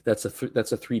LA, that's a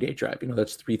 3-day drive.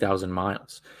 That's 3,000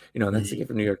 miles. And that's to Mhm. get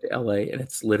from New York to LA, and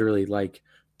it's literally like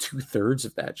two-thirds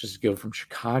of that just to go from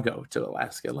Chicago to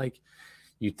Alaska. Like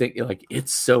you think like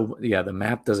it's so yeah, the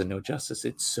map doesn't know justice.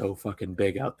 It's so fucking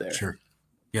big out there. Sure.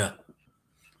 Yeah.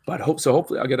 But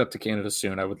hopefully I'll get up to Canada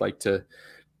soon. I would like to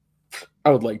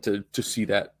see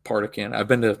that part of Canada. I've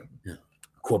been to Yeah.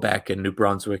 Quebec and New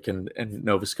Brunswick and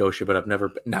Nova Scotia, but I've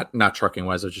never not trucking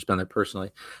wise. I've just been there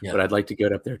personally. Yeah. But I'd like to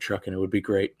get up there trucking. It would be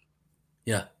great.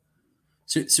 Yeah.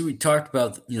 So we talked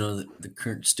about the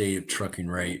current state of trucking,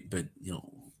 right? But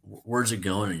where's it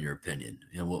going in your opinion?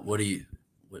 What do you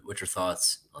what's your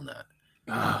thoughts on that?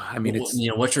 I mean, it's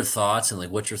What's your thoughts and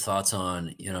like what's your thoughts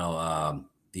on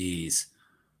these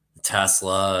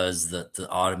Teslas, the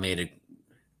automated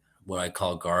what I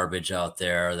call garbage out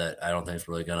there that I don't think is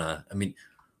really gonna. I mean,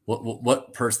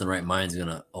 what person in the right mind is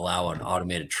gonna allow an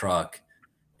automated truck?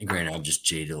 And granted, I'm just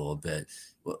jaded a little bit.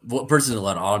 What person is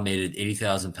allowed an automated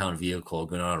 80,000 pound vehicle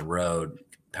going on a road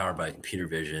powered by computer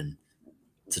vision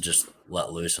to just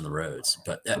let loose on the roads?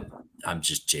 But I'm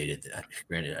just jaded.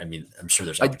 Granted, I mean, I'm sure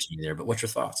there's I opportunity there. But what's your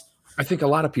thoughts? I think a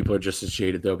lot of people are just as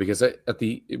jaded though because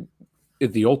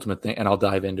the ultimate thing, and I'll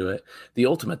dive into it. The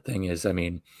ultimate thing is, I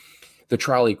mean, the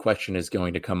trolley question is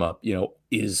going to come up.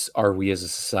 Are we as a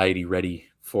society ready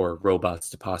for robots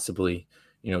to possibly,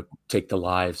 take the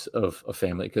lives of a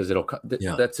family? Because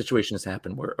Yeah. that situation has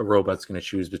happened where a robot's going to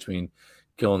choose between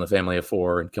killing the family of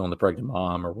four and killing the pregnant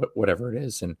mom or whatever it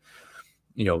is, and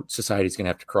society's going to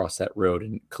have to cross that road.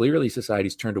 And clearly,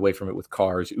 society's turned away from it with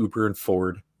cars. Uber and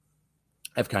Ford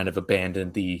have kind of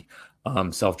abandoned the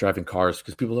self-driving cars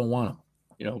because people don't want them.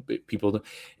 People,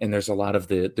 and there's a lot of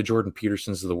the Jordan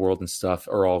Petersons of the world and stuff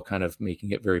are all kind of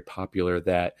making it very popular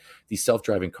that these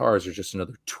self-driving cars are just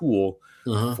another tool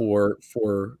Uh-huh.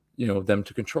 for them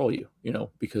to control you,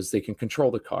 because they can control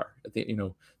the car.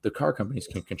 The car companies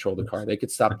can control the car. They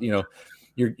could stop.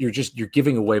 You're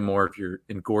giving away more of your.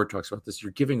 And Gord talks about this.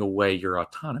 You're giving away your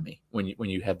autonomy when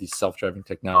you have these self-driving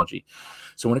technology.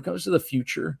 So when it comes to the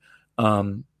future,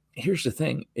 here's the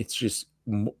thing. It's just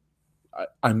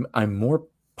I'm more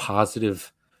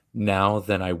positive now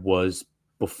than I was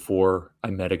before I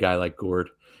met a guy like Gord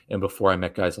and before I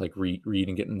met guys like Reed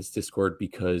and get in this Discord,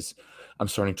 because I'm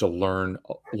starting to learn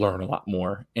a lot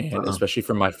more, and Uh-huh. especially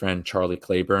from my friend Charlie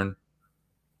Claiborne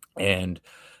and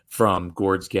from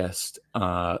Gord's guest,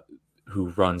 who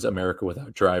runs America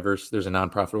Without Drivers. There's a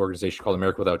nonprofit organization called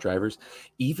America Without Drivers.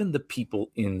 Even the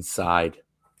people inside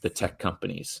the tech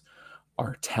companies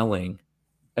are telling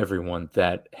everyone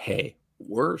that, hey,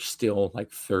 we're still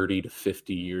like 30 to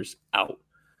 50 years out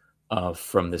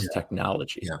from this Yeah.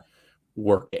 technology Yeah.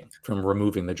 working, from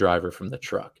removing the driver from the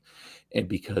truck. And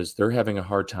because they're having a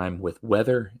hard time with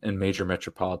weather and major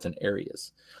metropolitan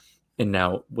areas. And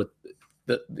now with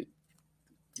the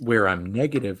where I'm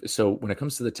negative, so when it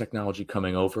comes to the technology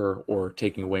coming over or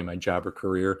taking away my job or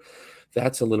career,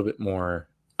 that's a little bit more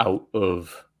out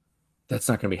of that's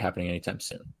not going to be happening anytime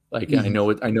soon. Like I Mhm.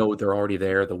 know I know they're already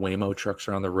there. The Waymo trucks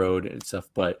are on the road and stuff,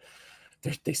 but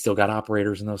they still got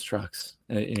operators in those trucks.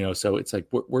 So it's like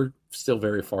we're still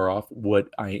very far off. What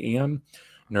I am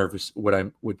nervous.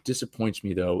 What disappoints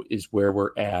me though is where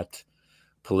we're at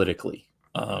politically.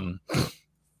 And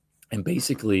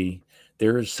basically,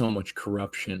 there is so much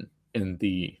corruption in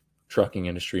the trucking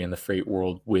industry and the freight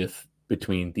world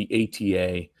between the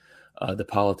ATA, the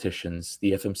politicians,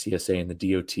 the FMCSA, and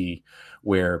the DOT,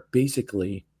 where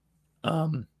basically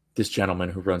this gentleman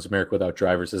who runs America Without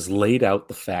Drivers has laid out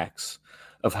the facts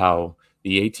of how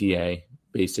the ATA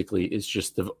basically is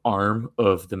just the arm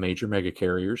of the major mega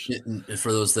carriers.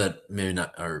 For those that maybe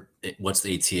not are, what's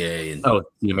the ATA?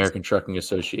 The American Trucking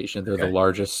Association. They're the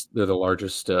largest. They're the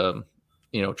largest,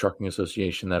 trucking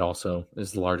association that also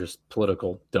is the largest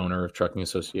political donor of trucking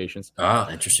associations.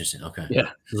 Interesting. Okay.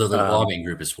 Yeah. So they're the lobbying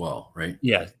group as well, right?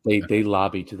 Yeah. They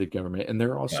lobby to the government, and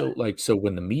they're also so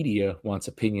when the media wants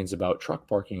opinions about truck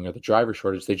parking or the driver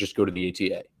shortage, they just go to the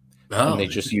ATA. And they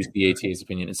just use the ATA's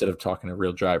opinion instead of talking to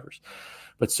real drivers.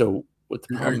 But so what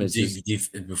the problem is, do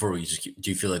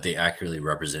you feel like they accurately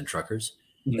represent truckers?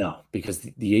 No, because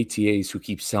the ATAs who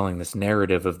keep selling this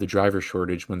narrative of the driver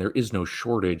shortage when there is no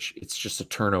shortage, it's just a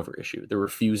turnover issue. They're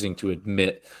refusing to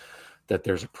admit that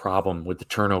there's a problem with the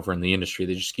turnover in the industry.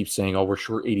 They just keep saying, "Oh, we're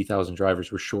short 80,000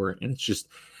 drivers. We're short," and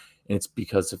it's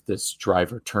because of this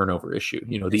driver turnover issue.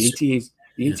 The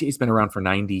ATA's been around for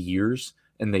 90 years.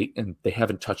 And they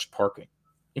haven't touched parking.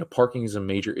 Parking is a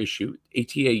major issue.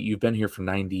 ATA, you've been here for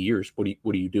 90 years. What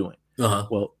are you doing?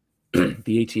 Well,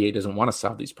 the ATA doesn't want to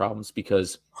solve these problems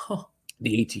because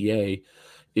the ATA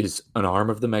is an arm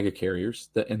of the mega carriers,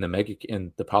 and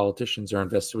the politicians are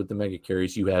invested with the mega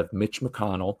carriers. You have Mitch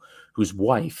McConnell, whose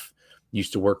wife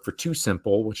used to work for Too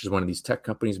Simple, which is one of these tech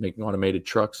companies making automated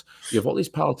trucks. You have all these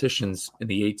politicians, and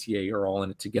the ATA are all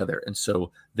in it together, and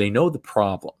so they know the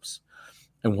problems.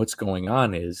 And what's going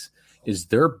on is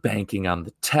they're banking on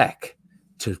the tech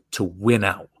to win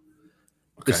out.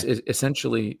 Okay.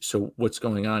 Essentially, so what's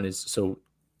going on is the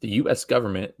U.S.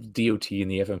 government, DOT, and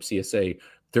the FMCSA,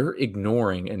 they're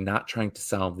ignoring and not trying to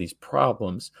solve these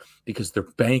problems because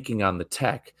they're banking on the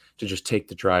tech to just take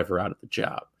the driver out of the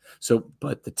job.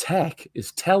 But the tech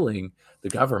is telling the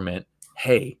government,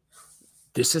 hey,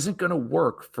 this isn't going to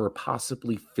work for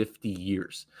possibly 50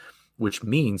 years. Which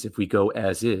means if we go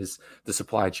as is, the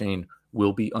supply chain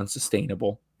will be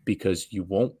unsustainable because you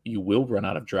will run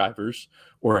out of drivers,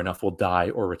 or enough will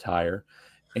die or retire.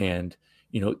 And,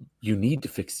 you need to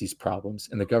fix these problems.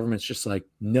 And the government's just like,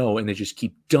 no. And they just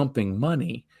keep dumping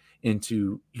money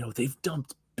into, they've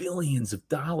dumped billions of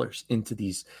dollars into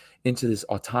this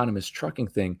autonomous trucking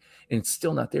thing. And it's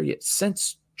still not there yet.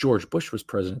 Since George Bush was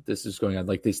president, this is going on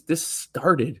like this. This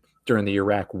started during the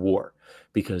Iraq War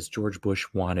because George Bush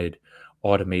wanted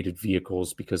automated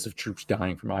vehicles because of troops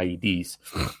dying from IEDs.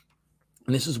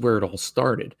 And this is where it all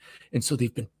started. And so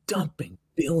they've been dumping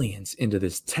billions into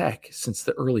this tech since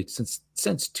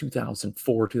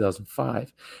 2004,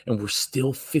 2005. And we're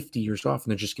still 50 years off,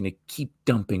 and they're just going to keep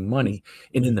dumping money.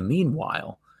 And in the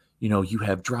meanwhile, you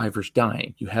have drivers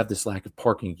dying. You have this lack of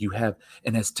parking.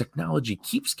 And as technology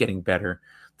keeps getting better,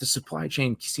 the supply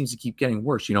chain seems to keep getting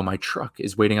worse. My truck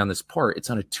is waiting on this part. It's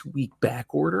on a 2-week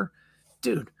back order.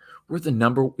 Dude, we're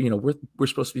we're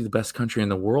supposed to be the best country in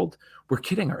the world. We're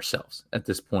kidding ourselves at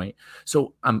this point.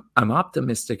 So I'm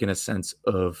optimistic in a sense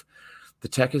of the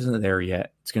tech isn't there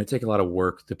yet. It's going to take a lot of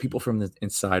work. The people from the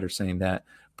inside are saying that,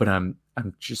 but I'm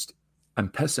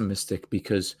pessimistic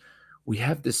because we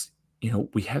have this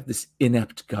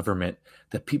inept government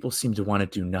that people seem to want to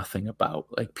do nothing about.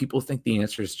 Like, people think the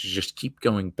answer is to just keep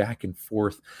going back and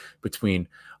forth between,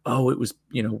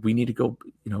 we need to go,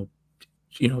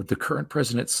 the current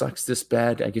president sucks this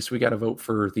bad. I guess we got to vote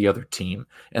for the other team.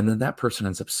 And then that person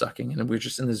ends up sucking. And we're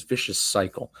just in this vicious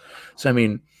cycle.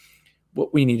 So,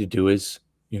 what we need to do is,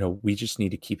 we just need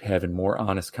to keep having more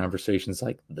honest conversations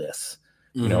like this.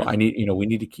 Mm-hmm. We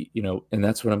need to keep, and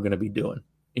that's what I'm going to be doing.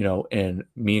 And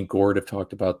me and Gord have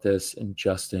talked about this, and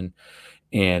Justin,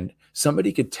 and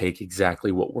somebody could take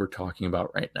exactly what we're talking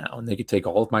about right now, and they could take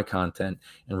all of my content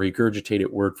and regurgitate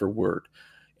it word for word,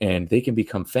 and they can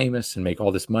become famous and make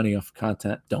all this money off of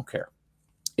content. Don't care.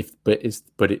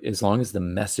 As long as the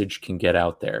message can get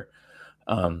out there,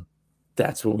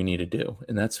 that's what we need to do.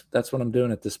 And that's what I'm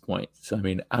doing at this point. So,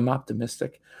 I'm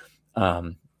optimistic.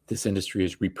 This industry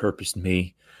has repurposed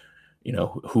me,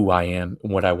 who I am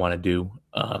and what I want to do.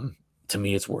 To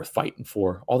me, it's worth fighting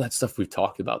for. All that stuff we've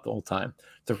talked about the whole time.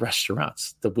 The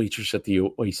restaurants, the waitress at the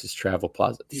Oasis Travel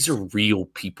Plaza. These are real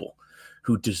people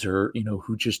who deserve,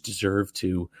 who just deserve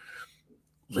to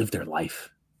live their life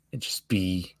and just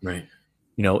be, right.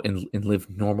 And live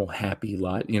normal, happy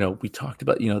lives. We talked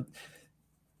about, and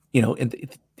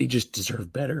they just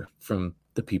deserve better from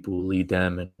the people who lead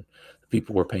them and the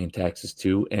people were paying taxes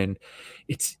too, and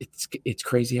it's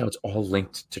crazy how it's all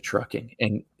linked to trucking.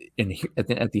 And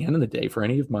at the end of the day, for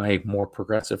any of my more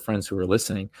progressive friends who are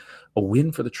listening, a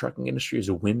win for the trucking industry is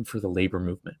a win for the labor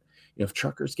movement. If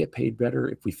truckers get paid better,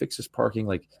 if we fix this parking,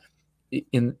 like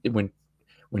when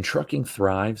trucking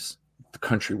thrives, the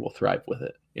country will thrive with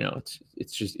it.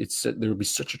 It's there will be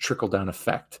such a trickle down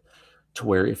effect to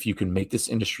where if you can make this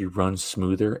industry run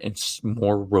smoother and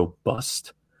more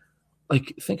robust,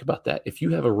 like think about that. If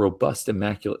you have a robust,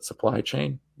 immaculate supply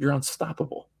chain, you're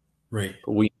unstoppable. Right.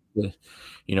 But we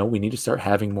need to start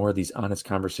having more of these honest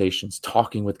conversations,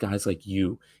 talking with guys like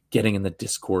you, getting in the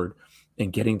Discord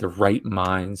and getting the right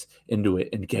minds into it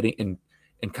and getting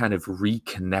and kind of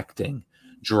reconnecting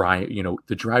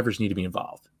the drivers need to be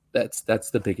involved. That's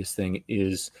the biggest thing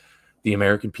is the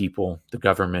American people, the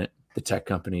government, the tech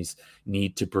companies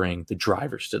need to bring the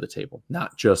drivers to the table,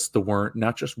 not just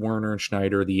Werner and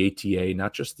Schneider, the ATA,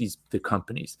 not just the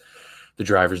companies. The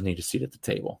drivers need a seat at the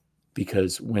table,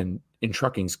 because when in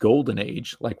trucking's golden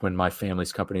age, like when my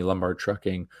family's company, Lombard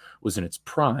Trucking, was in its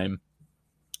prime,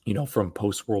 from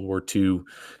post World War II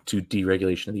to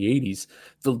deregulation of the 80s,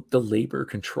 the labor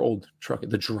controlled trucking,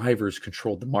 the drivers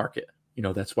controlled the market.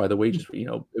 That's why the wages,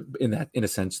 in a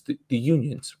sense, the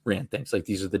unions ran things. Like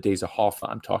these are the days of Hoffa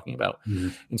I'm talking about. Mm-hmm.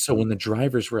 And so when the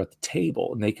drivers were at the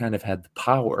table and they kind of had the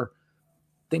power,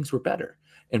 things were better.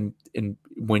 And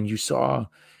when you saw,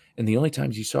 and the only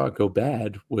times you saw it go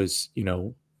bad was,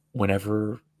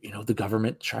 whenever, the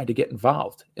government tried to get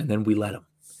involved, and then we let them.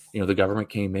 The government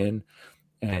came in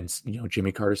and,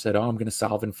 Jimmy Carter said, oh, I'm going to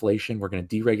solve inflation. We're going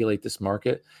to deregulate this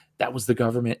market. That was the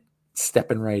government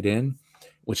stepping right in,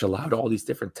 which allowed all these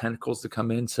different tentacles to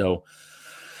come in. So,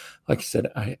 like I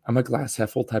said, I'm a glass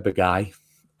half full type of guy.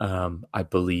 I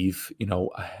believe,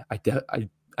 I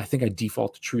think I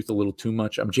default to truth a little too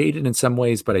much. I'm jaded in some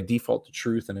ways, but I default to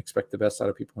truth and expect the best out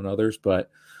of people and others.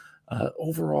 But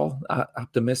overall,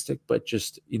 optimistic, but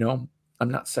just, I'm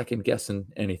not second guessing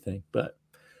anything. But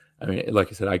I mean, like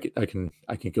I said, I can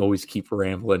always keep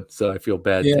rambling, so I feel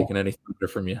bad taking anything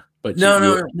from you. But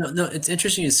no. It's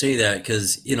interesting to say that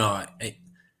because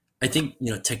I think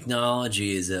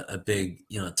technology is a big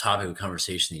topic of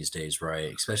conversation these days,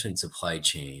 right? Especially in supply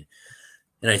chain,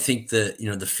 and I think that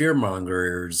the fear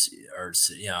mongers are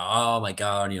oh my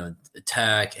god,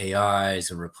 tech AI is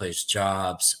going to replace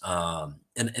jobs,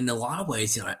 and in a lot of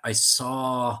ways, I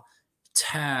saw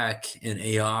tech and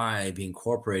AI be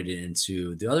incorporated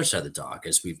into the other side of the dock,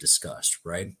 as we've discussed,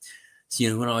 right?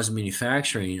 So, when I was in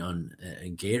manufacturing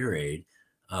in Gatorade,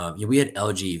 we had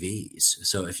LGVs.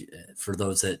 So, for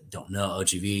those that don't know,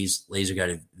 LGVs, laser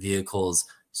guided vehicles,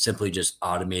 simply just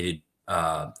automated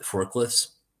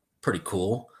forklifts, pretty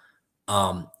cool.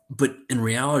 But in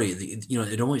reality,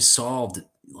 it only solved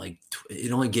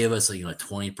it only gave us a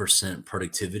 20%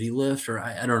 productivity lift, or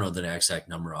I don't know the exact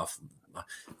number off,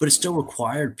 but it still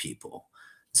required people.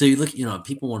 So you look,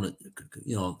 people want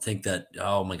to, think that,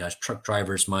 oh my gosh, truck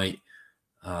drivers might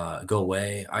go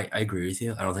away. I agree with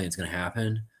you. I don't think it's going to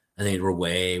happen. I think we're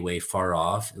way, way far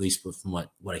off, at least from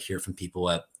what I hear from people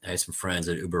I have some friends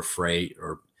at Uber Freight,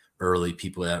 or early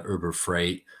people at Uber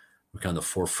Freight were kind of the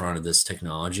forefront of this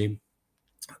technology.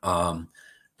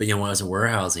 But when I was in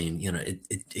warehousing,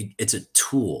 it's a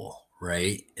tool,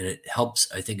 right? And it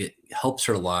helps. I think it helps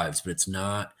our lives, but it's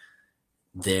not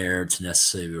there to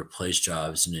necessarily replace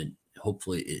jobs, and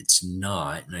hopefully it's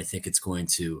not. And I think it's going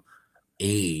to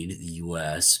aid the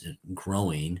U.S. in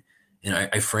growing. And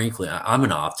I frankly, I'm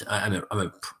an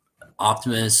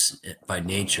optimist by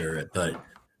nature, but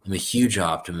I'm a huge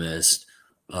optimist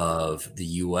of the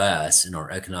U.S. and our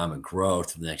economic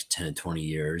growth for the next 10 to 20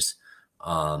 years.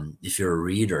 If you're a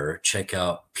reader, check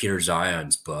out Peter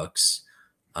Zion's books.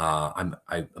 I'm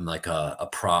like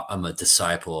I'm a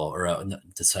disciple, or a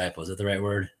disciple. Is that the right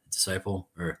word? Disciple,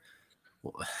 or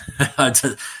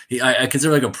I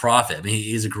consider like a prophet. I mean,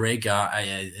 he's a great guy,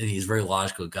 and he's a very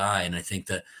logical guy. And I think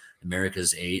that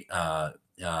America's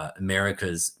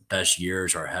best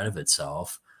years are ahead of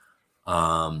itself.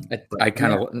 I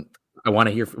want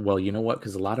to hear. Well, you know what?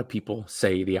 Because a lot of people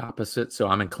say the opposite, so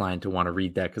I'm inclined to want to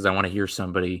read that because I want to hear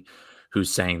somebody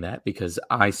who's saying that, because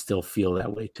I still feel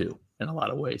that way too in a lot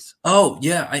of ways. Oh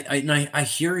yeah, I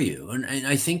hear you, and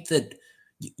I think that.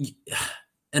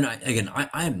 And I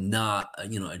am not a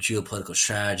geopolitical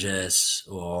strategist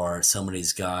or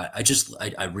somebody's guy.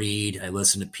 I read, I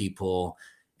listen to people,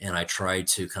 and I try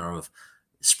to kind of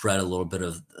spread a little bit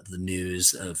of the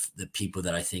news of the people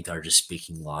that I think are just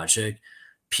speaking logic.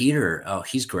 Peter, oh,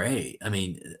 he's great. I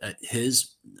mean,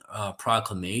 his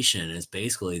proclamation is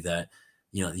basically that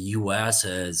the U.S.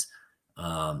 has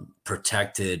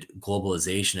protected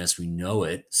globalization as we know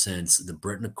it since the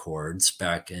Britain Accords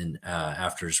back in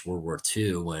after World War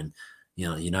II, when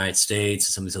the United States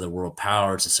and some of these other world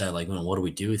powers decided, like, what do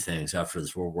we do with things after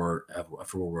World War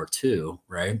II,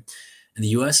 right? And the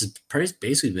U.S. has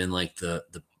basically been like the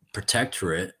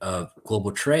protectorate of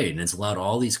global trade, and it's allowed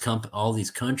all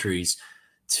these countries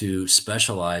to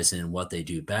specialize in what they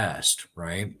do best,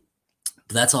 right?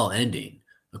 But that's all ending,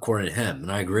 according to him,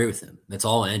 and I agree with him. That's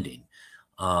all ending.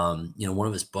 One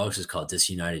of his books is called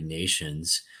Disunited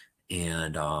Nations,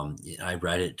 and I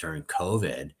read it during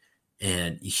COVID,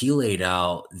 and he laid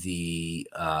out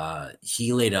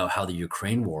how the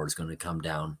Ukraine war is going to come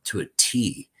down to a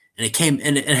T, and it came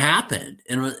and it happened,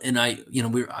 and I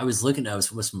was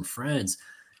with some friends,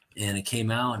 and it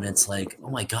came out, and it's like, oh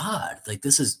my God, like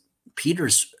this is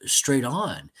Peter's straight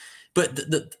on. But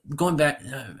going back,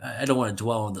 I don't want to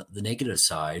dwell on the negative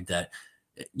side that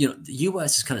the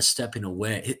U.S. is kind of stepping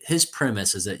away. His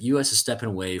premise is that U.S. is stepping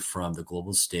away from the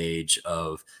global stage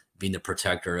of being the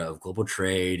protector of global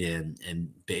trade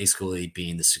and basically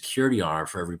being the security arm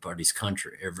for everybody's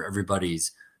country,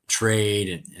 everybody's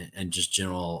trade and just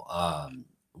general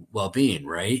well-being,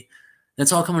 right?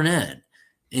 That's all coming in.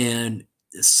 And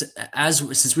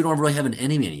since we don't really have an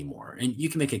enemy anymore, and you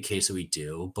can make a case that we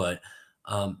do, but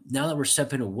now that we're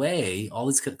stepping away, all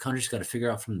these countries got to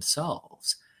figure out for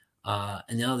themselves.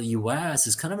 And now the U.S.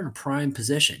 is kind of in a prime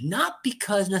position, not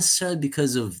necessarily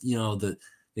because of the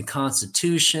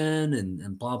Constitution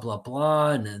and blah blah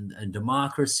blah and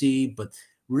democracy, but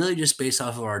really just based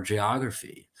off of our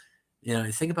geography.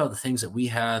 You think about the things that we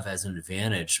have as an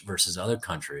advantage versus other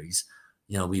countries.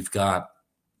 We've got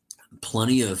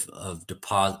plenty of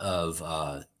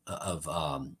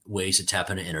ways to tap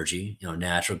into energy.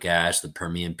 Natural gas, the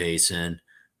Permian Basin,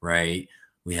 right?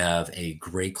 We have a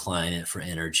great climate for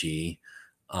energy.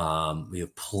 We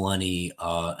have plenty.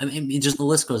 Just the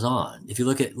list goes on. If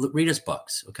you read his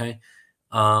books, okay.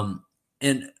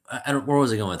 And I don't. Where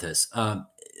was I going with this?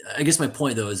 I guess my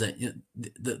point though is that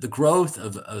the growth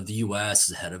of the U.S.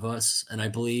 is ahead of us, and I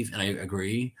believe, and I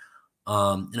agree.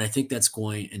 And I think that's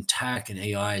and tech and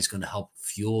AI is going to help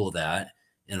fuel that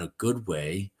in a good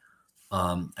way.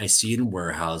 I see it in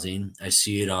warehousing. I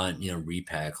see it on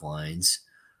repack lines.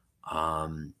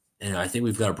 And I think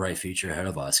we've got a bright future ahead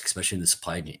of us, especially in the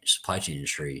supply chain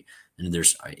industry. And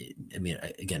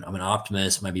again, I'm an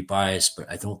optimist, might be biased,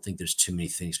 but I don't think there's too many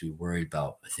things to be worried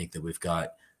about. I think that we've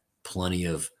got plenty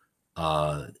of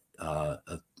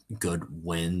good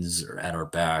wins at our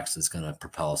backs that's going to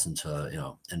propel us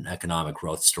into an economic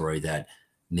growth story that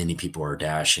many people are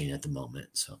dashing at the moment.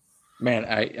 So. Man,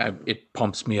 it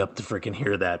pumps me up to freaking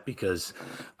hear that, because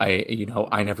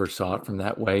I never saw it from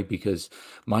that way, because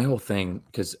my whole thing,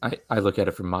 because I look at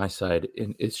it from my side,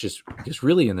 and it's just because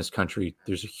really in this country,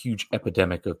 there's a huge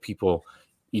epidemic of people,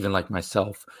 even like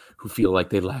myself, who feel like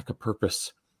they lack a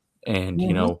purpose. And,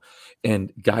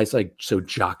 and guys like, so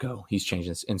Jocko, he's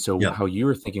changing this. And so how you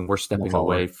were thinking, we're stepping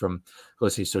away from,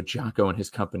 let's say, so Jocko and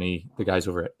his company, the guys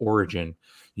over at Origin,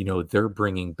 they're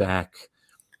bringing back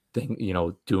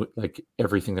do like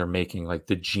everything they're making, like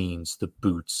the jeans, the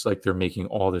boots, like they're making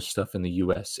all this stuff in the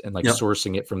US and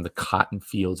sourcing it from the cotton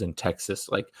fields in Texas,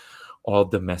 like all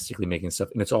domestically making stuff.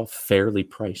 And it's all fairly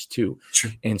priced too.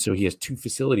 Sure. And so he has 2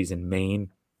 facilities in Maine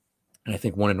and I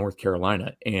think 1 in North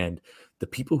Carolina. And the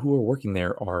people who are working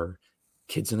there are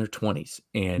kids in their 20s.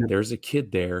 And there's a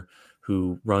kid there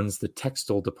who runs the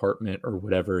textile department or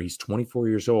whatever. He's 24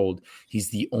 years old. He's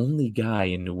the only guy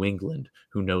in New England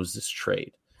who knows this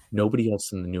trade. Nobody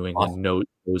else in the New England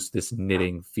knows this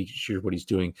knitting feature, what he's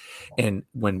doing. And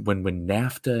when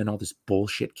NAFTA and all this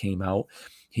bullshit came out,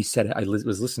 he said, I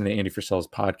was listening to Andy Frisella's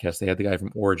podcast. They had the guy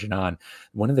from Origin on.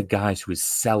 One of the guys who was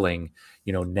selling,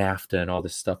 NAFTA and all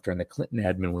this stuff during the Clinton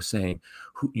admin was saying,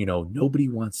 nobody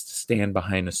wants to stand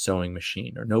behind a sewing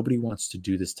machine, or nobody wants to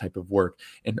do this type of work.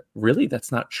 And really,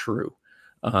 that's not true.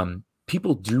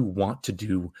 People do want to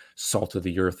do salt of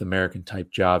the earth American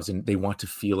type jobs, and they want to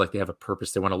feel like they have a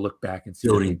purpose. They want to look back and see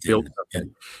they built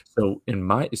something.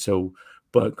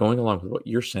 But going along with what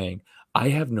you're saying, I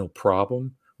have no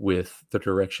problem with the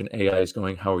direction AI is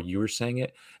going, how you were saying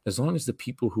it, as long as the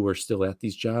people who are still at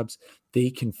these jobs, they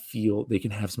can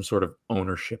have some sort of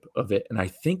ownership of it. And I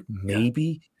think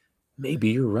maybe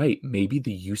you're right. Maybe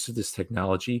the use of this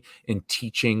technology in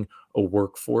teaching a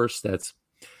workforce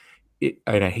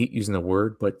and I hate using the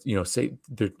word, but I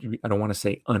don't want to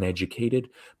say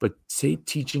uneducated, but say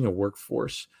teaching a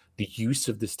workforce the use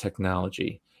of this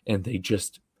technology, and they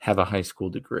just have a high school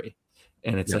degree,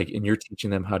 and it's like, and you're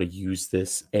teaching them how to use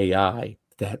this AI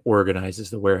that organizes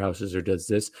the warehouses or does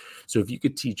this. So if you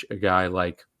could teach a guy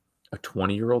like a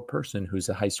 20-year-old person who's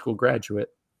a high school graduate,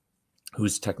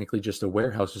 who's technically just a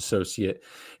warehouse associate,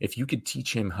 if you could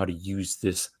teach him how to use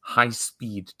this high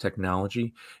speed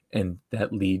technology, and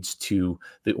that leads to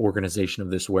the organization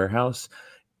of this warehouse,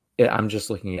 I'm just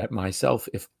looking at myself.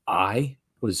 If I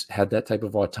had that type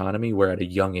of autonomy where at a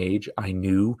young age I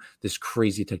knew this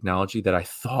crazy technology that I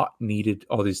thought needed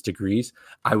all these degrees,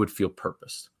 I would feel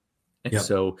purpose. And Yep.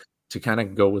 so to kind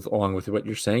of go along with what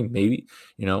you're saying, maybe,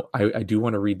 I do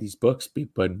want to read these books,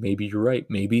 but maybe you're right.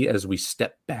 Maybe as we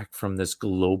step back from this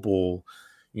global,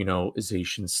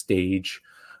 ization stage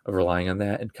of relying on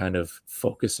that and kind of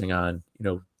focusing on,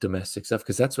 domestic stuff,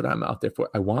 because that's what I'm out there for.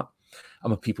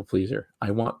 I'm a people pleaser.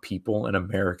 I want people and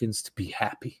Americans to be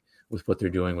happy with what they're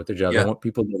doing with their jobs. I Yeah. want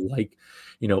people to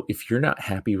if you're not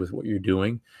happy with what you're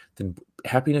doing, then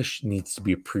happiness needs to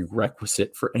be a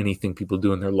prerequisite for anything people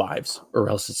do in their lives, or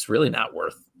else it's really not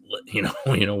worth, Yeah.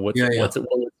 Yeah. what's your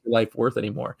life worth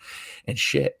anymore? And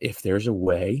shit, if there's a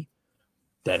way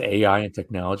that AI and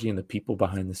technology and the people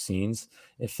behind the scenes,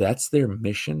 if that's their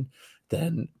mission,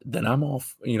 then I'm all,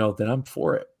 then I'm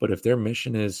for it. But if their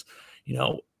mission is,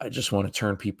 I just want to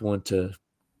turn people into,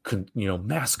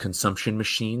 mass consumption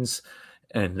machines,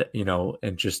 and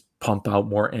and just pump out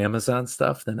more Amazon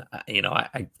stuff, then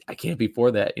I can't be for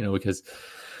that, because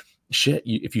shit,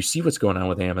 if you see what's going on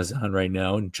with Amazon right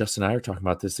now, and Justin and I are talking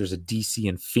about this, there's a DC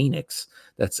in Phoenix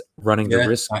that's running the Yeah,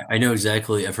 risk. I know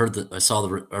exactly. I've heard that. I saw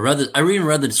I even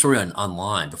read the story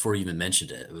online before you even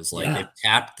mentioned it. It was like Yeah. they've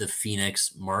tapped the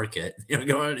Phoenix market. They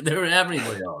don't have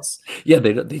anybody else. Yeah,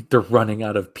 they're running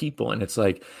out of people, and it's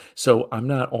like, so I'm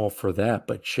not all for that,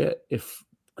 but shit, if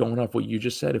going off what you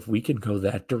just said, if we can go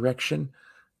that direction,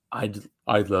 I'd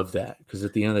love that, because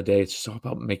at the end of the day, it's just all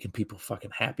about making people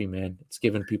fucking happy, man. It's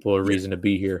giving people a Yeah, reason to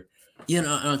be here. and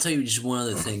I'll tell you just one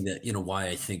other thing that why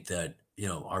I think that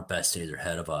our best days are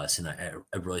ahead of us, and I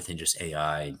really think just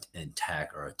AI and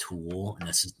tech are a tool, and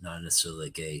this is not necessarily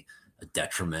like a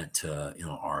detriment to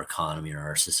our economy or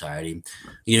our society.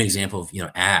 You get an example of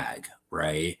ag,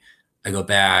 right? I go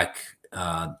back.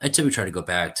 I typically try to go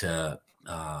back to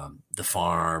the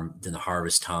farm, then the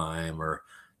harvest time, or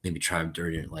maybe try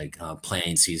during like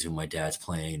planting season when my dad's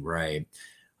playing, right?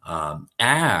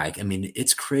 Ag, I mean,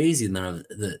 it's crazy the amount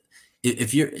of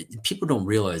if you're people don't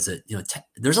realize that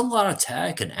there's a lot of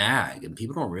tech in ag, and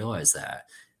people don't realize that.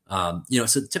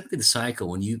 So typically the cycle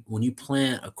when you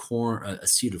plant a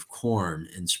seed of corn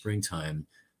in springtime,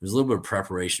 there's a little bit of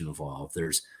preparation involved.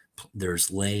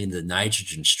 There's laying the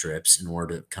nitrogen strips in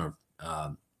order to kind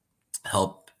of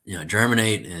help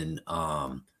germinate and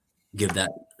give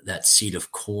that seed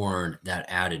of corn that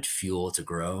added fuel to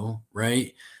grow,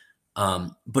 right?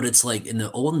 But it's like in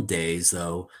the olden days,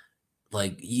 though,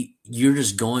 like you're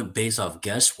just going based off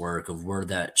guesswork of where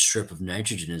that strip of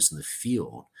nitrogen is in the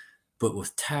field. But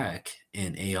with tech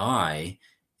and AI,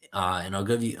 and I'll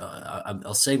give you,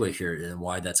 I'll segue here and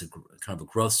why that's kind of a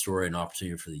growth story and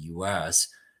opportunity for the U.S.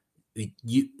 The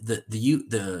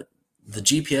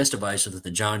GPS device of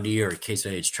the John Deere or Case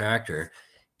IH tractor,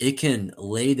 it can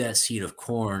lay that seed of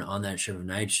corn on that strip of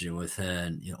nitrogen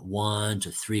within 1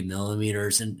 to 3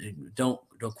 millimeters, and don't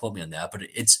quote me on that, but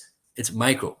it's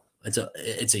micro. It's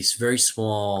a very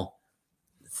small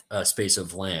space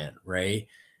of land, right?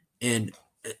 And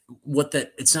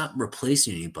it's not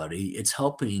replacing anybody. It's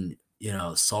helping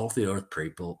salt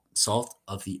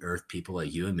of the earth people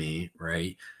like you and me,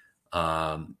 right?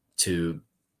 To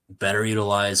better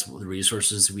utilize the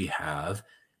resources we have,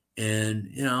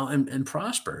 and and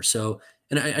prosper. So,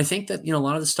 and I think that a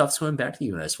lot of the stuff's going back to the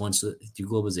U.S. once the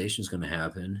deglobalization is going to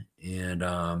happen, and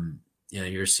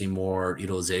you're seeing more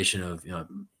utilization of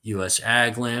U.S.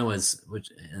 ag land, which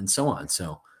and so on.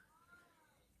 So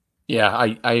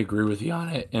Yeah, I agree with you on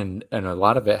it, and a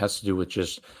lot of it has to do with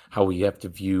just how we have to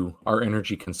view our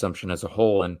energy consumption as a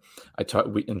whole. And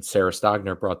and Sarah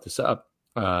Stogner brought this up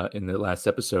in the last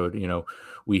episode.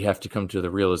 We have to come to the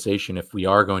realization, if we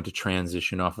are going to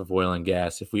transition off of oil and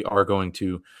gas, if we are going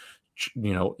to,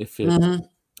 if it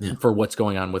yeah, for what's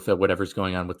going on with whatever's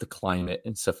going on with the climate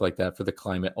and stuff like that, for the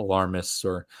climate alarmists,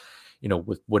 or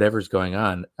with whatever's going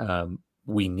on,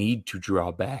 we need to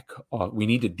draw back. We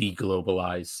need to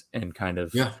deglobalize and kind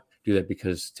of yeah, do that,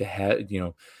 because to have,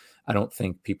 I don't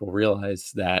think people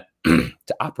realize that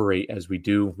to operate as we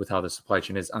do with how the supply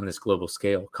chain is on this global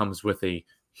scale comes with a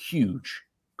huge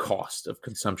cost of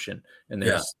consumption. And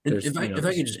yeah. And there's, if I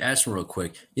could just ask real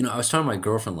quick, I was talking to my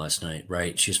girlfriend last night,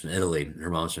 right? She's from Italy.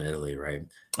 Her mom's from Italy, right?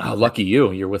 oh, lucky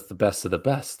you, you're with the best of the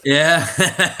best. Yeah.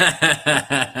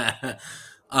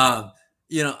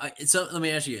 So let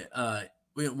me ask you,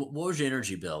 what was your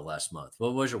energy bill last month?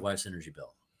 What was your wife's energy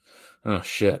bill? Oh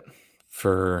shit.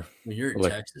 for Well, you're in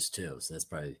like Texas too, so that's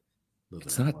probably moving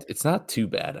it's up not more. it's not too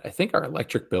bad. I think our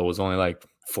electric bill was only like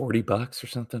 $40 or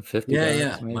something, Yeah, $50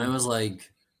 yeah. Mine maybe. was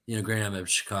like, granted, I'm in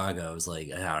Chicago. It was like,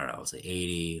 I don't know, it was like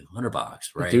 80, $100,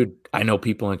 right? Dude, I know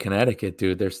people in Connecticut,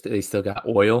 dude. They still got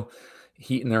oil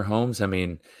heat in their homes. I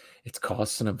mean, it's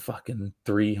costing them fucking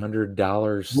 $300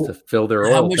 to Well, fill their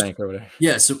how oil much? tank or whatever.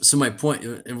 Yeah. So my point,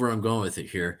 and where I'm going with it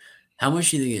here, how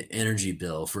much do you think an energy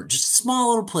bill for just a small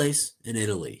little place in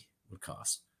Italy would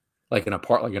cost? Like an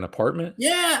apartment.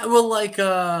 Yeah, well, like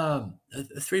a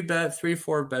three,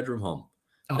 4 bedroom home.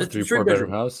 Oh, It's a three, three four bedroom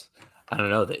bedroom, house. I don't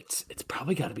know. It's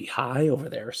probably got to be high over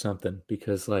there or something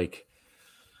because like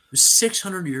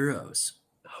 600 euros.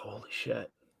 holy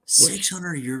shit, Six which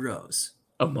hundred euros.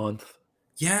 a month.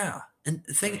 Yeah, and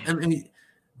think, I Damn, mean,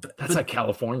 that's but like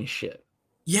California shit.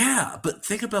 yeah, but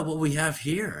think about what we have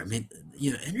here. I mean,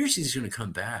 energy is going to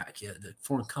come back. Yeah, the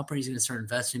foreign companies are going to start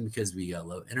investing because we got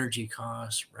low energy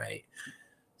costs, right?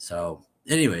 So,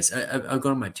 anyways, I'll go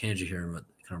on my tangent here and what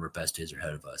kind of our best days are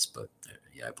ahead of us. But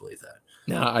yeah, I believe that.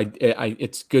 No,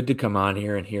 it's good to come on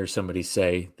here and hear somebody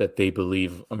say that they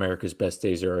believe America's best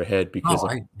days are ahead because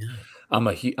Oh, yeah. I'm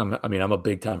a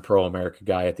big time pro America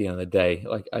guy at the end of the day.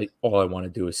 Like all I want to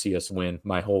do is see us win.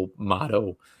 My whole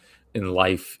motto in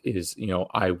life is,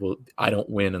 I don't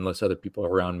win unless other people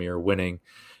around me are winning.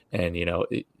 And,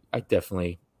 I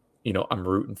definitely, I'm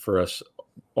rooting for us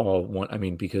all one. I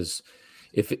mean, because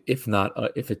if not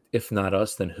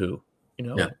us, then who, you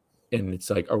Yeah. know, and it's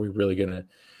like, are we really going to,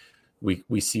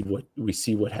 we see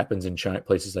what happens in China,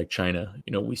 places like China.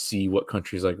 We see what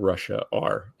countries like Russia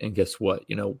are, and guess what?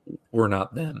 We're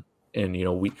not them, and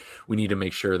we need to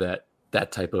make sure that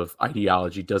that type of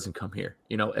ideology doesn't come here.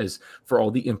 As for all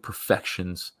the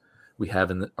imperfections we have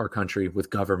in our country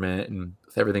with government and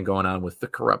with everything going on with the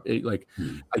corrupt,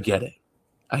 Hmm. I get it.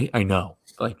 I know.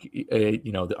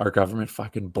 Our government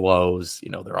fucking blows.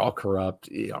 They're all corrupt.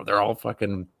 They're all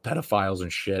fucking pedophiles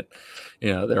and shit.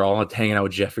 They're all hanging out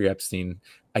with Jeffrey Epstein.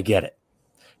 I get it.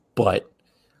 But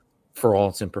for all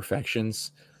its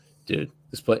imperfections, dude,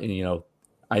 this play,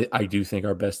 I do think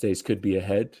our best days could be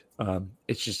ahead.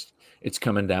 It's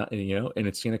coming down, and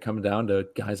it's going to come down to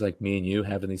guys like me and you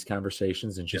having these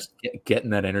conversations and Yeah. just getting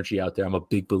that energy out there. I'm a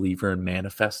big believer in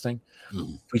manifesting.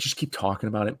 Mhm. We just keep talking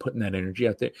about it, putting that energy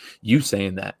out there. You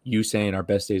saying our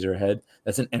best days are ahead.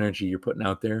 That's an energy you're putting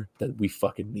out there that we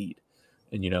fucking need.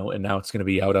 And now it's going to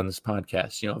be out on this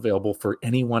podcast, available for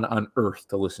anyone on earth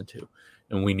to listen to.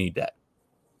 And we need that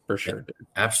for Yeah, sure. Dude.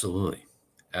 absolutely,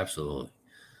 absolutely.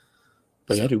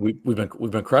 But yeah, So dude,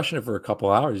 we've been crushing it for a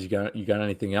couple hours. You got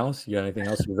anything else? You got anything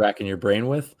else you're racking your brain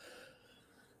with?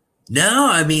 no,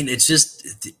 I mean, it's just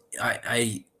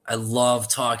I love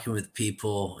talking with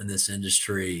people in this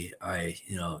industry.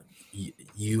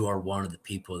 You are one of the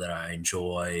people that I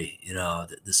enjoy.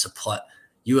 The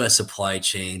U.S. supply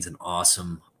chain's an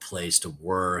awesome place to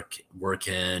work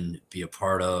in, be a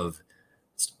part of.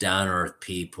 It's down to earth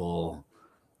people.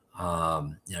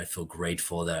 I feel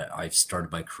grateful that I've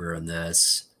started my career in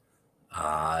this.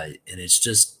 And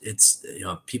it's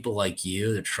people like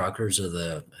you, the truckers, are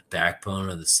the backbone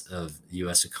of the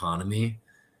U.S. economy.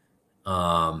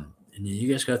 And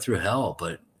you guys got through hell,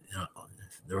 but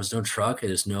there was no truck.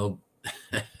 There's no,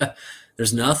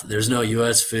 there's nothing. There's no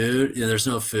U.S. food. There's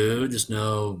no food. There's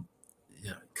no,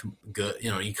 good,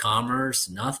 e-commerce.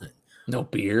 Nothing. No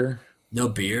beer. No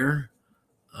beer.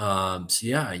 So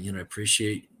yeah, I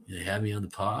appreciate you having me on the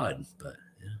pod, but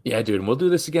Yeah, dude, and we'll do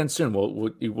this again soon.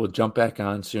 We'll jump back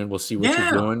on soon. We'll see what you're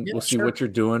yeah, doing. yeah, We'll see sure, what you're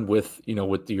doing with your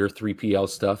 3PL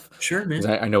stuff. sure, Because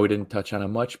man. I know we didn't touch on it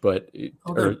much, but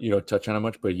All good. touch on it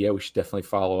much. But yeah, we should definitely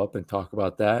follow up and talk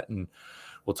about that. And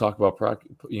we'll talk about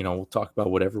we'll talk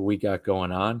about whatever we got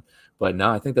going on. But no,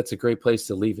 I think that's a great place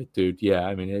to leave it, dude. Yeah,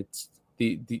 I mean it's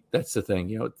the that's the thing.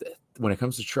 When it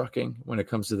comes to trucking, when it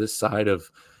comes to this side of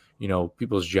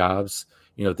people's jobs,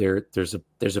 there's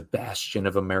a bastion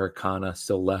of Americana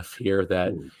still left here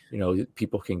that Ooh,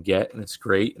 people can get, and it's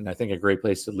great. And I think a great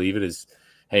place to leave it is,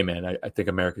 hey man, I think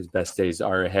America's best days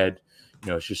are ahead.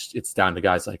 It's down to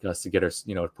guys like us to get us,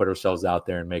 put ourselves out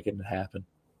there and make it happen.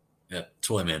 yeah,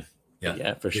 totally, man. But Yeah,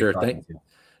 yeah, for great sure. talking with you.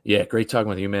 Yeah, great talking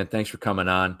with you, man. Thanks for coming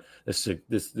on. This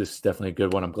is definitely a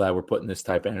good one. I'm glad we're putting this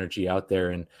type of energy out there.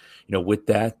 And with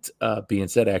that being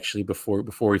said, actually, before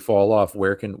we fall off,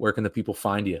 where can the people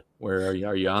find you? Where are you?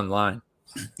 Are you online?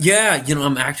 Yeah,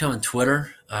 I'm active on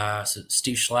Twitter. So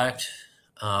Steve Schlecht.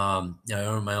 I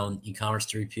own my own e-commerce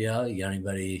 3PL. You got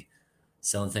anybody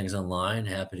selling things online?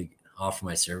 Happy to offer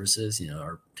my services.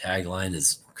 Our tagline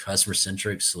is customer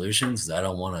centric solutions. I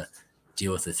don't want to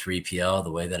deal with the 3PL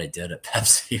the way that I did at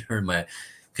Pepsi or in my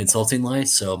consulting life.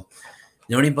 So,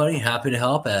 know anybody, happy to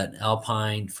help at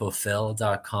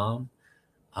alpinefulfill.com.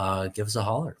 Give us a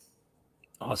holler.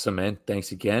 Awesome, man.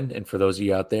 Thanks again. And for those of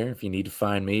you out there, if you need to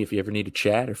find me, if you ever need to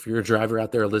chat, or if you're a driver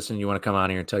out there listening, you want to come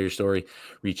on here and tell your story,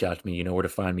 reach out to me. You know where to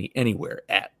find me anywhere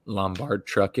at Lombard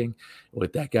Trucking.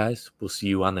 With that, guys, we'll see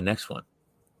you on the next one.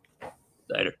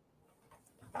 Later.